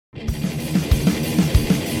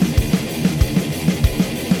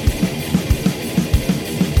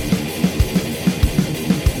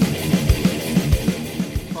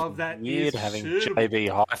of that Weird is having suitable. JB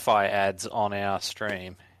Hi-Fi ads on our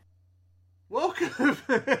stream. Welcome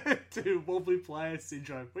to Wobbly Player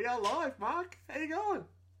Syndrome. We are live, Mark. How you going?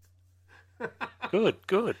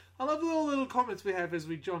 Good. I love all the little comments we have as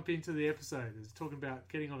we jump into the episode. It's talking about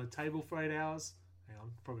getting on a table for 8 hours. Hang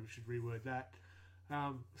on, probably should reword that.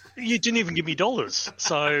 You didn't even give me dollars,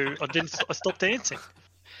 so I stopped dancing.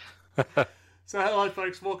 So hello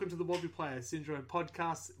folks, welcome to the Wobbly Player Syndrome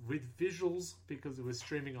podcast with visuals because we're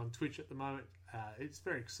streaming on Twitch at the moment. It's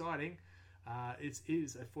very exciting. It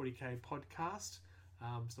is a 40k podcast,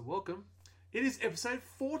 so welcome. It is episode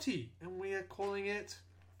 40 and we are calling it,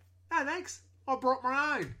 oh thanks, I brought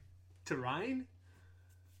my own terrain.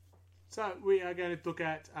 So we are going to look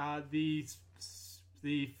at the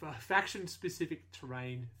faction specific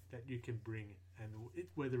terrain that you can bring and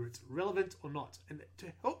whether it's relevant or not. And to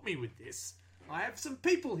help me with this, I have some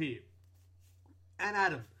people here. And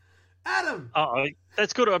Adam. Oh,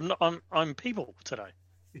 that's good. I'm people today.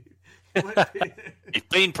 You've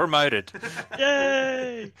been promoted.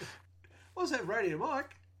 Yay! What's that, Radio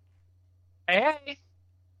Mike? Hey.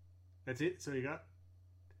 That's it? So you got?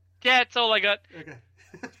 Yeah, that's all I got. Okay.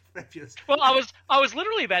 Fabulous. Well, I was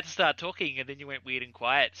literally about to start talking, and then you went weird and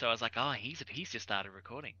quiet. So I was like, "Oh, he's just started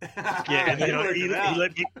recording." Yeah, and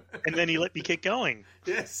then he let me keep going.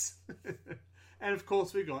 Yes. And of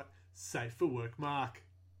course we got Safe for Work Mark.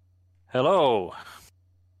 Hello.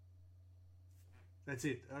 That's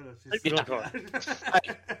it. Oh, that's just...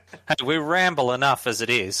 Hey, we ramble enough as it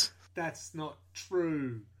is. That's not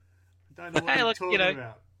true. I don't know what Hey, you're look, talking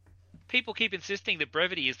about. People keep insisting that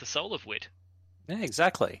brevity is the soul of wit. Yeah,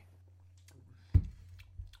 exactly.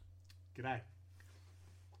 G'day.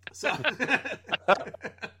 So,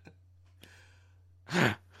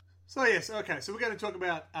 yes, okay. So we're going to talk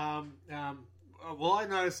about. Well, I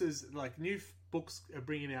notice is like new books are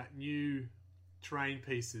bringing out new terrain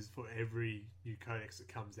pieces for every new codex that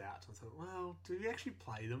comes out. I thought, well, do we actually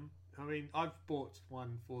play them? I mean, I've bought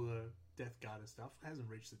one for the Death Guard and stuff. It hasn't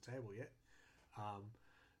reached the table yet.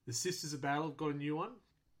 The Sisters of Battle have got a new one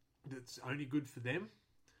that's only good for them.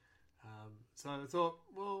 So I thought,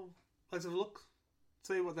 well, let's have a look,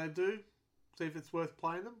 see what they do, see if it's worth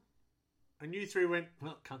playing them. And you three went,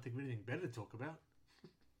 well, can't think of anything better to talk about.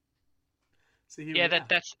 So here we are.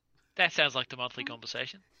 That sounds like the monthly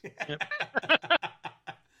conversation. Yep.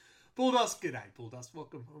 Bulldusk, g'day, Bulldusk.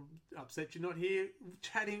 Welcome. I'm upset you're not here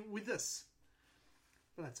chatting with us.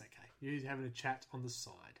 But that's okay. You're having a chat on the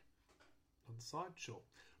side. On the side? Sure.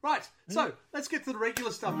 Right, so let's get to the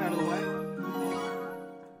regular stuff out of the way.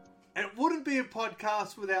 And it wouldn't be a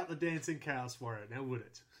podcast without the Dancing Chaos Warrior, now would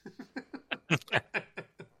it?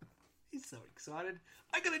 He's so excited.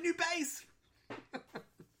 I got a new base!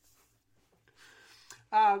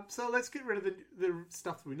 So let's get rid of the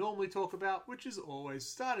stuff that we normally talk about, which is always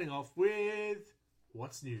starting off with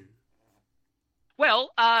what's new.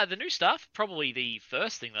 Well, the new stuff, probably the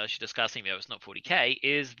first thing that I should discuss, even though it's not 40k,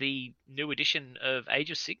 is the new edition of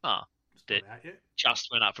Age of Sigmar that just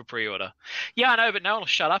went up for pre-order. Yeah, I know, but no one will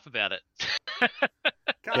shut up about it.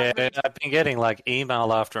 Yeah, I've been getting like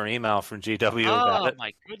email after email from GW about it. Oh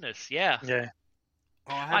my goodness, yeah. Yeah.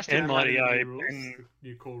 Oh, I have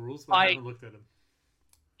new core rules, but I haven't looked at them.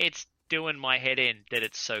 It's doing my head in that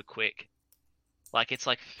it's so quick. Like, it's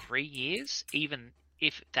like 3 years, even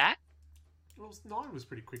if that. Well, 9 was a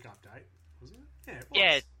pretty quick update, wasn't it? Yeah, it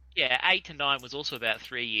was. Yeah, 8 to 9 was also about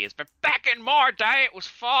 3 years. But back in my day, it was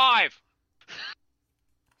 5.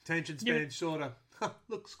 Attention span shorter.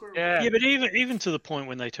 Look, squirrel. Yeah, but even to the point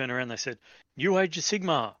when they turned around, they said, "New Age of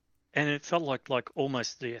Sigmar," and it felt like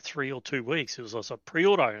almost 3 or 2 weeks. It was also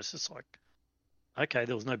pre-order. It's just like, okay,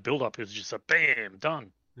 there was no build-up. It was just a bam,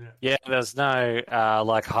 done. Yeah, there's no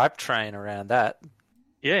like hype train around that.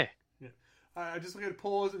 Yeah. I just going to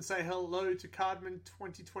pause and say hello to Cardman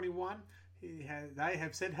 2021. They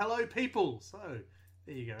have said hello, people. So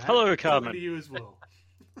there you go. Hello, Cardman. To you as well.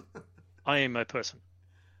 I am a person.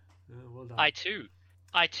 Well done. I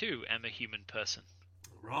too am a human person.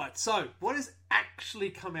 Right. So what has actually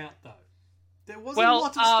come out though? There was a lot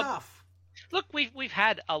of stuff. Look, we've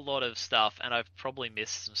had a lot of stuff, and I've probably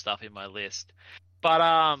missed some stuff in my list.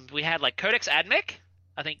 But we had like Codex Admech,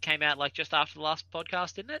 I think came out like just after the last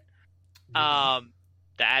podcast, didn't it?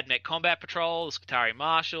 The Admech Combat Patrol, the Skitarii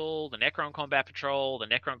Marshal, the Necron Combat Patrol, the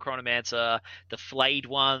Necron Chronomancer, the Flayed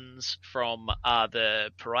ones from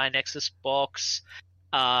the Pariah Nexus box,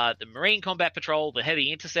 the Marine Combat Patrol, the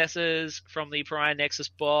Heavy Intercessors from the Pariah Nexus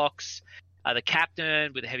box, the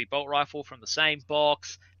Captain with a Heavy Bolt Rifle from the same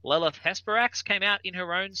box. Lilith Hesperax came out in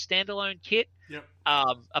her own standalone kit. Yep.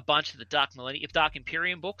 A bunch of the Dark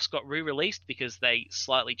Imperium books got re-released because they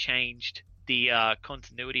slightly changed the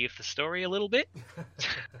continuity of the story a little bit.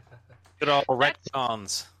 Good old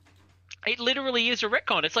retcons. It literally is a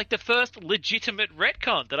retcon. It's like the first legitimate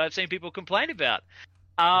retcon that I've seen people complain about.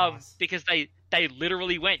 Nice. Because they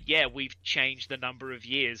literally went, yeah, we've changed the number of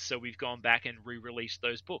years, so we've gone back and re-released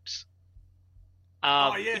those books.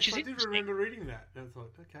 Yes, which is I did interesting. remember reading that. I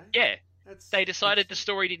thought, okay. Yeah, they decided the that's-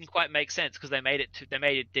 story didn't quite make sense because they made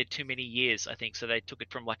it did too many years, I think. So they took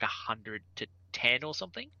it from like 100 to 10 or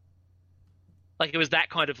something. Like it was that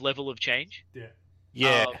kind of level of change. Yeah,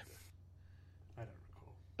 Yeah. I don't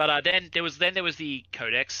recall. But then there was the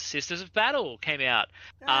Codex Sisters of Battle came out.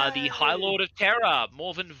 The High Yay! Lord of Terror,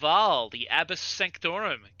 Morven Val, the Abbess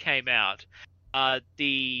Sanctorum came out.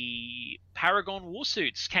 The Paragon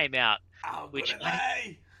Warsuits came out. Oh, which good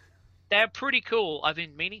day. They're pretty cool. I've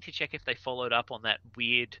been meaning to check if they followed up on that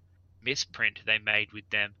weird misprint they made with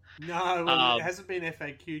them. No, well, it hasn't been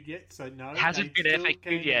FAQ'd yet, so no. Hasn't they been still FAQ'd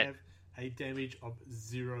can yet. Have a damage of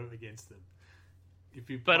 0 against them. If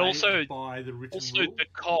you But play also- by the written Also, rule. the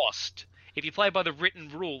cost. If you play by the written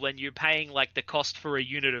rule, then you're paying like the cost for a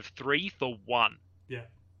unit of 3 for 1. Yeah.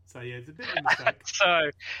 So yeah, it's a bit of a mistake.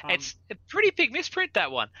 So Um, it's a pretty big misprint,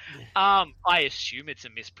 that one. Yeah. I assume it's a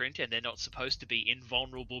misprint and they're not supposed to be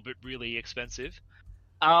invulnerable but really expensive.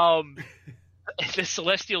 The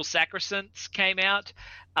Celestial Sacrosancts came out.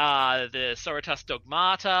 The Soritas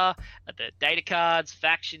Dogmata, the data cards,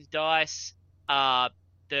 faction dice, the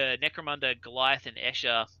Necromunda Goliath and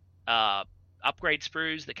Escher upgrade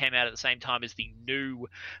sprues that came out at the same time as the new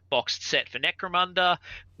boxed set for Necromunda,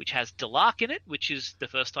 which has Delark in it, which is the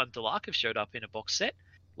first time Delark have showed up in a box set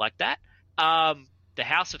like that. The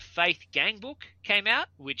House of Faith gang book came out,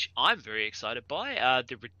 which I'm very excited by.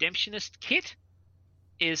 The Redemptionist kit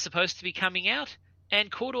is supposed to be coming out,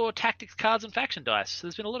 and Cawdor Tactics cards and faction dice. So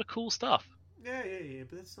there's been a lot of cool stuff. Yeah,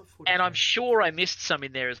 but that's not 40. And I'm sure I missed some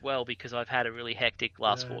in there as well because I've had a really hectic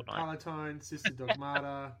last fortnight. Palatine, Sister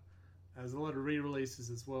Dogmata. There's a lot of re-releases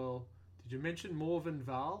as well. Did you mention Morven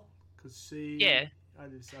Val? Because she... Yeah.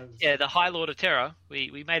 Yeah, the High Lord of Terror.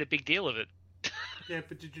 We made a big deal of it. Yeah,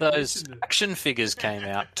 but did you Those mention it? action figures came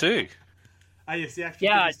out too. Oh, yes, the action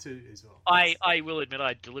Yeah, figures too as well. I will admit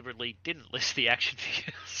I deliberately didn't list the action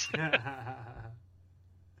figures. Yeah.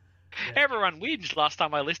 Everyone wins last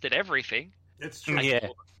time I listed everything. It's true. Yeah.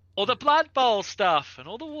 All the Blood Bowl stuff and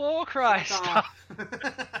all the Warcry stuff.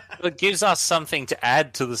 It gives us something to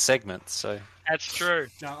add to the segment, so That's true.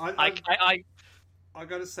 No, I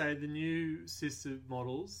got to say, the new sister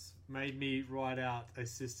models made me write out a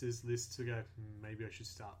sisters list to go, maybe I should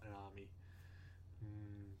start an army.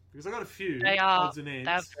 Because I got a few They are odds and ends,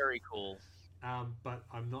 they're very cool. but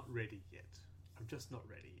I'm not ready yet. I'm just not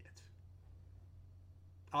ready yet.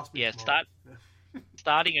 Ask me Yeah, tomorrow.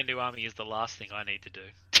 Starting a new army is the last thing I need to do.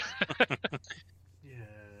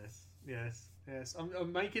 Yes.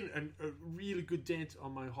 I'm making a really good dent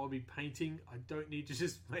on my hobby painting. I don't need to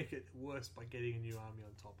just make it worse by getting a new army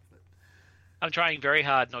on top of it. I'm trying very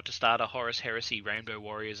hard not to start a Horus Heresy Rainbow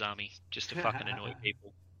Warriors army just to fucking annoy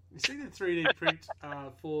people. You see the 3D print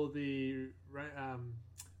for the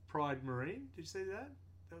Pride Marine? Did you see that?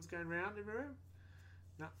 That was going around everywhere?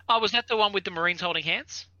 Oh, was that the one with the Marines holding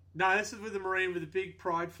hands? No, this is with the Marine with a big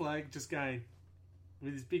Pride flag just going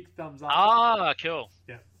with his big thumbs up. Ah, cool.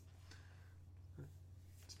 Yeah.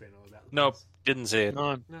 It's been all about the nope, place. didn't see it.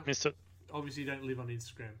 No, No. missed it. Obviously, you don't live on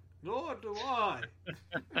Instagram. Nor do I.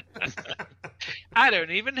 I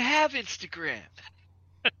don't even have Instagram.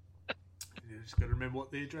 You just got to remember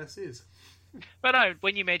what the address is. But no,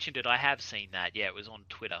 when you mentioned it, I have seen that. Yeah, it was on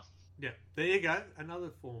Twitter. Yeah, there you go. Another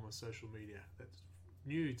form of social media that's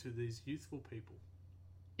new to these youthful people.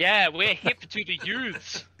 Yeah, we're hip to the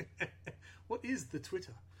youths. What is the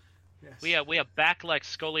Twitter? Yes. We are back like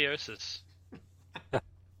scoliosis.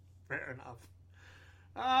 Fair enough.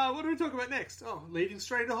 What do we talk about next? Oh, leading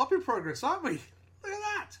straight into hobby progress, aren't we? Look at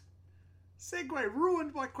that. Segway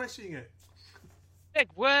ruined by questioning it.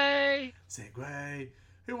 Segway. Segway.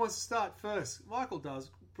 Who wants to start first? Michael does.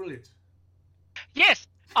 Brilliant. Yes,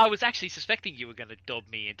 I was actually suspecting you were going to dob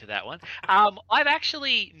me into that one. I've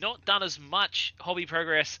actually not done as much hobby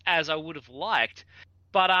progress as I would have liked,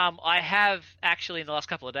 but I have actually in the last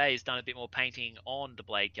couple of days done a bit more painting on the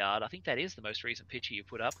Blade Guard. I think that is the most recent picture you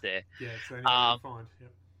put up there. Yeah, it's the only one I can find. Yep.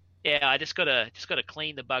 Yeah, I just gotta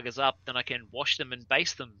clean the buggers up, then I can wash them and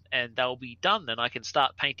base them, and they'll be done. Then I can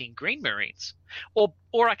start painting Green Marines,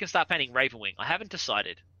 or I can start painting Ravenwing. I haven't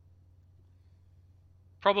decided.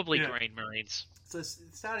 Probably Yeah. Green Marines. So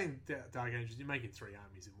starting Dark Ages, you're making 3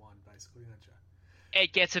 armies in one, basically, aren't you?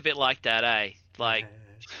 It gets a bit like that, eh? Like,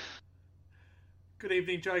 Yeah. Good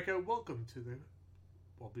evening, Joker. Welcome to the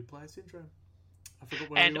Wobbly Player Syndrome. I forgot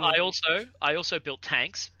where And we were. I also built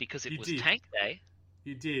tanks because it You was did. Tank Day.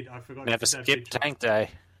 You did. I forgot. Never to put that skip picture Tank up. Day.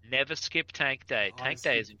 Never skip Tank Day. I Tank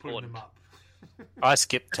Day is skipped putting important. them up. I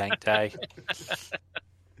skip Tank Day.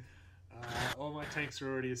 All my tanks are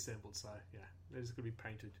already assembled, so yeah, they're just going to be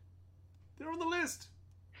painted. They're on the list.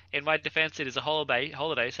 In my defense, it is a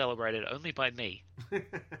holiday celebrated only by me.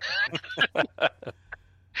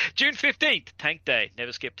 June 15th, Tank Day.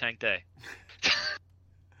 Never skip Tank Day.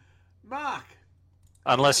 Mark.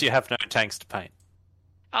 Unless you have no tanks to paint.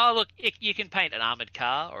 Oh, look, you can paint an armoured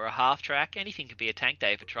car or a half-track. Anything could be a Tank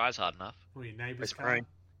Day if it tries hard enough. Or your neighbour's That's car.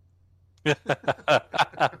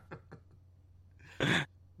 right.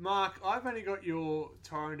 Mark, I've only got your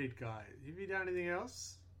Tyrannid guy. Have you done anything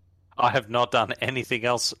else? I have not done anything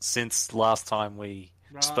else since last time we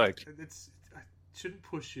Right, spoke. I shouldn't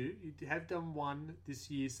push you. You have done one this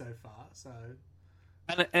year so far, so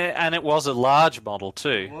And it was a large model too.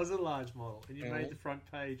 it was a large model, and you made the front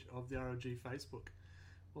page of the ROG Facebook.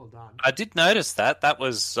 Well done. I did notice that. That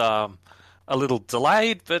was a little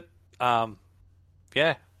delayed, but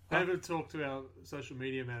yeah. Maybe talk to our social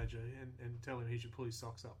media manager and tell him he should pull his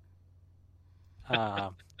socks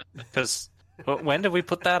up. Because when did we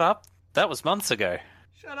put that up? That was months ago.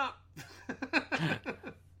 Shut up.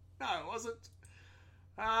 No, it wasn't.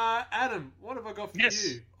 Adam, what have I got for Yes.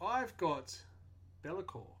 you? I've got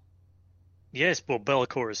Be'lakor. Yes, well,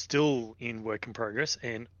 Be'lakor is still in work in progress,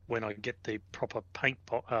 and when I get the proper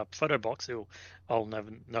photo box, I'll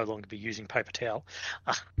no longer be using paper towel.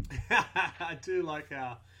 I do like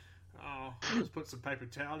how. Oh, just put some paper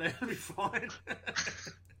towel there, it'll be fine.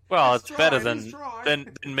 Well, Let's it's better try, let's try.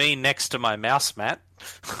 than me next to my mouse mat.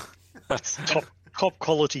 top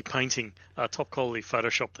quality painting, top quality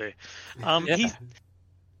Photoshop there. Yeah.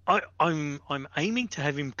 I'm aiming to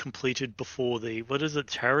have him completed before the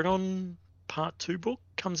Charadon Part 2 book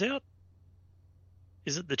comes out.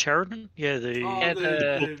 Is it the Charadon? Yeah,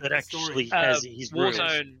 the book that actually has his rules.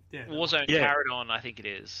 Warzone Yeah. Caradon, I think it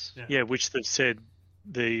is. Yeah, which they've said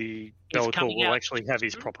the It's Be'lakor coming will out actually have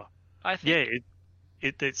his soon, proper. I think.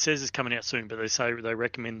 Yeah, it says it's coming out soon, but they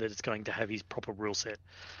recommend that it's going to have his proper rule set.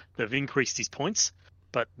 They've increased his points,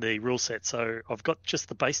 but the rule set. So I've got just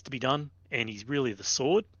the base to be done, and he's really the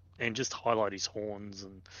sword, and just highlight his horns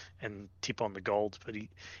and tip on the gold. But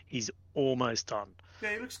he's almost done.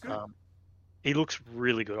 Yeah, he looks good. He looks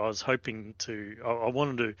really good. I was hoping to. I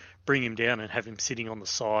wanted to bring him down and have him sitting on the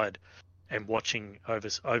side and watching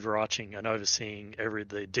overarching and overseeing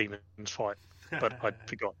the demons fight, but I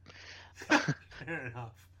forgot. Fair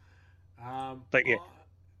enough. But yeah.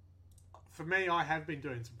 For me, I have been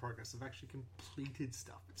doing some progress. I've actually completed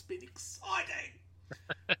stuff. It's been exciting.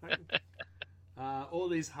 All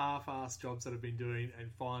these half-assed jobs that I've been doing and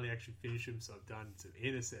finally actually finish them. So I've done some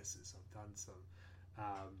intercessors. I've done some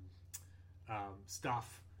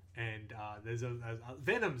stuff. And there's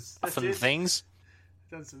Venoms. That's Often it. things.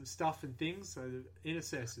 Done some stuff and things. So the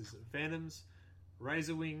intercessors, Venoms,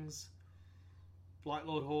 Razor Wings, Blight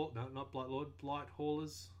Lord Haul. No, not Blight Lord. Blight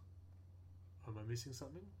Haulers. Am I missing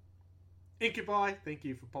something? Incubi. Thank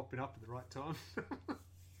you for popping up at the right time.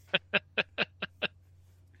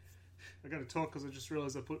 I got to talk because I just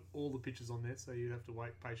realised I put all the pictures on there, so you'd have to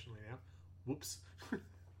wait patiently now. Whoops.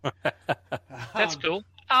 That's cool.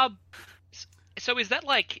 So is that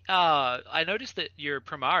like? I noticed that your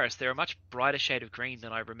Primaris, they're a much brighter shade of green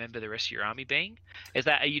than I remember the rest of your army being.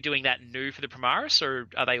 Are you doing that new for the Primaris, or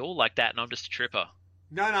are they all like that and I'm just a tripper?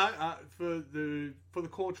 No. For the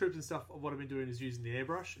core troops and stuff, what I've been doing is using the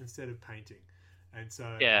airbrush instead of painting, and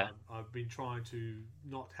so Yeah. I've been trying to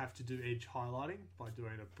not have to do edge highlighting by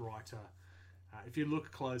doing a brighter. If you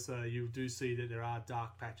look closer, you do see that there are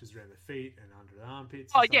dark patches around the feet and under the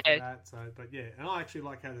armpits. And stuff like that. So, but yeah, and I actually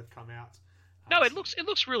like how they've come out. No, it looks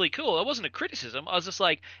really cool. It wasn't a criticism. I was just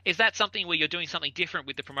like, is that something where you're doing something different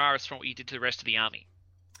with the Primaris from what you did to the rest of the army?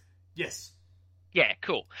 Yes. Yeah,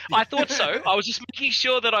 cool. I thought so. I was just making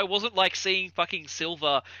sure that I wasn't like seeing fucking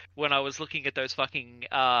silver when I was looking at those fucking,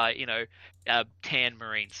 tan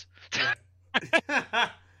Marines.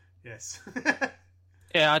 Yes.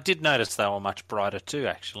 Yeah, I did notice they were much brighter too,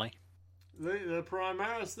 actually. The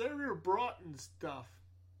Primaris, they're real bright and stuff.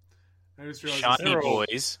 I just realised Shiny they're all-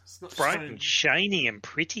 boys. it's not Bright shown. and shiny and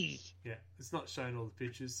pretty. Yeah, it's not showing all the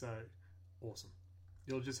pictures, so awesome.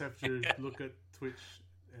 You'll just have to look at Twitch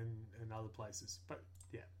and other places. But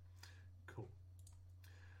yeah, cool.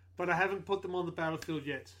 But I haven't put them on the battlefield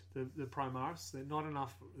yet, the Primaris. They're not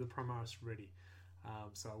enough, the Primaris ready.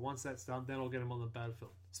 So once that's done, then I'll get them on the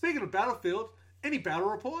battlefield. Speaking of battlefield, any battle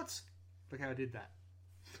reports? Look how I did that.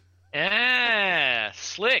 Yeah,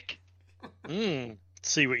 slick.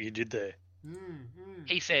 See what you did there.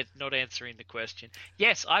 He said, not answering the question.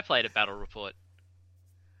 Yes, I played a battle report.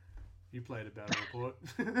 You played a battle report.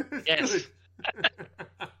 Yes. Good.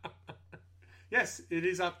 Yes, it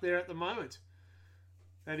is up there at the moment.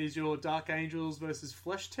 That is your Dark Angels versus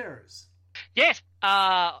Flesh Terrors. Yes,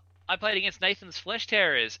 I played against Nathan's Flesh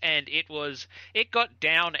Terrors, and it got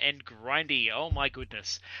down and grindy. Oh my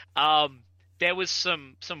goodness. There was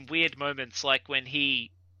some weird moments, like when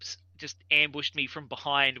he just ambushed me from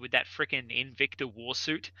behind with that frickin' Invicta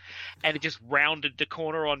warsuit, and it just rounded the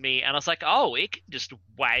corner on me, and I was like, oh, it can just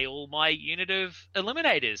whale my unit of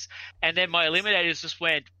Eliminators. And then my Eliminators just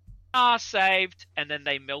went, saved, and then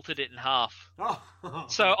they melted it in half. Oh.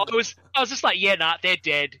 So I was just like, yeah, nah, they're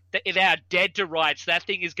dead. They are dead to rights. That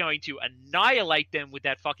thing is going to annihilate them with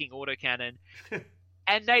that fucking autocannon.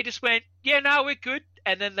 And they just went, yeah, no, we're good.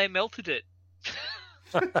 And then they melted it.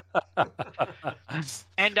 And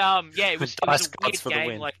it was a weird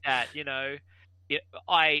game like that, you know.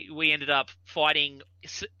 We ended up fighting,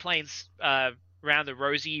 playing around the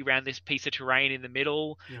Rosie, around this piece of terrain in the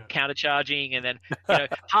middle, countercharging, and then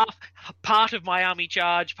part of my army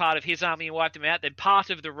charged, part of his army and wiped them out, then part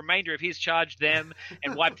of the remainder of his charged them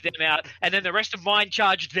and wiped them out, and then the rest of mine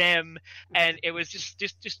charged them, and it was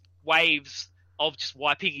just waves of just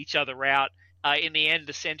wiping each other out. In the end,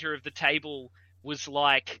 the center of the table was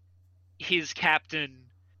like his captain,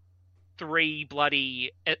 3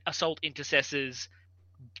 bloody assault intercessors,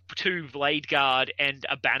 2 blade guard, and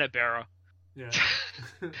a banner bearer. Yeah.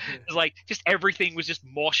 It was like just everything was just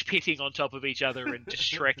mosh pitting on top of each other and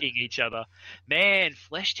just shrekking each other. Man,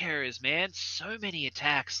 Flesh Terrors, man, so many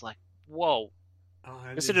attacks. Like, whoa.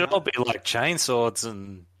 Isn't it all be like chainswords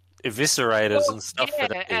and eviscerators and stuff?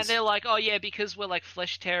 Yeah, and they're like, oh yeah, because we're like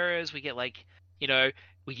Flesh Terrors, we get like, you know,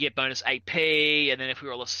 we get bonus AP, and then if we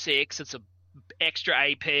roll a 6, it's a extra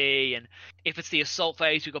AP, and if it's the assault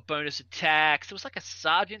phase, we've got bonus attacks. There was like a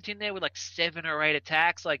sergeant in there with like 7 or 8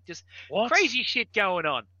 attacks, like just crazy shit going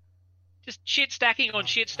on. Just shit stacking on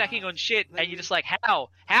shit, stacking on shit, and you're just like, how?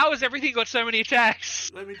 How has everything got so many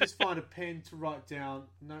attacks? Let me just find a pen to write down.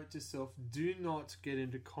 Note to self: do not get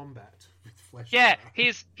into combat with Flesh. Yeah,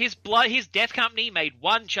 his death company made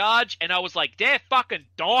 1 charge, and I was like, they're fucking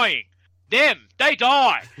dying. They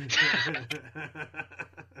die.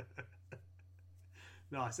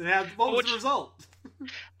 Nice. And what was the result?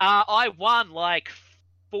 I won like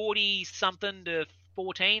 40-something to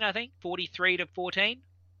 14, I think. 43 to 14.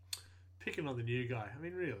 Picking on the new guy. I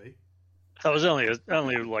mean, really? That was only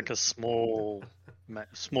like a small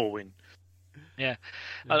win. Yeah.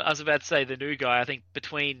 I was about to say the new guy. I think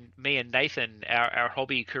between me and Nathan, our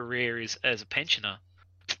hobby career is as a pensioner.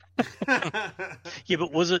 Yeah,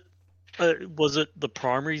 but was it the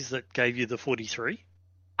primaries that gave you the 43?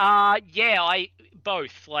 Yeah,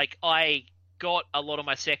 both. Like, I got a lot of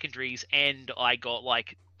my secondaries, and I got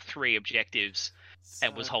like 3 objectives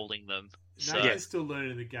and was holding them. Nathan's still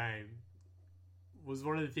learning the game. Was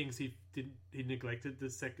one of the things he neglected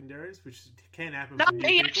the secondaries, which can happen. No,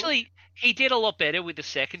 he did a lot better with the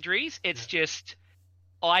secondaries. It's just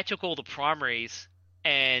I took all the primaries,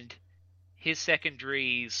 and his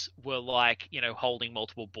secondaries were like, you know, holding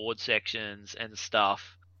multiple board sections and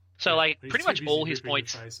stuff. So, like, pretty much all his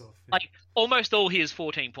points, like, almost all his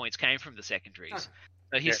 14 points came from the secondaries. Okay.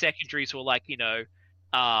 So his secondaries were, like, you know,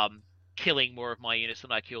 killing more of my units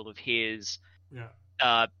than I killed of his,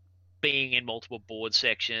 being in multiple board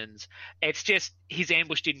sections. It's just, his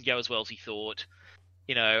ambush didn't go as well as he thought.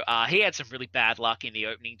 You know, he had some really bad luck in the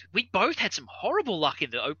opening. We both had some horrible luck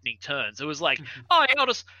in the opening turns. It was like, oh, yeah, I'll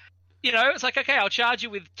just, you know, it's like, okay, I'll charge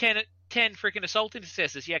you with 10 freaking assault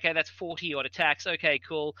intercessors. Yeah, okay, that's 40 odd attacks. Okay,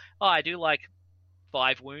 cool. Oh, I do like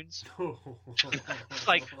 5 wounds.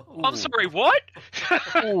 Like, I'm sorry, what?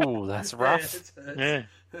 Ooh, that's rough. That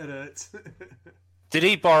hurts. Did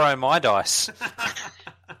he borrow my dice?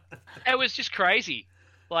 It was just crazy.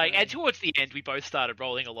 Like, and towards the end, we both started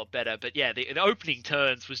rolling a lot better. But yeah, the opening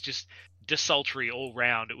turns was just desultory all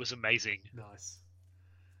round. It was amazing. Nice.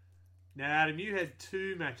 Now, Adam, you had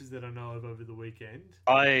 2 matches that I know of over the weekend.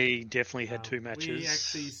 I definitely had 2 matches. We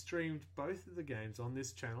actually streamed both of the games on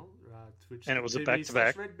this channel, Twitch. And it was a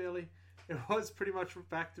back-to-back. Redbelly. It was pretty much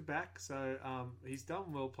back-to-back, so he's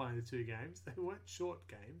done well playing the 2 games. They weren't short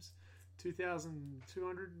games.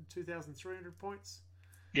 2,200 and 2,300 points.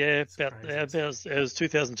 Yeah, it was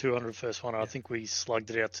 2,200 first one. I think we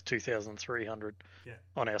slugged it out to 2,300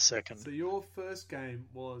 on our second. So your first game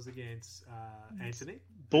was against Anthony.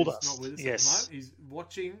 Bulldust. He's not with us at the moment. He's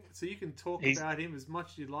watching, so you can talk about him as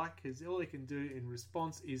much as you like, because all he can do in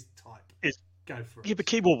response is type. Go for it. Yeah, but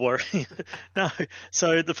keyboard warrior. No.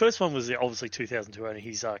 So the first one was obviously 2002, and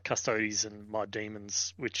he's Custodes and My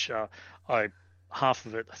Demons, which half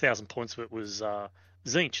of it, 1,000 points of it was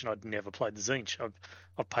Tzeentch, and I'd never played the Tzeentch.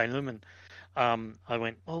 I've painted them, and I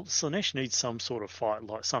went, well, Slaanesh needs some sort of fight,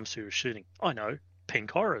 like some sort of shooting. I know,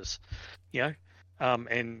 Pink Horrors,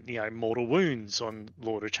 and Mortal Wounds on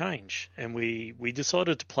Lord of Change, and we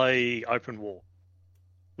decided to play Open War,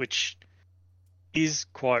 which is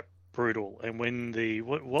quite brutal. And when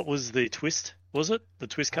what was the twist? Was it the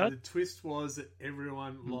twist card? The twist was that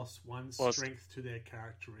everyone lost one strength to their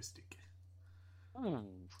characteristic. Oh.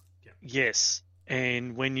 Yep. Yes,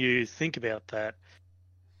 and when you think about that,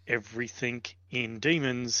 everything in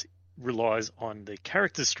Demons relies on the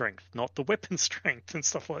character strength, not the weapon strength and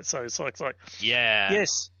stuff like so. So it's like, Yeah.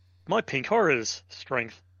 yes, my Pink Horror's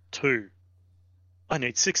strength 2. I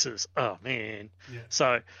need 6s. Oh man. Yeah.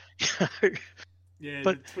 So, Yeah,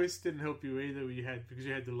 but the twist didn't help you either. Because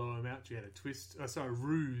you had the low amount, you had a twist.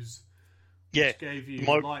 Ruse. yeah, Which gave you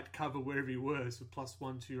my- light cover wherever you were, so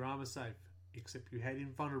 +1 to your armor save. Except you had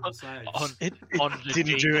invulnerable saves. it on the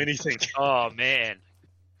didn't do Demons. anything. Oh man.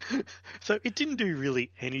 So it didn't do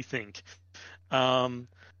really anything.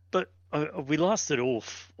 But we lasted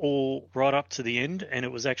all right up to the end, and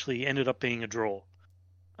it was actually ended up being a draw.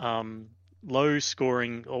 Low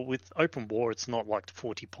scoring, or with Open War, it's not like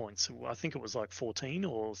 40 points. I think it was like 14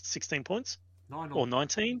 or 16 points, 9 or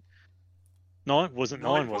 19. 9 wasn't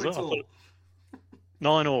 9, was it? I points all. thought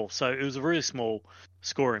 9 all. So it was a really small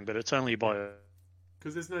scoring, but it's only by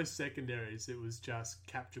Because there's no secondaries, it was just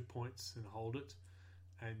capture points and hold it.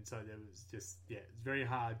 And so there was just, it's very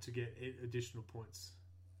hard to get additional points.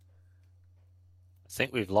 I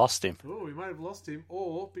think we've lost him. Oh, we might have lost him,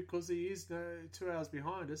 or because he is 2 hours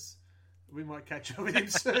behind us, we might catch up with him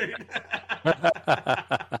soon.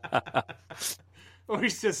 Or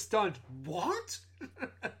he's just stunned. What?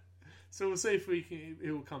 So we'll see if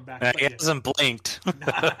he'll come back. He But yeah. hasn't blinked.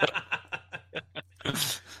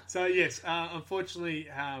 So yes, unfortunately,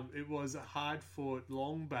 it was a hard-fought,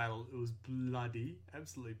 long battle. It was bloody,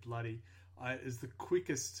 absolutely bloody. It was the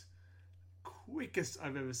quickest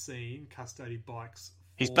I've ever seen Custody bikes.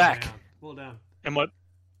 He's fall back. down. Well done. Am I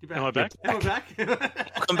You're back. Am I back? Am I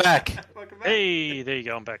back? Welcome back. Welcome back. Hey, there you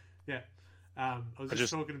go. I'm back. Yeah. I was I just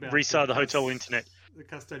just talking about restarted the hotel internet. The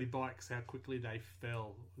Custody bikes, how quickly they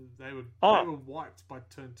fell. They were wiped by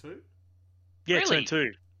turn 2. Yeah, Really? turn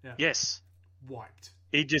 2. Yeah. Yes. Wiped.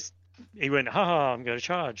 He went, haha, I'm going to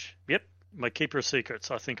charge. Yep, my Keeper of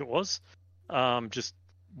Secrets, I think it was. Just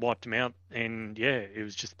wiped him out, and yeah, it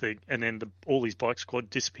was just and then all his bike squad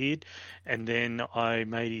disappeared, and then I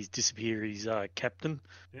made his captain.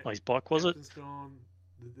 Yeah. His bike, was Captain's gone.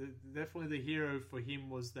 Definitely the hero for him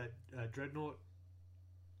was that Dreadnought. it?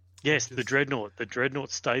 Yes, Just- the Dreadnought. The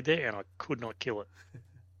Dreadnought stayed there, and I could not kill it.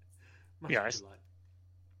 Much Yeah, too it's- late.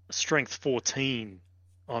 Strength 14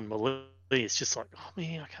 on Melee. It's just like, oh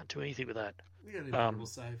man, I can't do anything with that. You got an invulnerable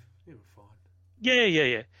save. You were fine.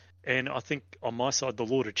 Yeah. And I think on my side, the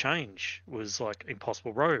Lord of Change was like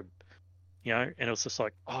Impossible Robe, and it was just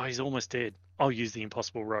like, oh, he's almost dead. I'll use the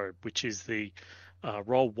Impossible Robe, which is the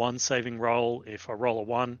roll 1 saving roll. If I roll a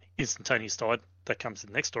 1, instantaneous died. That comes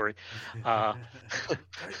in the next story. Don't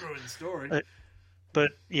ruin the story. But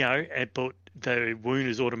but the wound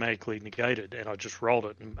is automatically negated, and I just rolled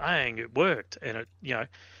it, and bang, it worked, and it,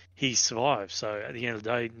 he survived. So at the end of the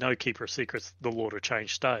day, no Keeper of Secrets, the Lord of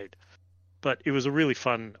Change stayed. But it was a really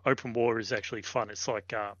fun. Open War is actually fun. It's like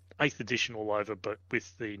 8th edition all over, but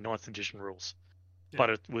with the 9th edition rules. Yeah. But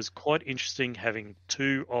it was quite interesting having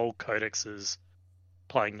 2 old codexes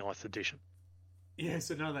playing 9th edition. Yeah,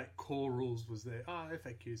 so none of that core rules was there.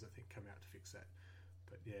 FAQs, I think, come out to fix that.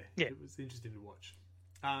 But yeah. It was interesting to watch.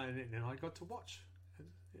 And then I got to watch. And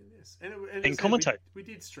yes. And And commentate. We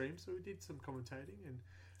did stream, so we did some commentating, and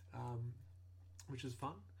which was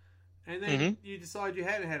fun. And then you decided you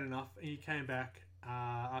hadn't had enough, and you came back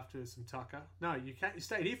after some Tucker. No, you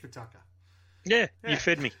stayed here for Tucker. Yeah, you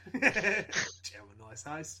fed me. Damn, a nice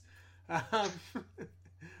host. Got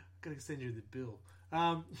to send you the bill.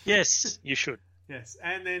 Yes, you should. Yes,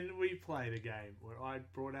 and then we played a game where I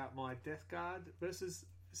brought out my Death Guard versus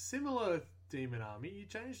similar Demon Army. You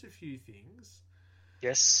changed a few things.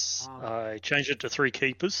 Yes, I changed it to 3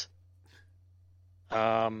 keepers.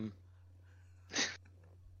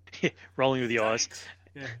 Rolling with the eyes.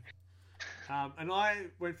 Yeah. And I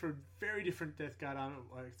went for a very different Death Guard army.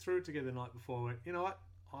 I threw it together the night before. I went, you know what?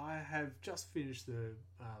 I have just finished the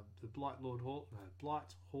Blight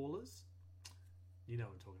Blight Haulers. You know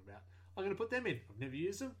what I'm talking about. I'm going to put them in. I've never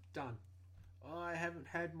used them. Done. I haven't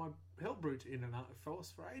had my Hellbrute in an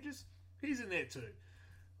force for ages. He's in there too.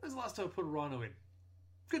 When's the last time I put a rhino in?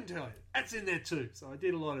 Couldn't tell you. That's in there too. So I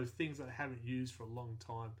did a lot of things that I haven't used for a long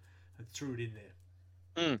time and threw it in there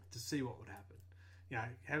to see what would happen.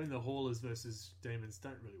 Having the haulers versus demons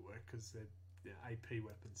don't really work because they're AP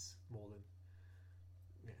weapons more than.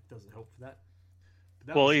 It doesn't help for that.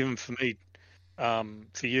 Even for me,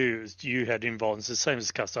 for you had invulns the same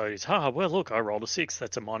as custodians. Well, look, I rolled a 6.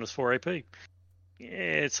 That's a -4 AP. Yeah,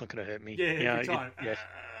 it's not going to hurt me. Every time.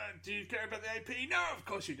 Do you care about the AP? No, of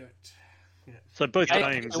course you don't. Yeah. So both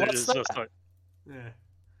games, what's it's just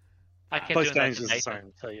I kept both doing that games to is the Nathan.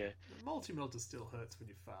 same. So yeah, The multi-melter still hurts when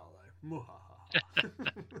you fail, though. Muhahaha.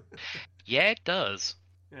 Yeah, it does.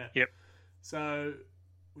 Yeah. Yep. So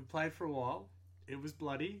we played for a while. It was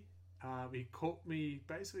bloody. He caught me,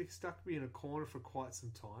 basically stuck me in a corner for quite some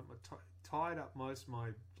time. I tied up most of my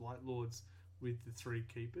Light Lords with the 3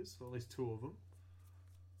 keepers, or at least 2 of them.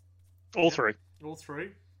 all three. All 3.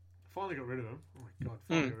 Finally got rid of them. Oh my god,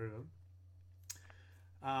 finally got rid of them.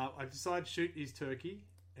 I decided to shoot his turkey,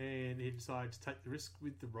 and he decided to take the risk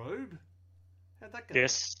with the robe. How'd that go?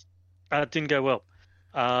 Yes, it didn't go well.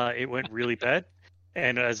 It went really bad,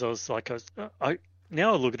 and as I was like,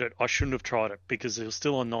 now I look at it, I shouldn't have tried it because it was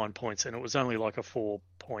still on 9 points, and it was only like a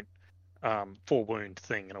 4-point, 4-wound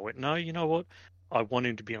thing. And I went, no, you know what? I want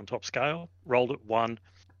him to be on top scale. Rolled it 1,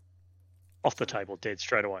 off the table, dead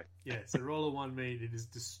straight away. Yeah, so roll a 1 mean, it is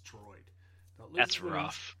destroyed. That's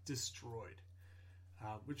rough. Destroyed.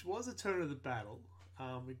 Which was a turn of the battle.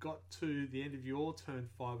 We got to the end of your turn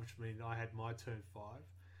 5, which means I had my turn 5.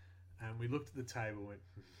 And we looked at the table and went,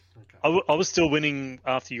 okay. I was still winning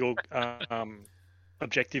after your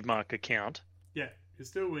objective marker count. Yeah, you're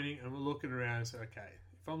still winning, and we're looking around and say, okay,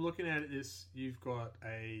 if I'm looking at this, you've got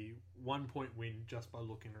a 1-point win just by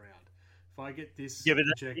looking around. If I get this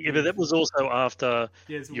but that was also after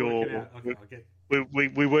your.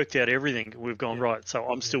 We worked out everything. We've gone right, so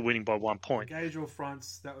I'm still winning by 1 point. Engage all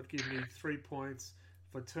fronts. That would give me 3 points.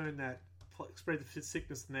 If I turn that, spread the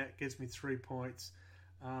sickness net, gives me 3 points.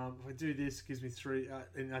 If I do this, it gives me 3,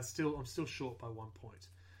 and I'm still short by 1 point.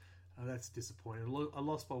 That's disappointing. I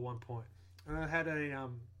lost by 1 point, and I had a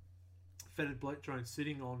fetid bloat drone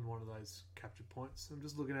sitting on one of those capture points. I'm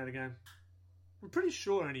just looking at it going, I'm pretty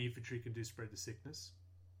sure only infantry can do spread the sickness.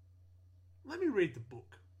 Let me read the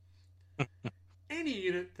book. Any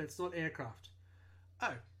unit that's not aircraft.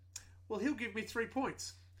 Oh, well, he'll give me 3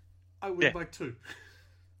 points. I win by 2.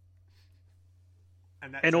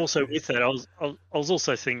 And also with that, I was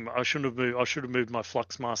also thinking I should have moved my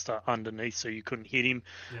Fluxmaster underneath so you couldn't hit him.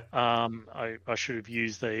 Yeah. I should have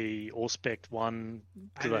used the Auspex one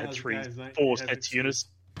because I had 4 sets of units,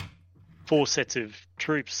 4 sets of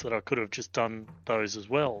troops that I could have just done those as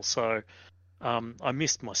well. So I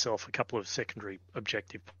missed myself a couple of secondary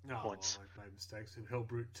objective points. I made mistakes. And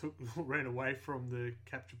Hellbrute ran away from the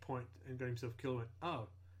capture point and got himself killed. And went, oh,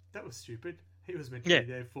 that was stupid. He was meant to be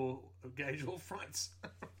there for engage all fronts.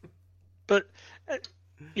 But, as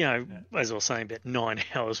I was saying, about 9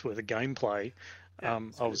 hours worth of gameplay, I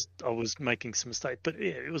was making some mistakes. But,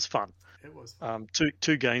 yeah, it was fun. It was fun.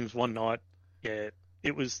 Two games, one night. Yeah,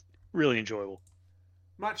 it was really enjoyable.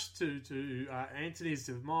 Much to Anthony's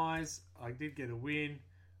demise, I did get a win,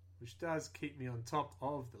 which does keep me on top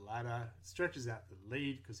of the ladder. It stretches out the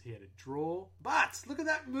lead because he had a draw. But, look at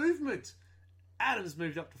that movement. Adam's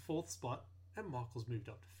moved up to 4th spot. And Michael's moved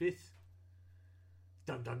up to 5th.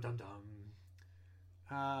 Dum dum dum dum.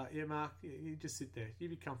 Yeah, Mark, you just sit there. You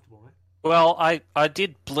be comfortable, mate. Well, I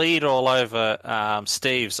did bleed all over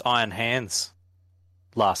Steve's iron hands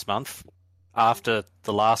last month after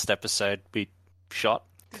the last episode we shot.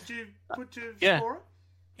 Did you put your score up?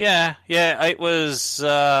 Yeah. It was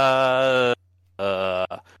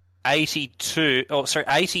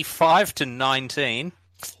 85 to 19.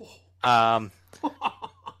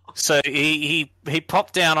 So he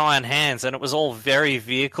popped down iron hands, and it was all very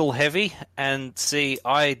vehicle heavy. And see,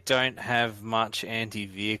 I don't have much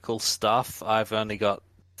anti-vehicle stuff. I've only got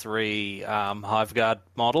 3 Hive Guard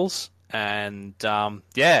models, and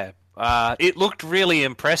it looked really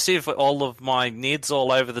impressive. All of my nids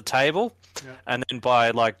all over the table, and then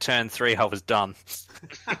by turn 3, I was done.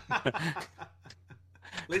 At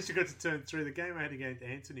least you got to turn 3. The game I had against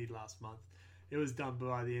Anthony last month, it was done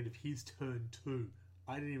by the end of his turn 2.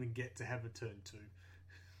 I didn't even get to have a turn 2.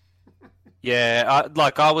 Yeah,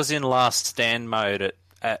 I was in last stand mode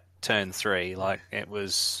at turn 3. It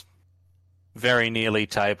was very nearly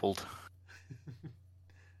tabled.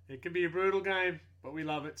 It can be a brutal game, but we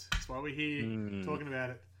love it. That's why we're here talking about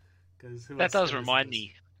it. That does remind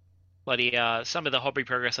me, bloody some of the hobby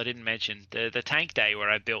progress I didn't mention. The tank day where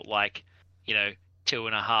I built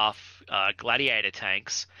 2.5 Gladiator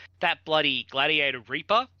tanks. That bloody Gladiator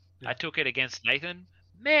Reaper, I took it against Nathan.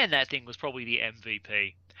 Man, that thing was probably the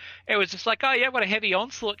MVP. It was just like, oh yeah, I've got a heavy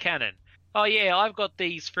onslaught cannon. Oh yeah, I've got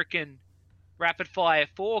these freaking rapid fire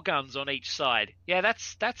 4 guns on each side. Yeah,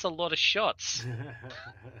 that's a lot of shots.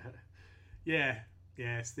 Yeah,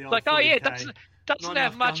 it's the old Like, oh yeah, it 40K. doesn't Not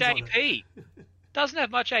have enough much guns on AP. Doesn't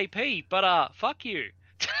have much AP, but fuck you.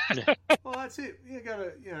 Well, that's it. You got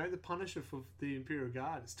to, the Punisher for the Imperial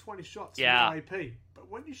Guard. It's 20 shots. Yeah. No AP. But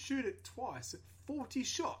when you shoot it twice at 40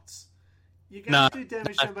 shots, you're going to do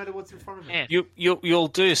damage no matter what's in front of it. Yeah. You'll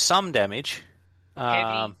do some damage.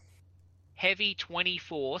 Heavy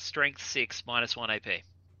 24, strength 6, -1 AP.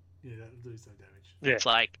 Yeah, that'll do some damage. Yeah. It's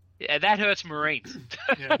like, that hurts Marines.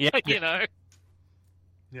 Yeah. You know?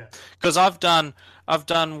 Yeah. Because I've done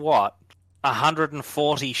what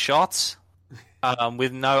 140 shots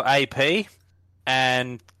with no AP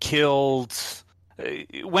and killed.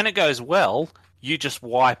 When it goes well, you just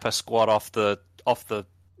wipe a squad off the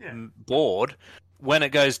board. When it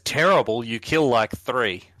goes terrible, you kill like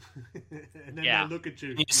 3. And then Yeah. they look at you.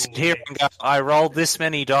 You sit you're here and go, I rolled this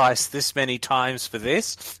many dice this many times for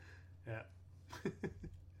this. Yeah.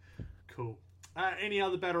 Cool. Any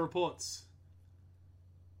other battle reports?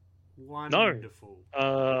 Wonderful.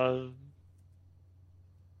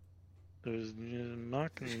 There was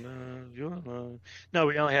Mark and no,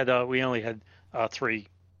 we only had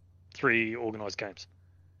 3 organised games.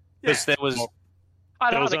 Because there was I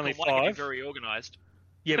There don't was think only I want to 5. be very organised.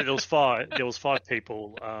 Yeah, but there was 5. There was 5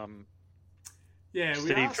 people. Yeah, we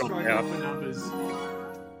Steve are dropped struggling out. for numbers.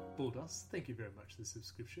 Bulldogs, thank you very much for the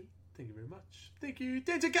subscription. Thank you very much. Thank you.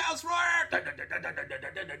 Data Cows Roar!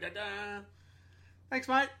 Thanks,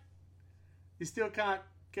 mate. You still can't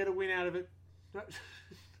get a win out of it.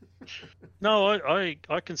 No,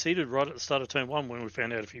 I conceded right at the start of turn 1 when we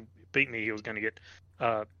found out if he beat me, he was going to get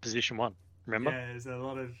position 1. Remember? Yeah, there's a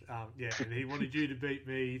lot of and he wanted you to beat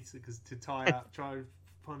me because to tie up, try and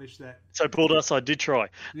punish that. So Bulldogs, I did try.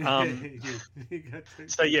 You got to-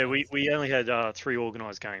 So yeah, we only had 3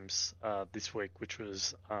 organised games this week, which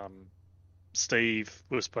was Steve.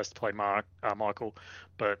 We were supposed to play Michael,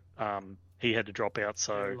 but he had to drop out.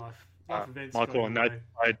 So life events Michael got and in the Nate way.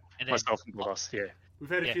 played And then- myself and Bulldogs. Yeah, We've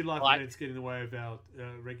had a Yeah, few life like- events get in the way of our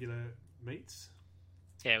regular meets.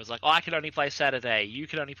 Yeah, it was like, oh, I could only play Saturday. You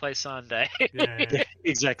could only play Sunday. Yeah,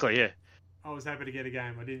 exactly. Yeah, I was happy to get a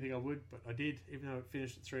game. I didn't think I would, but I did, even though it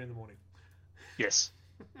finished at 3 in the morning. yes.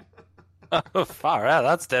 far out.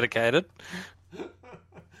 That's dedicated.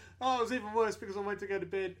 Oh, it was even worse because I went to go to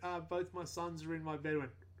bed. Both my sons are in my bed. I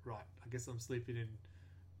went, right, I guess I'm sleeping in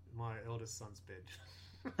my eldest son's bed.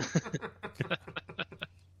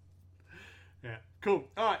 Yeah, cool.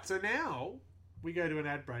 All right, so now we go to an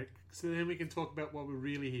ad break, so then we can talk about what we're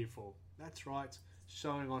really here for. That's right,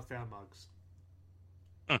 showing off our mugs.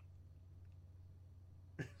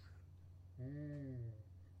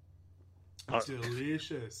 It's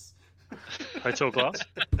delicious. Hotel glass.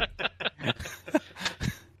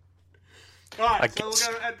 All right, I so we'll guess,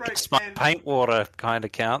 go to ad break. guess my and- paint water kind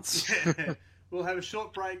of counts. We'll have a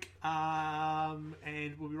short break, and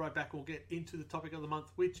we'll be right back. We'll get into the topic of the month,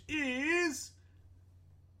 which is...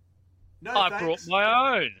 No, I thanks. brought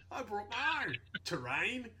my own. I brought my own.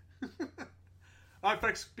 Terrain. All right,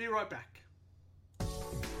 folks, be right back.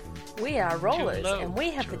 We are Rollers, Hello, and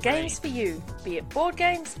we have the terrain. games for you. Be it board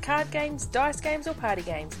games, card games, dice games, or party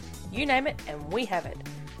games. You name it, and we have it.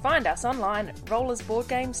 Find us online at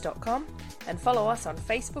rollersboardgames.com and follow us on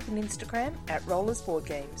Facebook and Instagram at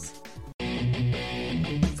rollersboardgames.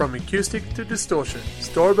 From acoustic to distortion,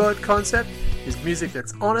 Storyboard Concept is music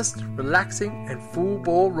that's honest, relaxing, and full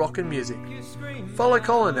ball rockin' music. Follow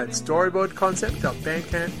Colin at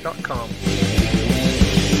storyboardconcept.bandcamp.com.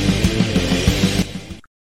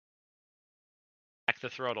 Back the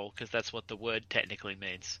throttle, because that's what the word technically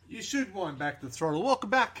means. You should wind back the throttle. Welcome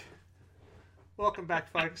back. Welcome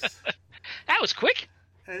back, folks. That was quick.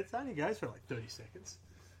 It only goes for like 30 seconds.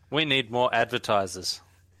 We need more advertisers.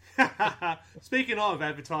 Speaking of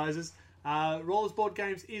advertisers, Rollers Board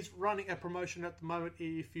Games is running a promotion at the moment.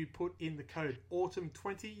 If you put in the code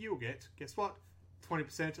AUTUMN20, you'll get, guess what?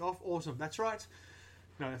 20% off. Awesome. That's right.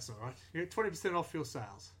 No, that's not right. You get 20% off your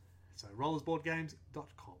sales. So,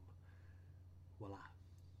 rollersboardgames.com. Voila.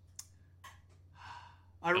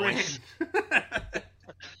 I ran.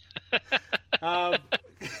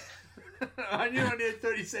 I knew I needed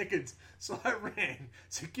 30 seconds, so I ran.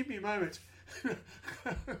 So give me a moment.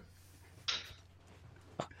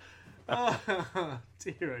 Oh,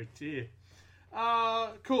 dear, oh dear.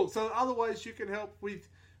 Cool. So otherwise you can help with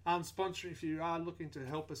sponsoring if you are looking to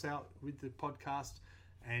help us out with the podcast.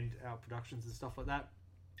 and our productions and stuff like that,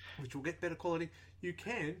 which will get better quality, you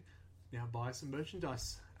can now buy some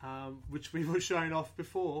merchandise, which we were showing off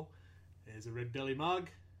before. There's a Red Belly mug.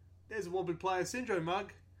 There's a Wobbly Player Syndrome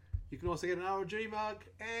mug. You can also get an RLG mug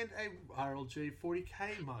and a RLG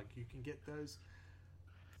 40k mug. You can get those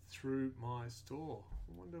through my store.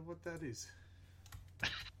 I wonder what that is.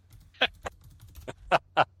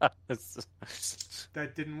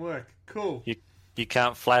 That didn't work. Cool. You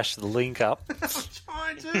can't flash the link up. I'm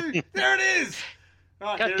trying to. There it is.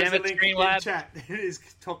 Right, God damn it, link Streamlabs. in chat. It is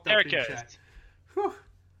topped There up it in goes. chat. Whew.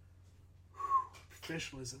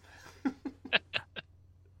 Professionalism.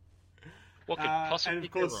 What could possibly and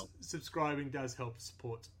of go course, wrong? subscribing does help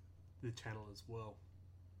support the channel as well.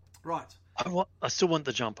 Right. I still want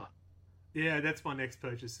the jumper. Yeah, that's my next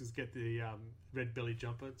purchase, is get the Red Belly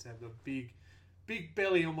jumper to have the big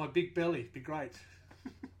belly on my big belly. Be great.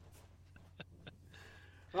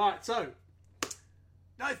 Alright, so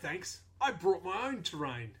no thanks. I brought my own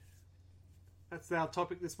terrain. That's our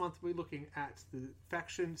topic this month. We're looking at the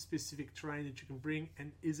faction specific terrain that you can bring,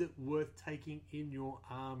 and is it worth taking in your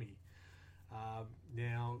army?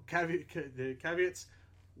 Now, the caveats: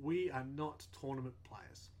 we are not tournament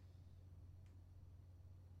players.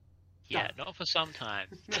 Yeah, not for some time.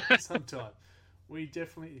 Sometime. We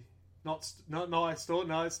definitely not ice store.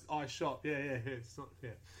 No, it's ice shop. Yeah. It's not. Yeah.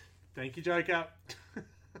 Thank you, Joker.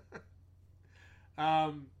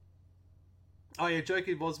 Oh yeah,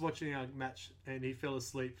 Joker was watching our match and he fell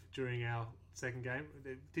asleep during our second game.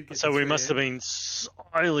 It did get So to we 3 must have a.m.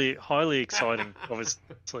 been highly exciting,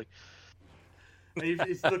 obviously.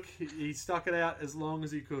 He stuck it out as long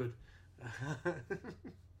as he could. It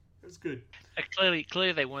was good.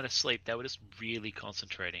 Clearly, they weren't asleep. They were just really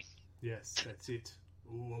concentrating. Yes, that's it.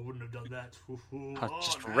 Ooh, I wouldn't have done that. Ooh, I'm oh,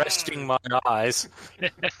 just no. resting my eyes.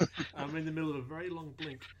 I'm in the middle of a very long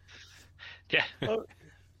blink. Yeah.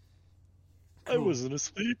 I wasn't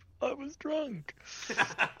asleep. I was drunk.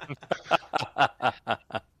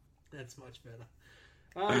 That's much better.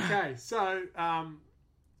 Okay, so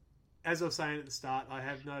as I was saying at the start, I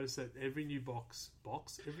have noticed that every new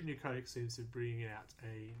every new codex seems to bring out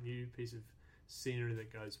a new piece of scenery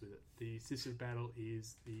that goes with it. The Sister Battle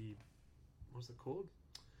is what's it called?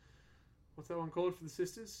 What's that one called for the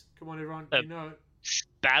sisters? Come on, everyone, you know it.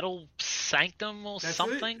 Battle Sanctum or That's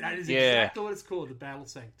something? it. That is Yeah. exactly what it's called, the Battle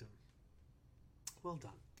Sanctum. Well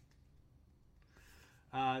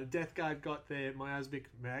done. Death Guard got their Miasmic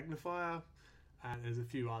Magnifier, and there's a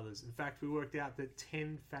few others. In fact, we worked out that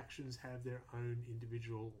 10 factions have their own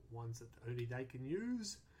individual ones that only they can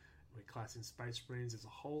use. We're classing Space Marines as a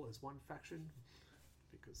whole as one faction,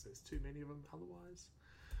 because there's too many of them otherwise.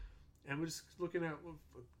 And we're just looking at,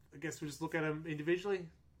 I guess we just look at them individually,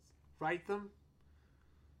 rate them.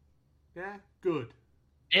 Yeah? Good.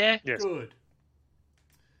 Yeah. Yes. Good.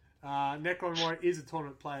 Necron Warrior is a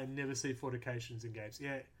tournament player. Never see fortifications in games.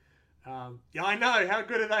 Yeah, yeah, I know. How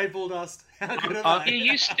good are they, Bulldust? How good are they?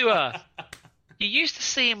 You used to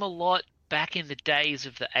see him a lot back in the days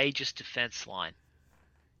of the Aegis defense line.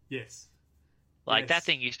 Yes. Like Yes. that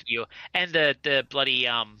thing used to be, and the bloody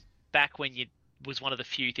back when you was one of the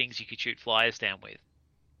few things you could shoot flyers down with.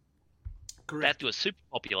 Correct. That was super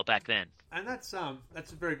popular back then. And that's a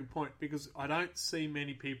very good point, because I don't see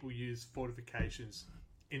many people use fortifications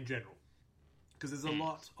in general, because there's a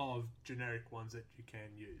lot of generic ones that you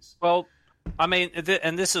can use. Well, I mean,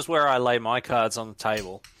 and this is where I lay my cards on the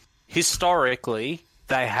table. Historically,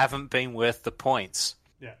 they haven't been worth the points.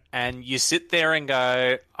 Yeah. And you sit there and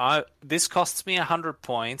go, this costs me 100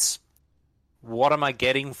 points. What am I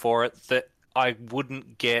getting for it that I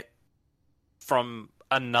wouldn't get from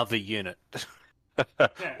another unit?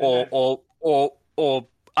 Yeah, or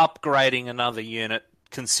upgrading another unit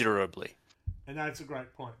considerably. and that's a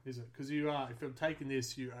great point, isn't it? Because if I'm taking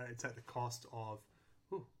this, it's at the cost of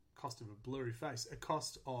a blurry face, a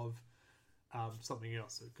cost of something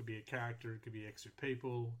else. It could be a character, it could be extra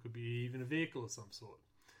people, it could be even a vehicle of some sort.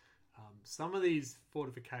 Some of these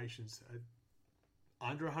fortifications are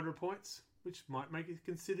under 100 points, which might make you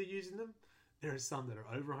consider using them. There are some that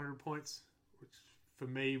are over 100 points, which for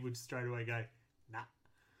me would straight away go, nah.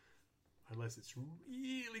 Unless it's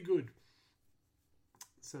really good.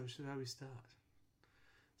 So should we start?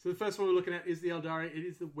 So the first one we're looking at is the Eldari. It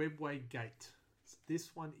is the Webway Gate. So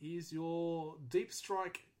this one is your Deep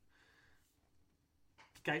Strike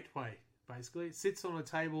gateway, basically. It sits on a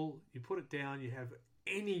table, you put it down, you have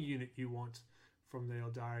any unit you want from the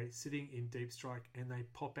Eldari sitting in Deep Strike, and they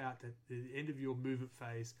pop out at the end of your movement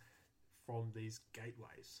phase from these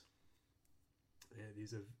gateways.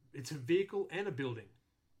 It's a vehicle and a building.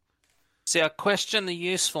 See, I question the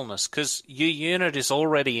usefulness, because your unit is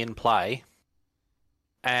already in play.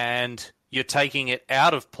 and you're taking it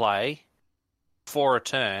out of play for a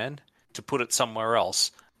turn to put it somewhere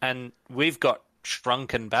else. And we've got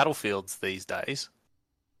shrunken battlefields these days.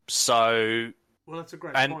 So, Well, that's a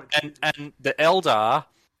great and point. and the Eldar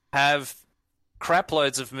have crap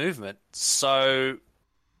loads of movement. So,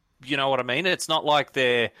 you know what I mean? It's not like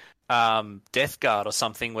they're Death Guard or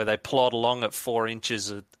something where they plod along at 4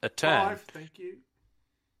 inches a turn. 5, thank you.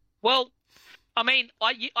 Well, I mean,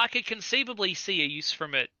 I could conceivably see a use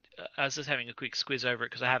from it. I was just having a quick squiz over it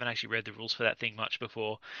because I haven't actually read the rules for that thing much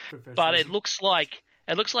before. But it looks like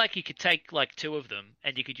you could take like 2 of them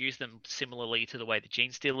and you could use them similarly to the way the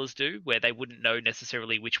Gene Stealers do, where they wouldn't know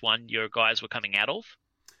necessarily which one your guys were coming out of.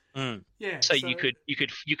 Mm. Yeah. So you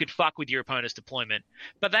could fuck with your opponent's deployment,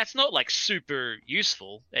 but that's not like super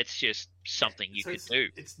useful. It's just something you could do.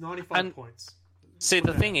 It's 95 points. See,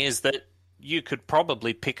 the thing is that you could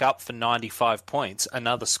probably pick up for 95 points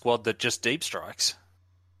another squad that just deep strikes.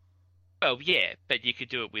 Well, yeah, but you could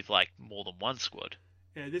do it with like more than one squad.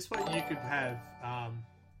 Yeah, this way you could have.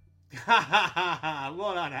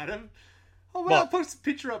 Well done, Adam. Oh, well, I'll post a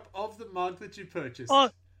picture up of the mug that you purchased. Oh,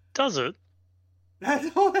 does it? That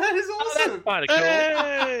is awesome. That's kind of cool.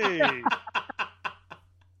 Hey!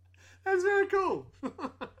 That's very cool.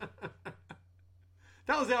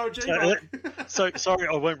 That was our G So, so sorry,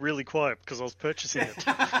 I went really quiet because I was purchasing it.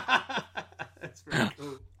 That's very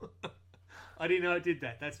cool. I didn't know it did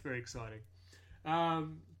that. That's very exciting.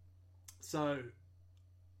 So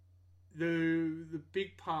the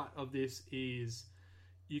big part of this is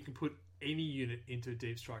you can put any unit into a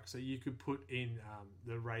deep strike. So you could put in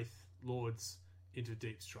the Wraith Lords into a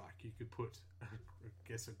deep strike. You could put, I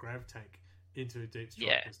guess, a grav tank into a deep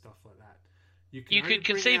strike and stuff like that. You could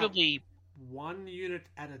conceivably one unit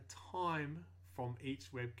at a time from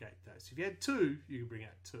each web gate, though. So if you had 2, you could bring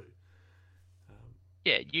out 2.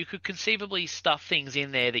 Yeah, you could conceivably stuff things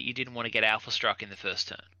in there that you didn't want to get alpha struck in the first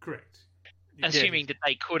turn. Correct. Assuming that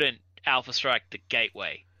they couldn't alpha strike the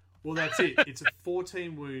gateway. Well, that's it. It's a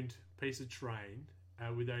 14 wound piece of terrain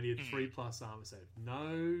with only a 3+ armor save.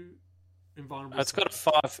 No invulnerable. It's got a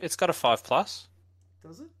 5. It's got a 5+.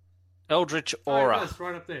 Does it? Eldritch Oh, Aura. it's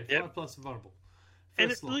right up there. Yep. 5+ invulnerable. And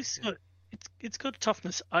First at line, least yeah. it's got a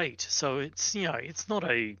toughness 8, so it's it's not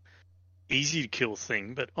a easy to kill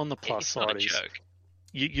thing. But on the plus It's not side a is joke.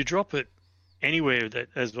 you drop it anywhere that,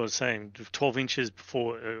 as I was saying, 12 inches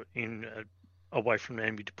before away from the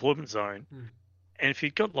enemy deployment zone. And if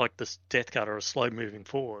you've got like this Death Guard or a slow moving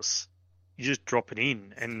force, you just drop it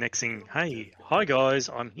in, and next thing, hey, hi guys,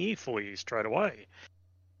 I'm here for you straight away.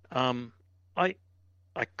 I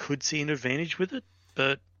could see an advantage with it,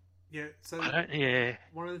 but Yeah, so I don't. Yeah,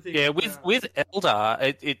 one of the things. Yeah, with Eldar,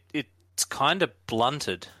 it's kind of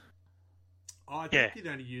blunted. I think you'd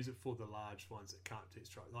only use it for the large ones that can't deep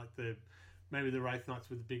strike, like maybe the Wraith Knights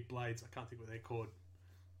with the big blades. I can't think what they're called.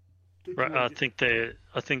 right. I think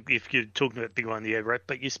if you're talking about big one, yeah, right.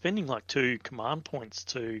 But you're spending like 2 command points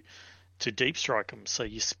to deep strike them, so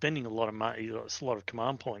you're spending a lot of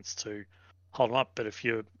command points to hold them up. But if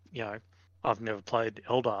you're, I've never played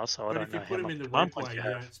Eldar, so I don't know how much command points you you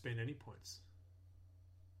have. don't spend any points.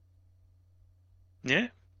 Yeah.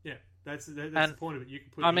 Yeah, that's the point of it. You can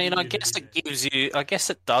put. I mean, I guess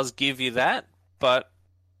it does give you that, but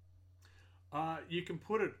you can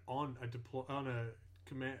put it on a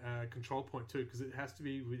command control point too, because it has to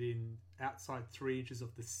be outside 3 inches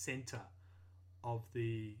of the center of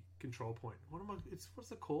the control point.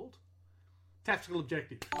 What's it called? Tactical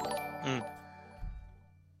objective.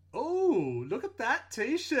 Oh, look at that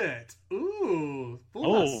T-shirt. Ooh,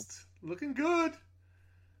 bust. Looking good.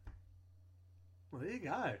 Well, there you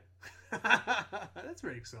go. That's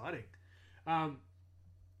very exciting.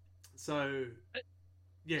 So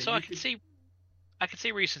I can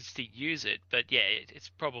see reasons to use it, but yeah, it's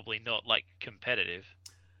probably not like competitive.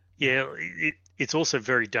 Yeah, it's also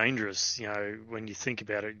very dangerous, when you think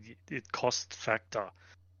about it. It cost factor,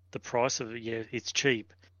 the price of it, it's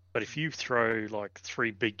cheap. But if you throw like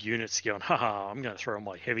 3 big units going, I'm going to throw all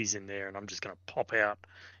my heavies in there and I'm just going to pop out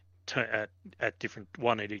at different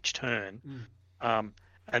one at each turn. And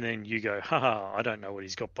then you go, I don't know what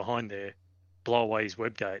he's got behind there. Blow away his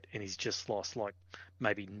web gate and he's just lost like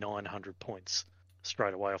maybe 900 points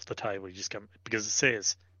straight away off the table. You just go, because it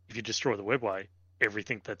says if you destroy the webway,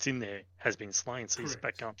 everything that's in there has been slain. So he's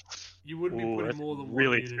back up. You wouldn't be putting more than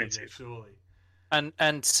really one unit expensive. in there, surely.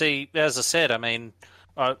 and see, as I said, I mean,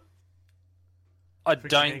 I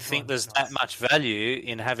don't think there's that much value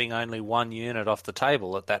in having only one unit off the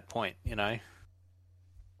table at that point, No,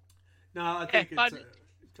 I think it's...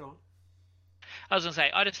 go on. I was gonna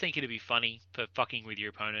say, I just think it'd be funny for fucking with your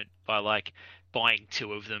opponent by like buying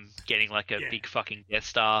 2 of them, getting like a big fucking Death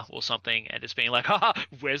Star or something, and just being like, "Haha,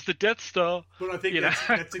 where's the Death Star?" But I think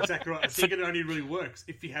that's exactly right. I think it only really works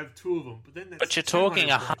if you have 2 of them. But then But you're talking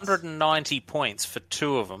 190 points for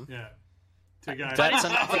 2 of them. Yeah. To go. That's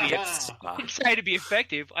an I didn't say it'd be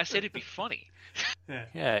effective. I said it'd be funny.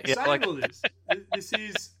 Yeah, Saying like all this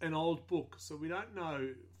is an old book, so we don't know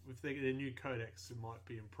if their new codex might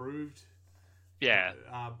be improved. Yeah.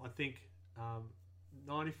 I think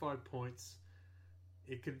 95 points.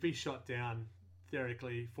 It could be shot down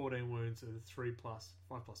theoretically. 14 wounds and 3+, 5+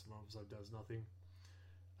 so does nothing.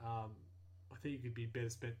 I think it could be better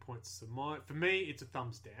spent points. For me, it's a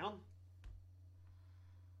thumbs down.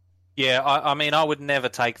 Yeah, I mean, I would never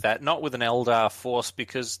take that. Not with an Eldar force,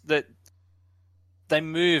 because they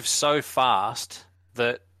move so fast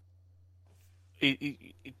that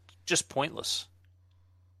it's just pointless.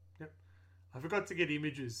 Yep. I forgot to get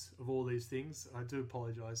images of all these things. I do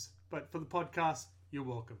apologise. But for the podcast, you're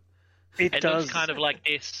welcome. It does looks kind of like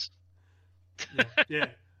this. Yeah.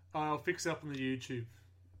 I'll fix it up on the YouTube.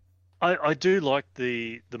 I do like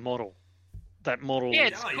the model. That model. Yeah,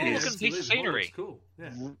 it's cool looking piece of scenery. It's cool. Yeah.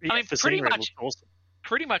 I mean, the pretty scenery much- looks awesome.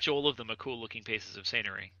 Pretty much all of them are cool looking pieces of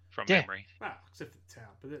scenery from Yeah. memory. Well, except for the Tau,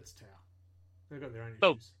 but that's Tau. They've got their own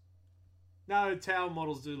Oh. issues. No, Tau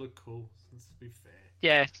models do look cool. Let's be fair.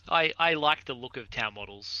 Yeah, I like the look of town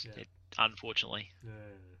models. Yeah. Unfortunately. No.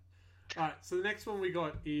 Alright, so the next one we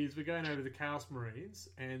got is we're going over the Chaos Marines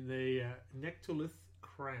and the Nectolith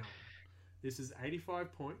Crown. This is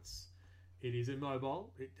 85 points. It is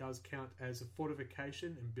immobile. It does count as a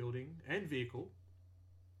fortification and building and vehicle.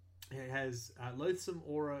 It has Loathsome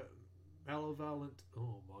Aura, Malevolent.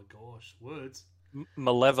 Oh my gosh, words.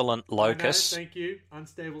 Malevolent I know, Locust. thank you.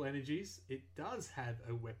 Unstable energies. It does have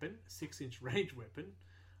a weapon, 6-inch range weapon.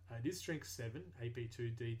 It is strength 7,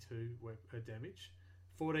 AP2, D2 damage,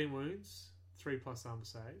 14 wounds, 3+ armor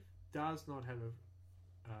save. Does not have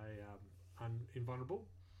invulnerable.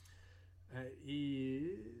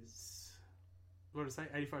 Is what did I say?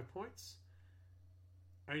 85 points.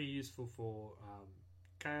 Only useful for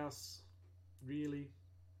chaos. Really.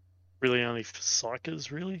 Really only for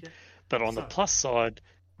psychers, really. Yeah. But on the So- plus side,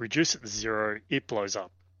 reduce it to 0, it blows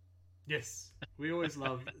up. Yes, we always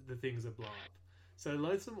love the things that blow up. So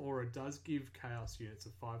Loathsome Aura does give Chaos units a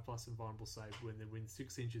 5+ invulnerable save when they win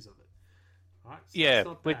 6 inches of it. Right? So Yeah, it's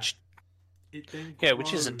not bad. which It then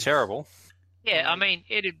which isn't grows. terrible. Yeah, I Right.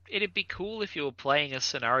 mean, it'd be cool if you were playing a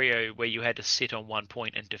scenario where you had to sit on one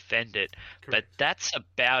point and defend it, but Correct. that's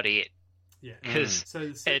about it. Yeah, 'cause so the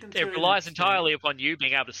It, second it turn relies it's entirely upon you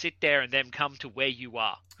being able to sit there and them come to where you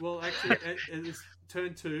are. Well, actually, at this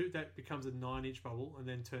turn 2, that becomes a 9-inch bubble, and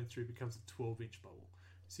then turn 3 becomes a 12-inch bubble.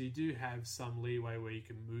 So you do have some leeway where you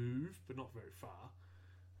can move, but not very far.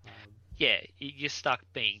 Yeah, you're stuck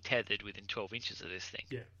being tethered within 12 inches of this thing.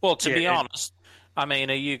 Yeah, Well, to Yeah, be and- honest, I mean,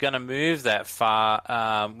 are you going to move that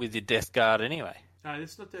far with your Death Guard anyway? no,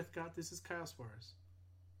 this is not Death Guard. This is Chaos Warriors.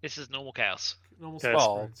 This is normal chaos. Normal Chaos Space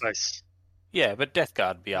Well, Marines. Base. Yeah, but Death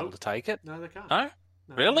Guard would be able Nope. to take it. No, they can't. No?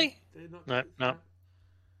 No, Really? They're not. No.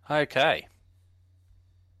 Okay.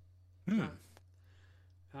 No.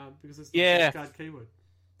 Because it's Yeah. the Death Guard keyword.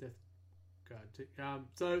 Death Guard.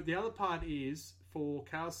 So the other part is for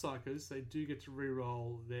Chaos Psychers, they do get to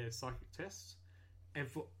reroll their psychic tests, and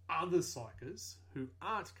for other Psychers who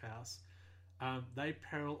aren't Chaos, they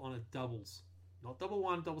peril on a doubles, not double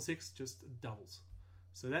 1, double 6, just doubles.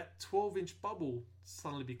 So that 12-inch bubble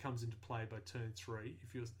suddenly becomes into play by turn 3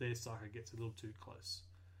 if their Psyker gets a little too close.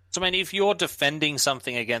 So, I mean, if you're defending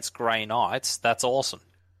something against Grey Knights, that's awesome.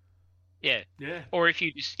 Yeah. Yeah. Or if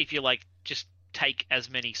you just take as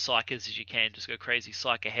many psychers as you can, just go crazy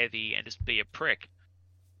psycher heavy and just be a prick.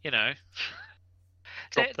 You know.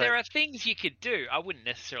 There are things you could do. I wouldn't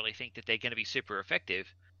necessarily think that they're going to be super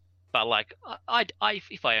effective. But like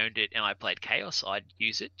if I owned it and I played Chaos, I'd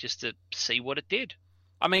use it just to see what it did.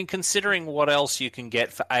 I mean, considering what else you can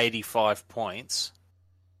get for 85 points.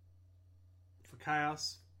 For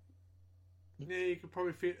Chaos, yeah, you could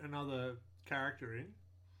probably fit another character in.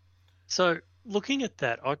 So, looking at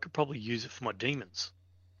that, I could probably use it for my demons.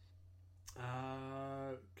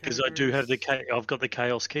 Because I do have I've got the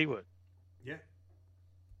Chaos keyword. Yeah,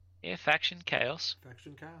 Yeah, faction Chaos.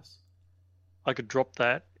 faction Chaos. I could drop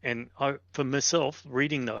that, and for myself,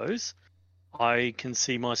 reading those, I can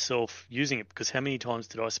see myself using it, because how many times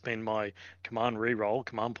did I spend my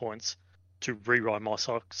command points to rewrite my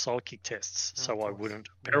psychic tests so I twice. wouldn't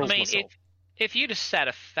I peril I mean, myself? if you just sat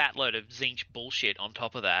a fat load of Zinch bullshit on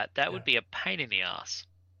top of that, that Yeah. would be a pain in the ass.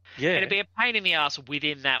 Yeah, It'd be a pain in the ass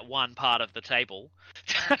within that one part of the table.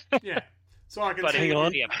 Yeah. So I can But see Hang it on.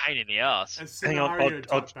 would be a pain in the ass. a Hang on, scenario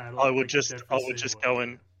type battle. I would can just definitely see go what-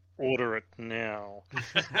 and order it now.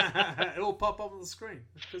 It will pop up on the screen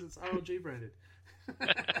because it's RLG branded.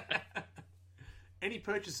 Any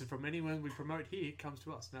purchases from anyone we promote here comes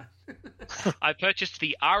to us. No. I purchased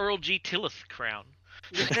the RLG Tillith crown.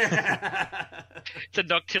 It's a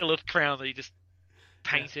Noctilith crown that you just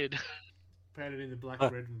painted. Painted in the black,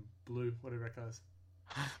 red, and blue, whatever it goes.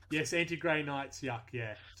 Yes, anti-Grey Knights, yuck,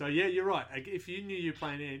 yeah. So, yeah, you're right. If you knew you were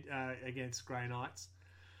playing against Grey Knights,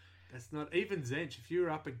 that's not... Even Zench, if you were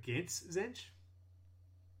up against Zench,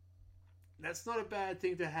 that's not a bad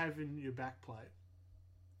thing to have in your back play.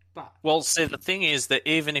 But... Well, see, the thing is that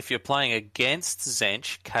even if you're playing against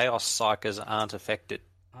Zench, Chaos Psychers aren't affected.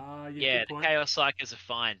 Yeah, good the point. Chaos Psychers are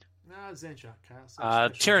fine. No, Zench aren't Chaos. They're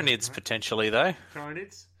special, Tyranids right? potentially, though.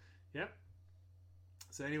 Tyranids, yep.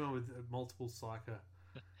 So anyone with multiple Psyker...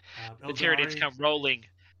 The Tyranids come rolling,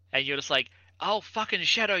 and you're just like, "Oh, fucking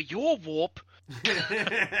Shadow, your warp!"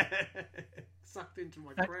 Sucked into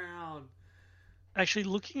my crown.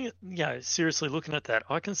 Actually, seriously looking at that,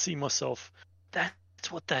 I can see myself.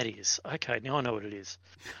 That's what that is. Okay, now I know what it is.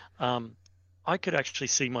 I could actually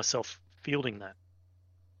see myself fielding that.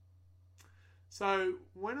 So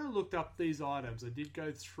when I looked up these items, I did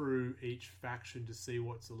go through each faction to see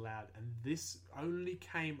what's allowed, and this only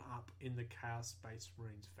came up in the Chaos Space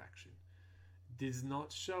Marines faction. It does not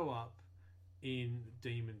show up in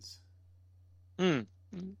Demons.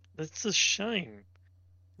 That's a shame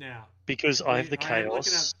Now, because I have the I am looking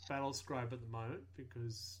chaos. at Battle Scribe at the moment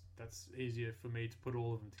because that's easier for me to put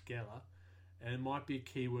all of them together, and it might be a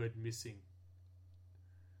keyword missing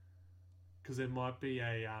because there might be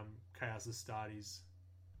a Chaos Astartes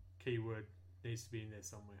keyword needs to be in there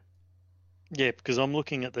somewhere. Yeah, because I'm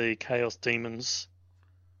looking at the Chaos Demons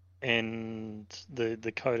and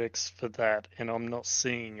the codex for that, and I'm not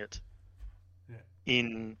seeing it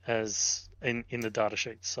in the data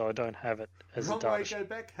sheet, so I don't have it as a Wrong data way, sheet. go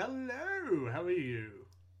back. Hello, how are you?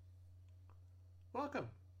 Welcome.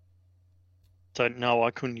 So no,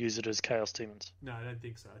 I couldn't use it as Chaos Demons. No, I don't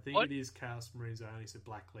think so. I think What? it is Chaos Marines only, so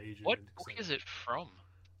Black Legion. What and book so- is it from?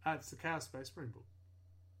 It's the Chaos Space Marine book.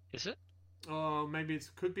 Is it? Oh, maybe it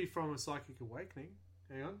could be from a Psychic Awakening.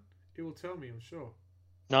 Hang on. It will tell me, I'm sure.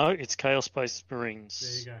 No, it's Chaos Space There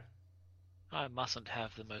Marines. you go. I mustn't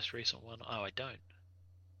have the most recent one. Oh, I don't.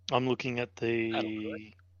 I'm looking at That'll do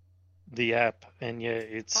the app, and yeah,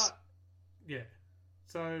 it's Yeah.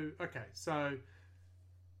 So, okay. So,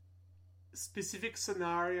 specific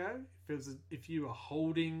scenario, if you are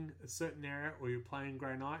holding a certain area or you're playing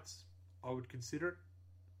Grey Knights, I would consider it.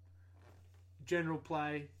 General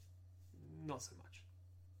play, not so much.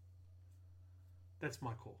 That's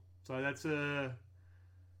my call. So that's a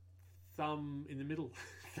thumb in the middle.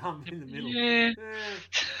 Thumb in the middle. Yeah.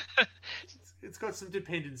 It's got some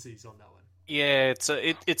dependencies on that one. Yeah,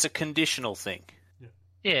 it's a conditional thing.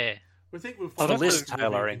 Yeah. I think we'll For find list out it will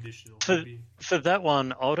be tailoring. conditional. For- Maybe. for that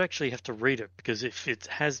one. I would actually have to read it because if it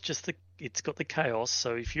has it's got the chaos.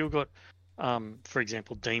 So if you've got, for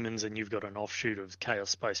example, demons, and you've got an offshoot of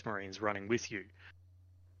Chaos Space Marines running with you,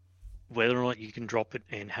 whether or not you can drop it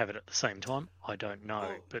and have it at the same time, I don't know.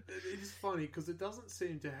 Well, But it is funny because it doesn't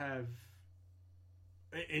seem to have,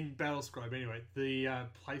 in Battlescribe anyway, the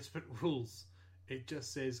placement rules. It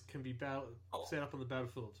just says can be set up on the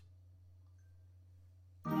battlefield.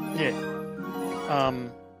 yeah,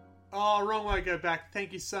 Oh, wrong way, go back.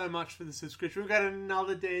 Thank you so much for the subscription. We've got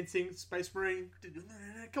another dancing Space Marine.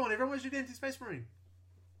 Come on, everyone, where's your dancing Space Marine?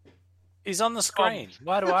 He's on the screen.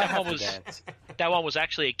 Why do I that have one to was- dance? That one was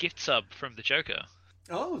actually a gift sub from the Joker.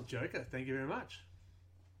 Oh, Joker, thank you very much.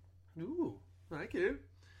 Ooh, thank you.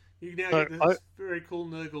 You now So get this very cool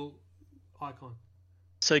Nurgle icon.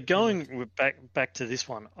 so going back to this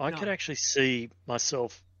one, I could No. actually see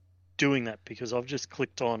myself doing that because I've just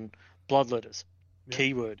clicked on bloodletters, Yeah.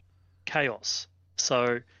 keyword, chaos.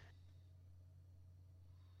 So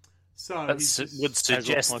So That he's just- would what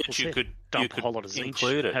suggest Michael that you said, could dump a whole lot of Zinch,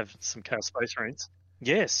 include it. have some Chaos Space Marines.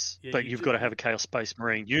 Yes, Yeah, but you you've do. got to have a Chaos Space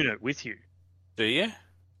Marine unit with you. Do you?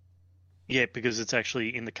 Yeah, because it's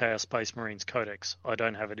actually in the Chaos Space Marines Codex. I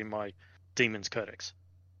don't have it in my Demons Codex.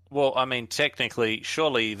 Well, I mean, technically,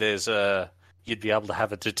 surely you'd be able to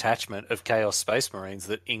have a detachment of Chaos Space Marines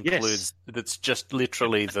that includes that's just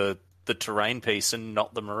literally the terrain piece and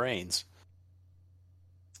not the Marines.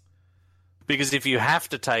 Because if you have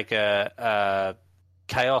to take a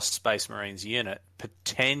Chaos Space Marines unit,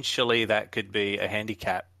 potentially that could be a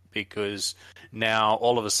handicap because now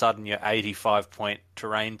all of a sudden your 85-point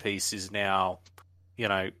terrain piece is now,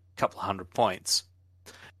 a couple of 100 points.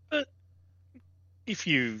 If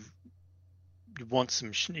you want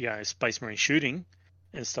some, Space Marine shooting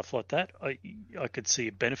and stuff like that, I could see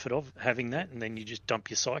a benefit of having that, and then you just dump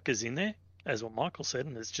your Psychers in there, as what Michael said,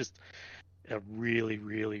 and it's just a really,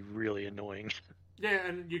 really, really annoying. Yeah,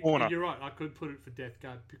 and you're right. I could put it for Death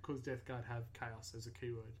Guard because Death Guard have Chaos as a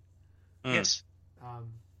keyword. Yes.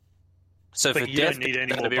 So But for you Death don't need any Guard,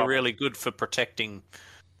 more that'd be bubble. really good for protecting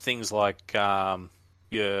things like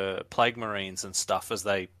your Plague Marines and stuff as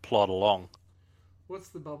they plod along. What's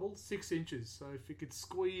the bubble? 6 inches. So if you could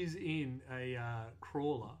squeeze in a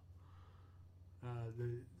crawler,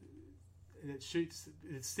 it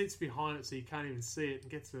sits behind it so you can't even see it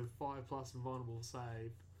and gets a 5+ invulnerable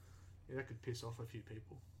save. Yeah, that could piss off a few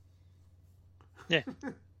people. Yeah.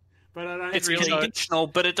 But I don't It's really... conditional,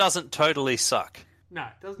 but it doesn't totally suck. No,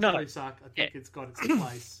 it doesn't No. really suck. I think it's got its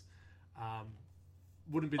place.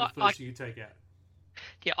 Wouldn't be the first thing you take out.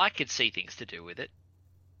 Yeah, I could see things to do with it.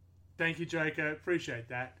 Thank you, Jaco. Appreciate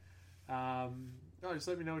that. Just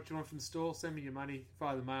let me know what you want from the store. Send me your money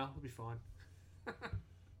via the mail. It'll be fine.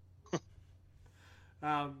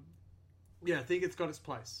 I think it's got its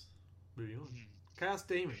place. Moving on. Chaos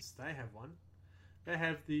Demons. They have one. They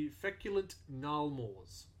have the Feculent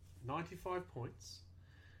Gnarlmaws. 95 points.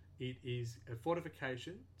 It is a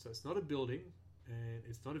fortification, so it's not a building, and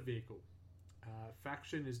it's not a vehicle.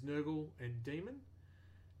 Faction is Nurgle and Demon.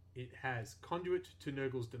 It has Conduit to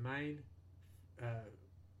Nurgle's Domain.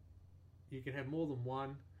 You can have more than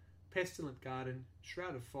one. Pestilent Garden,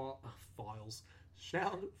 Shroud of Files,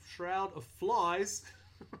 Shroud of Flies.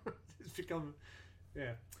 It's become,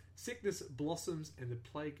 Sickness Blossoms, and the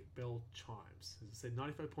Plague Bell Chimes. As I said,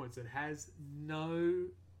 95 points. It has no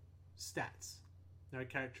stats, no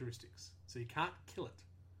characteristics, so you can't kill it.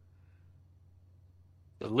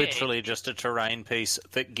 Literally just a terrain piece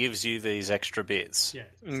that gives you these extra bits. Yeah.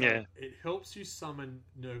 Yeah. It helps you summon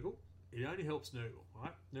Nurgle. It only helps Nurgle,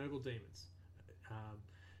 right? Nurgle demons.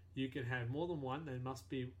 You can have more than one. They must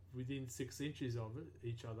be within 6 inches of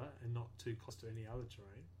each other and not too close to any other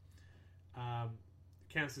terrain.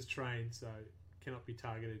 Counts as terrain, so cannot be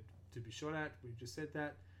targeted to be shot at. We've just said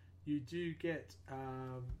that. You do get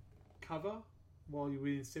cover while you're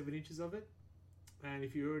within 7 inches of it. And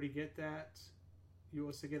if you already get that, you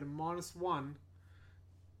also get a -1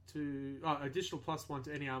 to additional +1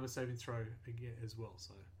 to any armor saving throw again as well.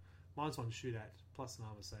 So -1 to shoot at, plus an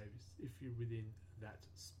armor save if you're within that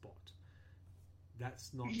spot.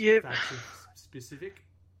 That's not faction specific.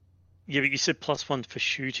 Yeah, but you said +1 for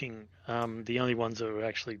shooting. The only ones that would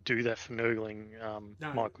actually do that for Nurgling,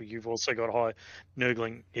 No. Michael, you've also got high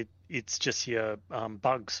Nurgling. It's just your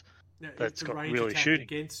bugs. Now, That's it's a got range really attack shooting.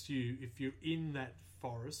 against you. If you're in that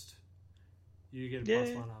forest, you get a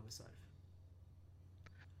 +1 armor save.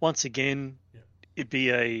 Once again, Yep. it'd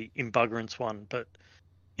be a embuggerance one, but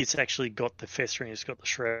it's actually got the festering, it's got the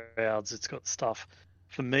shrouds, it's got stuff.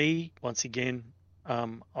 For me, once again,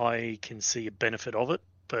 I can see a benefit of it,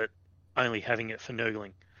 but only having it for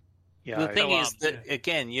Nurgling. The thing is that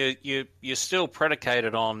again, you're still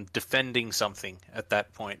predicated on defending something at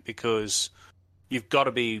that point because you've got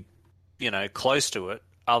to be, close to it.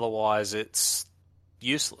 Otherwise, it's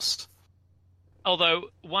useless. Although,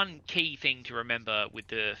 one key thing to remember with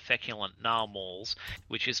the Feculent Gnarlmaws,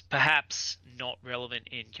 which is perhaps not relevant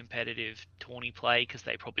in competitive tourney play, because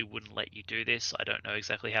they probably wouldn't let you do this. I don't know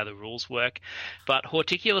exactly how the rules work. But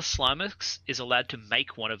Horticulus Slimex is allowed to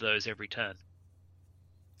make one of those every turn.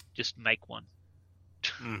 Just make one.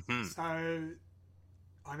 Mm-hmm. So,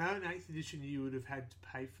 I know in 8th edition you would have had to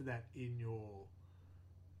pay for that in your...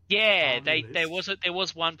 Yeah, army there list.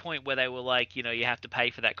 was one point where they were like, you have to pay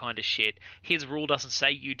for that kind of shit. His rule doesn't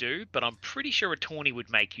say you do, but I'm pretty sure a tourney would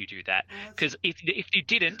make you do that. Because if you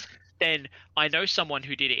didn't, then I know someone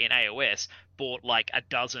who did it in AOS, bought like a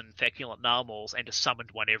dozen Feculent Gnarlmaws and just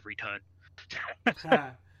summoned one every turn.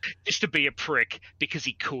 Just to be a prick, because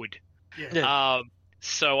he could. Yeah.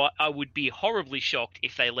 So I would be horribly shocked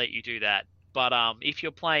if they let you do that. But if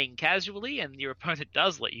you're playing casually and your opponent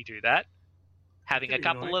does let you do that, having a Pretty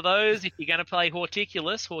couple annoying. of those, if you're going to play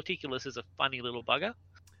Horticulus is a funny little bugger.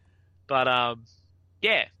 But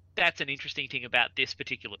that's an interesting thing about this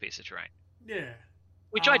particular piece of terrain, Yeah.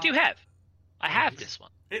 which I do have. I have nice. this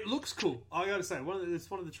one. It looks cool. I got to say, it's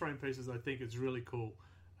one of the terrain pieces I think is really cool.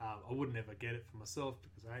 I wouldn't ever get it for myself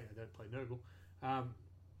because I don't play Nurgle.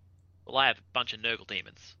 Well, I have a bunch of Nurgle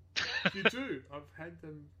demons. You do. I've had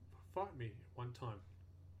them fight me one time,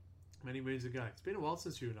 many moons ago. It's been a while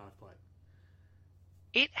since you and I have played.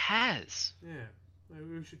 It has. Yeah, maybe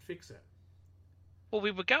we should fix that. Well,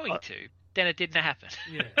 we were going to. Then it didn't happen.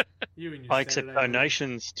 Yeah, you and your I accept Saturday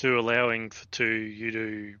donations to allowing to you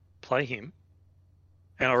to play him.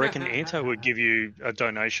 And I reckon Anto would give you a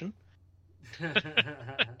donation.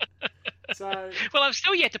 So Well, I'm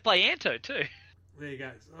still yet to play Anto too. there you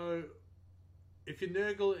go. So if you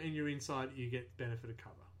Nurgle and you're inside, you get benefit of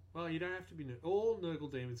cover. Well, you don't have to be all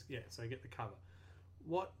Nurgle demons. Yeah, so you get the cover.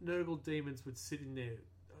 What Nurgle demons would sit in there?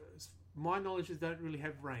 My knowledge is they don't really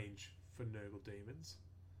have range for Nurgle demons.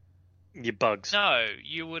 Your bugs. No,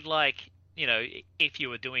 you would if you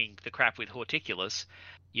were doing the crap with Horticulus,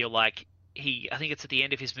 you're like I think it's at the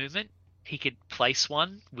end of his movement, he could place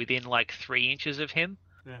one within 3 inches of him.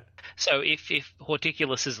 Yeah. So if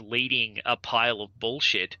Horticulus is leading a pile of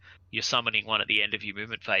bullshit, you're summoning one at the end of your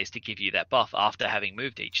movement phase to give you that buff after having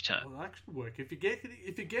moved each turn. Well, that could work. If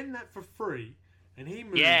you're getting that for free, and he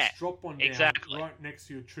moves, drop one down exactly. right next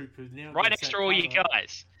to your troop who now Right gets next that to all your cover.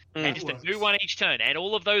 guys. And just to do one each turn. And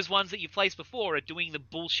all of those ones that you placed before are doing the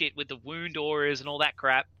bullshit with the wound auras and all that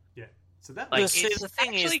crap. Yeah. So that The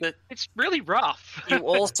thing is that it's really rough. you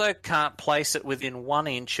also can't place it within 1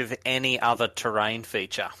 inch of any other terrain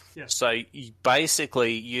feature. Yeah. So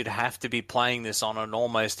you'd have to be playing this on an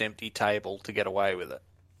almost empty table to get away with it.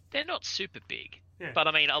 They're not super big. Yeah. But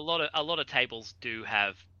I mean a lot of tables do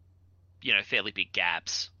have fairly big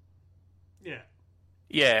gaps. Yeah.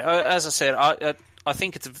 Yeah, as I said, I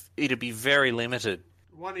think it'd be very limited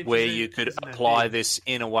 1 inch where isn't- you could isn't that apply big. this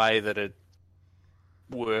in a way that it'd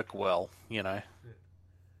work well, I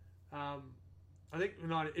think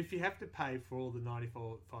if you have to pay for all the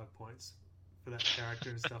 95 points for that character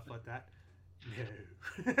and stuff like that,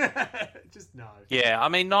 no. Just no. Yeah, I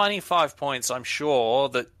mean, 95 points, I'm sure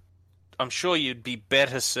you'd be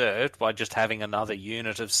better served by just having another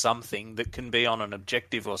unit of something that can be on an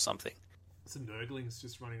objective or something. Some Nurglings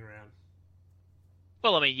just running around.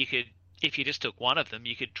 Well, I mean, you could, if you just took one of them,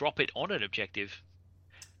 you could drop it on an objective.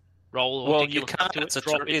 Roll. Well, you Horticulus can't. to It's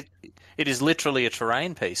drop it. it is literally a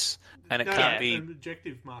terrain piece, and it No, can't be. An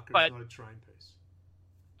objective marker But- is not a terrain piece.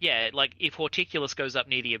 Yeah, if Horticulus goes up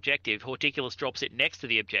near the objective, Horticulus drops it next to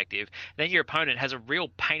the objective, then your opponent has a real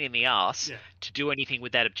pain in the ass to do anything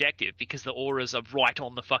with that objective because the auras are right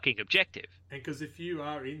on the fucking objective. And because if you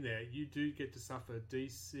are in there, you do get to suffer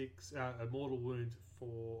D6 a mortal wound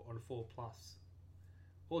on a 4+.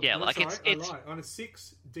 Or, Yeah, no, like, sorry, it's- I lie. On a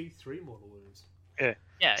 6 D3 mortal wounds.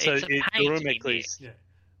 Yeah, So it's a pain to be automatically, near.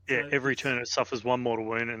 Yeah. So every it's- turn it suffers one mortal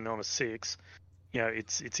wound, and on a 6,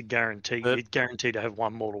 it's a guarantee. But- It's guaranteed to have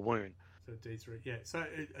one mortal wound. So D3, yeah. So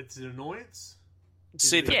it's an annoyance.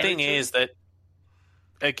 See, the Yeah. thing is that,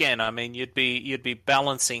 again, I mean, you'd be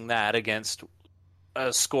balancing that against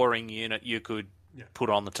a scoring unit you could put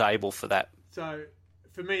on the table for that. So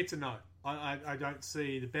for me, it's a no. I don't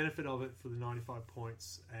see the benefit of it for the 95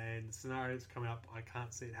 points, and the scenarios coming up, I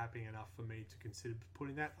can't see it happening enough for me to consider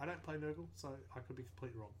putting that. I don't play Nurgle, so I could be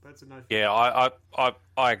completely wrong. But it's a no. For Yeah,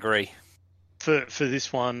 I agree. For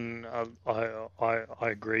this one, I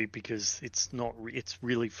agree because it's not. It's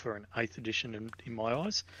really for an 8th edition in my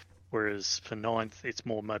eyes, whereas for 9th it's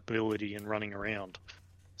more mobility and running around.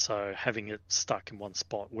 So having it stuck in one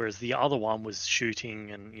spot, whereas the other one was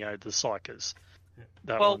shooting and the psychers.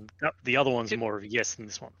 Well, The other one's more of a yes than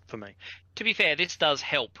this one for me. To be fair, this does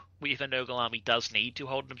help if a Nurgle army does need to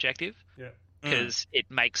hold an objective. Yeah. Because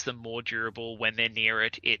it makes them more durable when they're near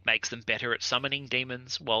it. It makes them better at summoning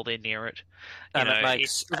demons while they're near it. And it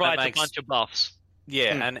It provides a bunch of buffs.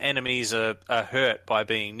 Yeah, and enemies are hurt by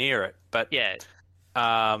being near it. But Yeah,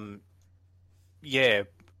 yeah,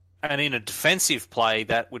 and in a defensive play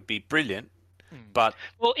that would be brilliant. But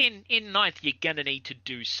well, in 9th, you're gonna need to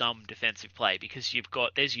do some defensive play because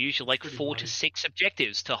there's usually Pretty 4 mighty. to 6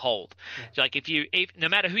 objectives to hold. Yeah. Like no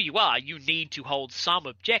matter who you are, you need to hold some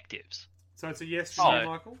objectives. So it's a yes from you,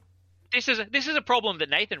 Michael. This is a problem that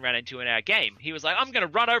Nathan ran into in our game. He was like, "I'm gonna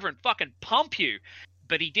run over and fucking pump you,"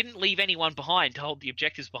 but he didn't leave anyone behind to hold the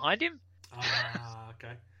objectives behind him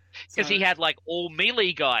Okay. because he had all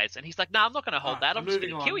melee guys, and he's like, "No, I'm not gonna hold Alright, that. I'm just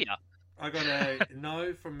moving gonna kill on. you." I got a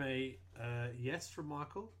no from me, yes from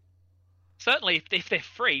Michael, Certainly, if they're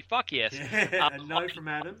free, fuck yes. a no from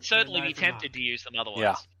Adam. and Certainly a no be from tempted Mark. to use them otherwise.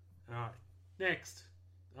 Yeah. All right, next.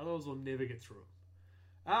 Otherwise, we'll never get through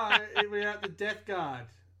it. We're at the Death Guard.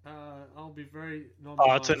 I'll be very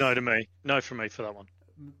Oh, it's a no to me. No for me for that one.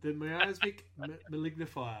 The Miasmic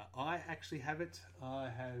Malignifier. I actually have it. I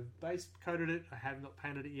have base coated it. I have not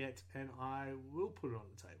painted it yet, and I will put it on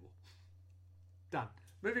the table. Done.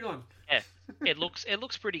 Moving on. Yeah, it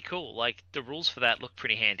looks pretty cool. Like the rules for that look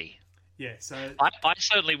pretty handy. Yeah. So I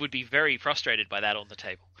certainly would be very frustrated by that on the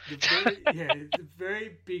table. the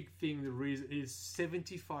very big thing. The reason is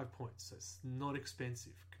 75 points. So it's not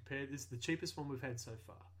expensive. This is the cheapest one we've had so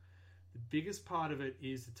far. The biggest part of it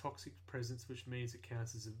is the toxic presence, which means it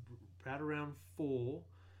counts as about around 4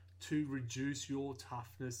 to reduce your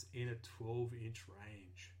toughness in a 12-inch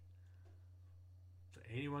range. So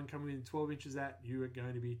anyone coming in 12 inches at, you are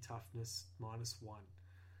going to be toughness -1.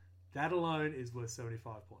 That alone is worth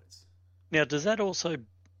 75 points. Now, does that also...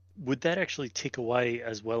 Would that actually tick away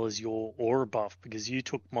as well as your aura buff? Because you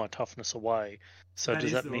took my toughness away. So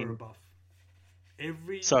does that mean... Aura buff.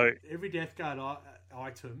 Every Death Guard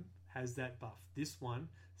item has that buff. This one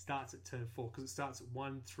starts at turn 4 because it starts at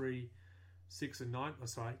 1, 3, 6, and 9. Oh,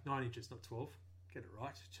 sorry, 9 inches, not 12. Get it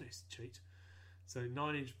right. Jeez, cheat. So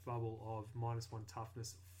 9-inch bubble of -1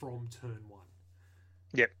 toughness from turn 1.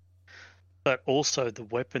 Yep. But also the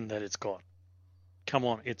weapon that it's got. Come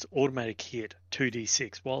on, it's automatic hit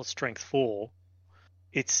 2d6. While it's strength 4,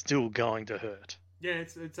 it's still going to hurt. Yeah,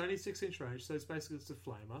 it's only 6-inch range, so it's basically a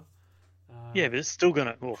flamer. Yeah, but it's still going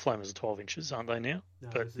to... Well, flamers are 12 inches, aren't they now? No,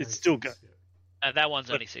 but it's still going... That one's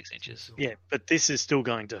only 6 inches. Yeah, but this is still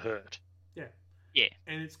going to hurt. Yeah. Yeah.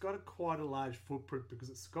 And it's got quite a large footprint because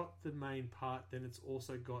it's got the main part, then it's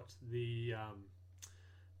also got the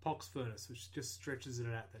Pox Furnace, which just stretches it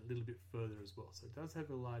out that little bit further as well. So it does have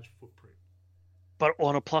a large footprint. But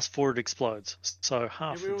on a +4, it explodes. So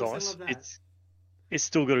half the dice, it's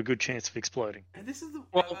still got a good chance of exploding. And this is the...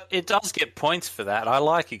 Well, it does get points for that. I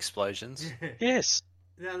like explosions. Yeah. Yes.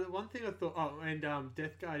 Now, the one thing I thought... Oh, and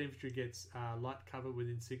Death Guard Infantry gets light cover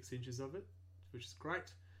within 6 inches of it, which is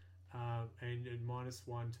great. And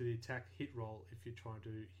 -1 to the attack hit roll if you're trying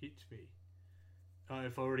to hit me.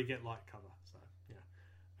 If I already get light cover. So,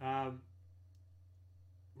 yeah.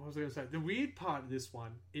 What was I going to say? The weird part of this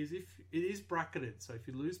one is if it is bracketed. So if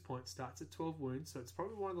you lose points, it starts at 12 wounds. So it's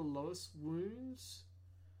probably one of the lowest wounds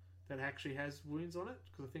that actually has wounds on it.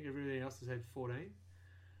 Because I think everything else has had 14.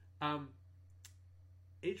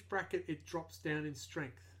 Each bracket, it drops down in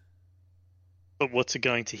strength. But what's it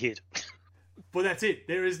going to hit? Well, that's it.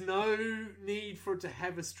 There is no need for it to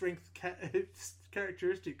have a strength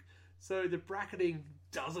characteristic. So the bracketing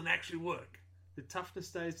doesn't actually work. The toughness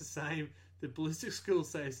stays the same. The ballistic skill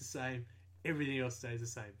stays the same. Everything else stays the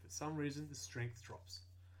same. For some reason, the strength drops.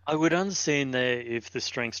 I would understand there if the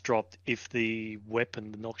strength dropped, if the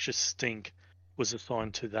weapon, the Noxious Stink, was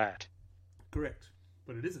assigned to that. Correct.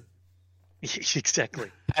 But it isn't.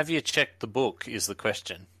 Exactly. Have you checked the book, is the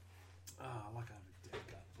question. Like I have a Death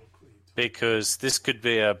Guard book. Because this could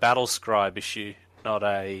be a Battle Scribe issue, not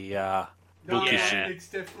a book issue. It's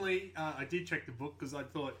definitely... I did check the book because I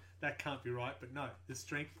thought that can't be right. But no, the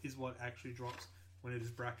strength is what actually drops when it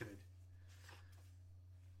is bracketed.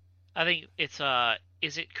 I think it's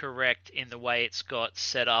is it correct in the way it's got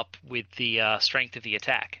set up with the strength of the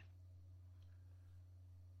attack?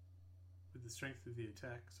 With the strength of the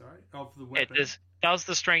attack, sorry? Oh, for the weapon? Does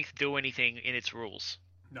the strength do anything in its rules?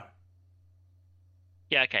 No.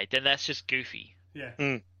 Yeah, okay, then that's just goofy. Yeah.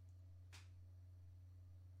 Mm.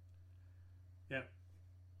 Yeah.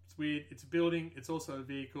 It's weird. It's a building. It's also a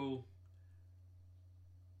vehicle.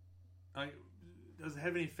 Does it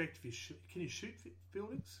have any effect if you shoot? Can you shoot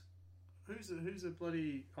buildings? Who's a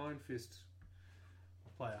bloody Iron Fist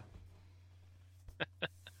player?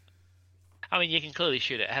 I mean, you can clearly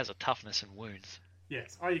shoot it. It has a toughness and wounds.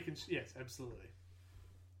 Yes. Oh, you can. Yes, absolutely.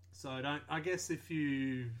 So I guess if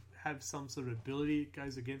you have some sort of ability that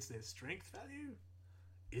goes against their strength value,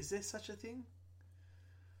 is there such a thing?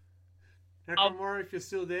 Now, Kamora, if you're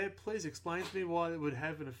still there, please explain to me why it would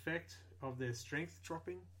have an effect of their strength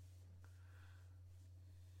dropping.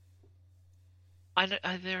 I know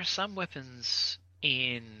there are some weapons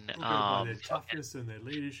in by their toughness and their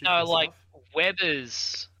leadership. No, and like stuff.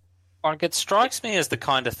 Webbers. Like, it strikes me as the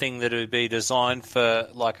kind of thing that would be designed for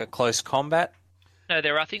like a close combat. No,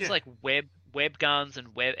 there are things like web guns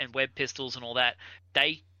and web pistols and all that.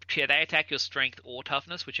 They attack your strength or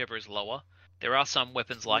toughness, whichever is lower. There are some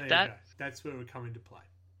weapons like There you that. go. That's where we come into play.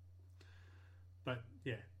 But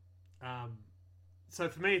yeah, so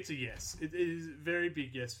for me, it's a yes. It is a very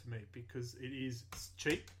big yes for me because it's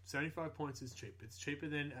cheap. 75 points is cheap. It's cheaper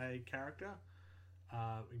than a character.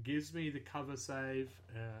 It gives me the cover save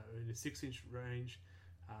in a 6-inch range.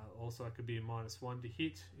 Also, I could be a -1 to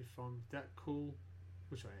hit if I'm that cool,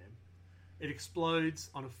 which I am. It explodes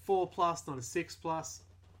on a 4+, not a 6+.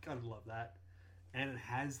 Gotta love that. And it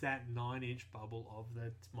has that 9-inch bubble of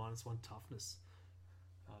that -1 toughness.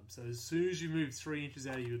 So as soon as you move 3 inches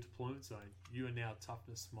out of your deployment zone, you are now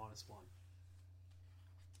toughness -1.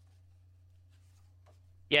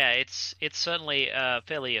 Yeah, it's certainly a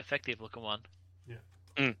fairly effective looking one. Yeah.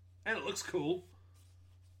 Mm. And it looks cool.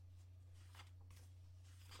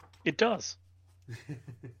 It does.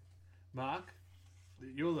 Mark,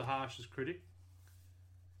 you're the harshest critic.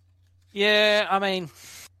 Yeah, I mean,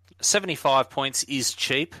 75 points is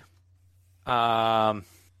cheap.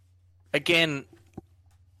 again,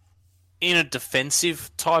 in a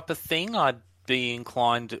defensive type of thing, I'd be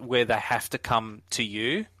inclined where they have to come to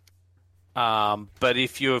you. But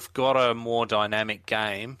if you've got a more dynamic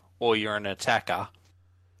game or you're an attacker,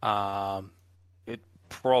 it's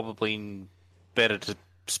probably better to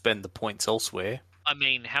spend the points elsewhere. I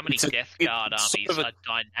mean, how many Death Guard armies are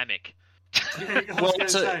dynamic? Yeah, I was going to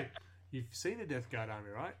say, you've seen a Death Guard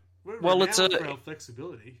army, right? We're it's a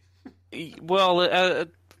flexibility. Well,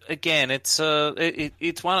 again, it's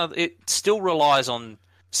one of it still relies on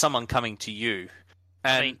someone coming to you,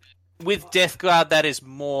 and with Death Guard, that is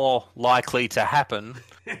more likely to happen.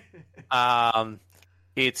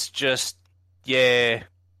 It's just it's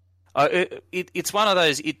one of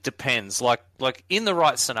those. It depends. Like in the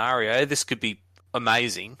right scenario, this could be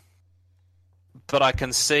amazing, but I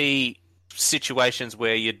can see situations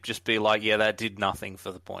where you'd just be like, yeah, that did nothing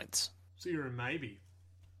for the points. So you're a maybe,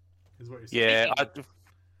 is what you're saying. Yeah,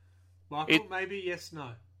 Michael, maybe yes,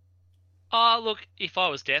 no. Oh, look, if I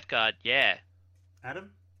was Death Guard, yeah.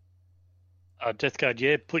 Adam? Death Guard,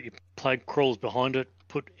 yeah. Put your plague crawls behind it.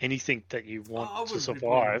 Put anything that you want to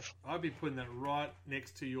survive. I'd be putting that right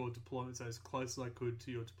next to your deployment zone, as close as I could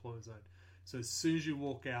to your deployment zone. So as soon as you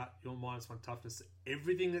walk out, your -1 toughness,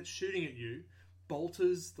 everything that's shooting at you,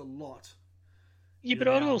 bolters the lot. Yeah, but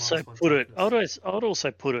I'd also put it. I'd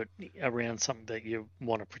also put it around something that you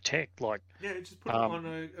want to protect, like just put it on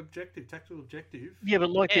an objective, tactical objective. Yeah,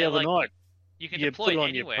 but the other night, you can deploy it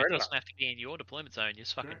anywhere. It doesn't have to be in your deployment zone. You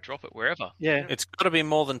just fucking drop it wherever. Yeah, it's got to be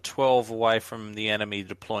more than 12 away from the enemy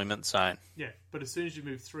deployment zone. Yeah, but as soon as you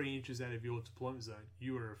move 3 inches out of your deployment zone,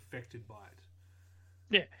 you are affected by it.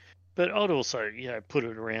 Yeah, but I'd also put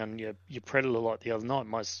it around your predator. Like the other night,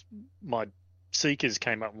 my seekers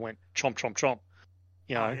came up and went chomp chomp chomp.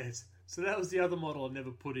 Yes. So that was the other model I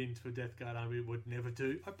never put into a Death Guard army. Would never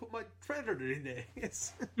do. I put my Predator in there.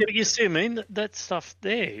 Yes. Yeah, but you see, I mean that stuff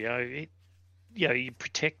there. You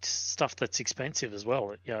protect stuff that's expensive as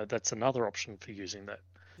well. That's another option for using that.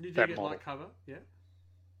 You do that get model. light cover, yeah.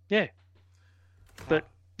 Yeah. But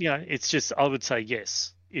it's just I would say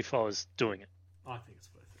yes if I was doing it. I think it's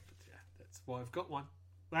worth it. But that's why I've got one.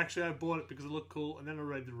 Well, actually, I bought it because it looked cool, and then I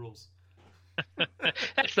read the rules.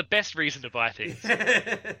 That's the best reason to buy things.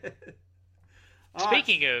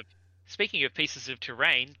 Speaking of pieces of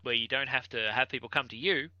terrain where you don't have to have people come to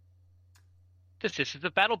you, this is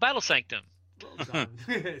the Battle Sanctum. Well done.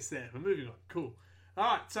 Yes, there. We're moving on. Cool.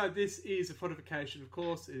 All right. So this is a fortification, of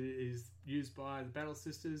course. It is used by the Battle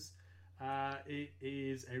Sisters. It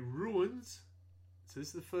is a ruins. So this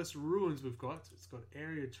is the first ruins we've got. It's got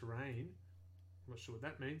area terrain. I'm not sure what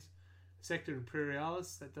that means. Sector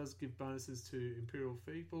Imperialis, that does give bonuses to Imperial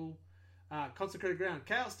people. Consecrated Ground,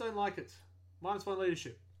 Chaos don't like it. -1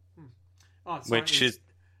 leadership. Oh, sorry, which is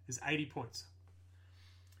 80 points.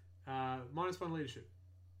 -1 leadership.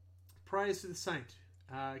 Praise to the Saint.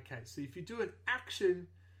 Okay, so if you do an action,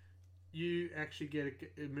 you actually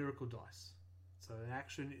get a miracle dice. So an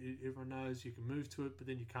action, everyone knows you can move to it, but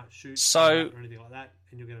then you can't shoot or anything like that,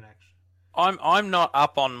 and you'll get an action. I'm not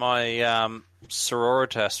up on my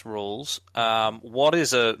Sororitas rules. What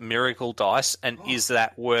is a miracle dice, and is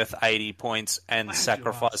that worth 80 points and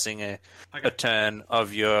sacrificing a turn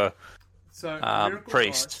of your miracle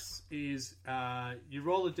priest? Dice is you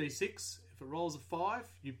roll a d6. If it rolls a 5,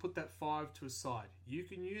 you put that 5 to a side. You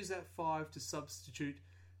can use that 5 to substitute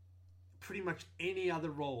pretty much any other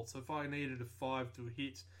roll. So if I needed a 5 to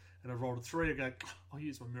hit and I rolled a 3, I go, I'll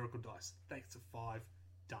use my miracle dice. Thanks to 5,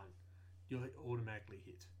 done. You'll automatically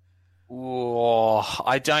hit. Oh,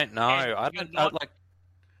 I don't know. I don't know.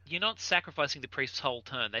 You're not sacrificing the priest's whole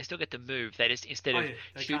turn. They still get to move. They just instead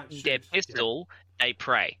of shooting their pistol, they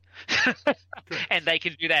pray, and they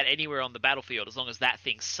can do that anywhere on the battlefield as long as that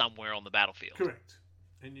thing's somewhere on the battlefield. Correct.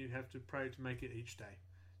 And you have to pray to make it each day.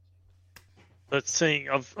 But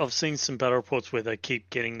I've seen some battle reports where they keep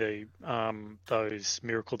getting the those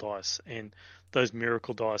miracle dice, and those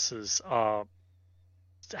miracle dices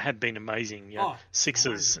have been amazing. Sixes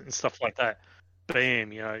amazing. And stuff like that. Bam,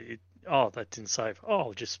 that didn't save. Oh,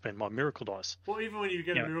 I'll just spend my miracle dice. Well, even when you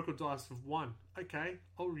get a miracle dice of 1, okay,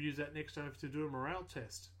 I'll use that next time to do a morale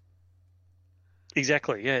test.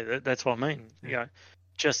 Exactly. Yeah, that's what I mean. Yeah.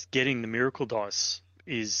 Just getting the miracle dice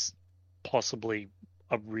is possibly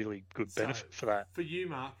a really good benefit for that. For you,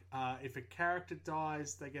 Mark, if a character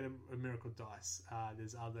dies, they get a miracle dice.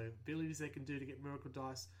 There's other abilities they can do to get miracle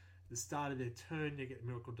dice. At the start of their turn, they get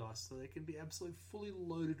miracle dice, so they can be absolutely fully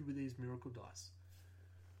loaded with these miracle dice.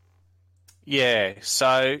 Yeah,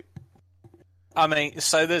 so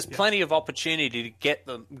there's plenty of opportunity to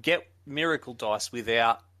get miracle dice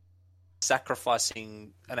without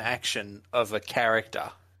sacrificing an action of a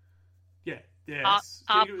character. Yes.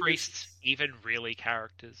 Are Think of it priests as- even really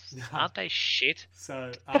characters? Aren't they shit?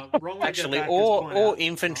 So, wrong way Actually, to go back or is point out-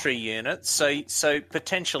 infantry units. So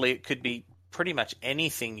potentially it could be pretty much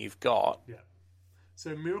anything you've got. Yeah.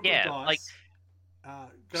 So Miracle Yeah, Dice. like- I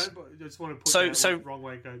just want to put So- down so- what wrong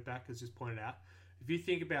way go back as just pointed out. If you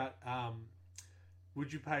think about,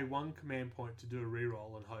 would you pay 1 command point to do a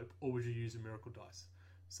reroll and hope, or would you use a Miracle Dice?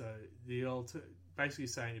 So basically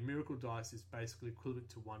saying a Miracle Dice is basically equivalent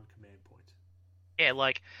to 1 command point. Yeah,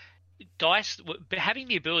 like dice, but having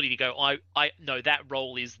the ability to go, I know that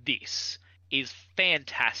roll is this is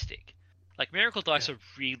fantastic. Like Miracle Dice are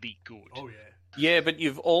really good. Oh yeah. Yeah, but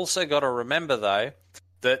you've also got to remember though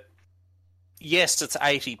that yes, it's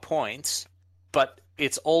 80 points, but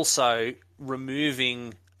it's also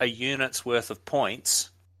removing a unit's worth of points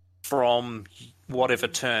from whatever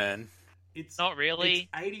turn. It's Not really.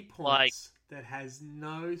 It's 80 points Like- that has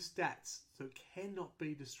no stats, so it cannot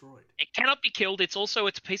be destroyed. It cannot be killed. It's also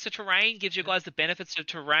a piece of terrain. Gives you guys the benefits of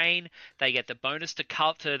terrain. They get the bonus to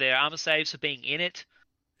cut to their armor saves for being in it.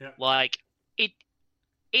 Yeah. Like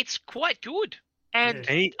it's quite good. And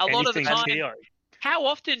Yeah. a lot of the Anything time, TO. how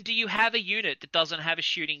often do you have a unit that doesn't have a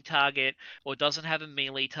shooting target or doesn't have a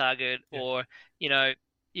melee target, Yeah. or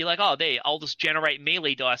you're like, oh, there, I'll just generate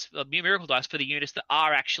melee dice, miracle dice for the units that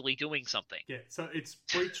are actually doing something. Yeah, so it's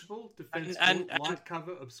breachable, defensible, and- light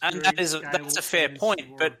cover, obscurity, And that's a fair scale, point,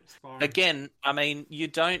 and but sparring. again, I mean, you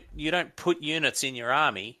don't put units in your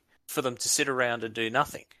army for them to sit around and do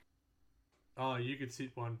nothing. Oh, you could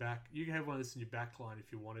sit one back. You can have one of this in your back line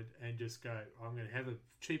if you wanted, and just go, I'm going to have a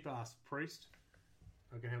cheap ass priest.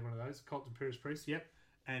 I can have one of those, Cult Imperious Priest, yep.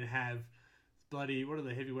 And have bloody, what are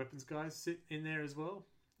the heavy weapons guys sit in there as well?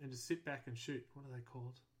 And just sit back and shoot. What are they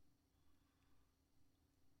called?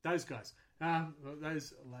 Those guys.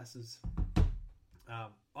 Those lasses. I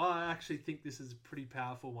actually think this is a pretty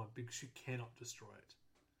powerful one because you cannot destroy it.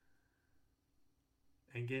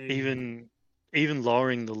 And getting Even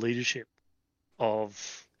lowering the leadership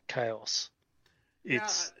of chaos.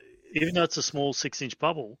 It's even though it's a small 6-inch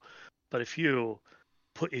bubble, but if you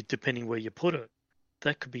put it, depending where you put it,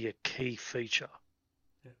 that could be a key feature.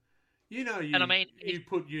 you And I mean, you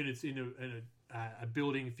put units in a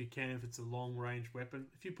building if you can, if it's a long range weapon.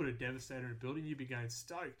 If you put a Devastator in a building, you'd be going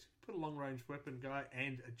stoked. Put a long range weapon guy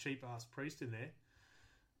and a cheap ass priest in there.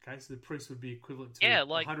 Okay, so the priest would be equivalent to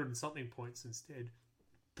 100 and something points instead.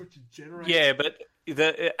 But you generate. Yeah, but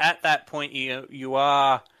at that point, you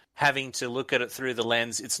are having to look at it through the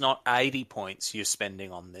lens. It's not 80 points you're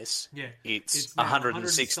spending on this. Yeah, It's now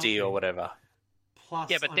 160 or whatever. Plus,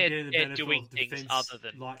 Yeah, but I'm they're getting the doing benefit of things defense, other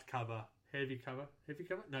than- light cover, heavy cover. Heavy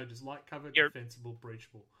cover? No, just light cover, You're- defensible,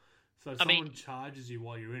 breachable. So if I mean- someone charges you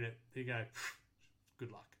while you're in it, you go,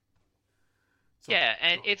 good luck. So- Yeah,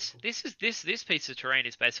 and oh, it's cool. this piece of terrain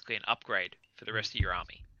is basically an upgrade for the rest of your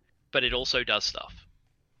army, but it also does stuff.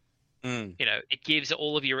 Mm. It gives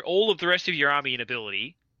all of the rest of your army an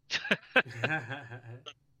ability,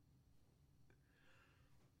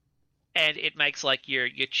 and it makes like your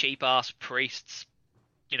cheap ass priests,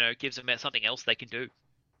 gives them something else they can do.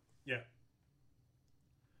 Yeah.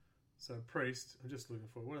 So priest, I'm just looking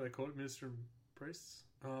for what are they called? Minister and priests?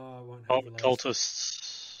 Oh, I won't have the latest.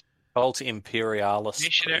 Cultists. Cult Imperialis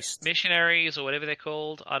priest. Missionaries or whatever they're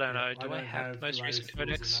called. I don't know. I Do I don't have the most the recent latest rules on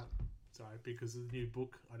codex? that. Sorry, because of the new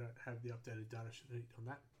book, I don't have the updated data sheet on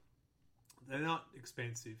that. They're not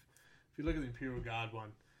expensive. If you look at the Imperial Guard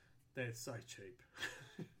one, they're so cheap.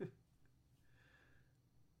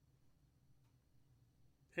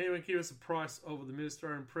 Anyone give us a price of the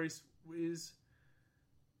Minister and Priest is?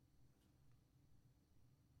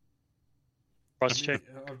 Price check.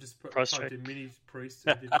 I've just Price typed check. in mini priest.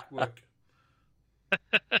 It didn't work.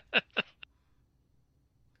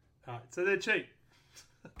 Alright, so they're cheap.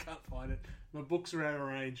 I can't find it. My books are out of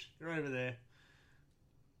range. They're over there.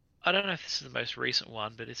 I don't know if this is the most recent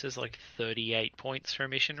one, but it says like 38 points for a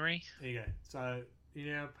missionary. There you go. So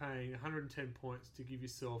you're now paying 110 points to give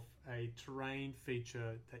yourself a terrain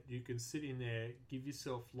feature that you can sit in there, give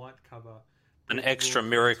yourself light cover. An extra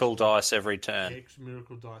miracle dice every turn. Extra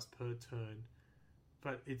miracle dice per turn.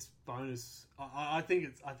 But it's bonus. I think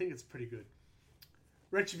it's pretty good.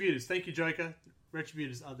 Retributors. Thank you, Joker.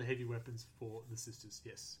 Retributors are the heavy weapons for the sisters.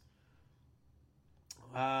 Yes.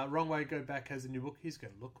 Wrong Way Go Back has a new book. He's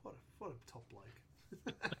going to look. What a top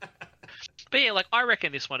bloke. But yeah, like I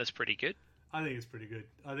reckon this one is pretty good. I think it's pretty good.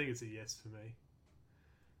 I think it's a yes for me.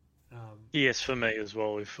 Yes, for me as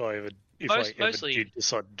well. If I ever Mostly- did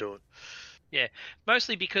decide to do it. Yeah,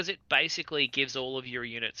 mostly because it basically gives all of your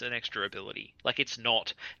units an extra ability. Like it's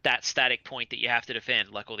not that static point that you have to defend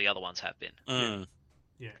like all the other ones have been. Mm.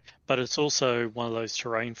 Yeah. But it's also one of those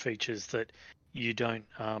terrain features that you don't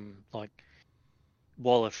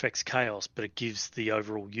while it affects chaos, but it gives the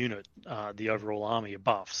overall unit, the overall army a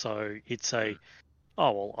buff. So it's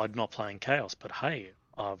I'm not playing chaos, but hey,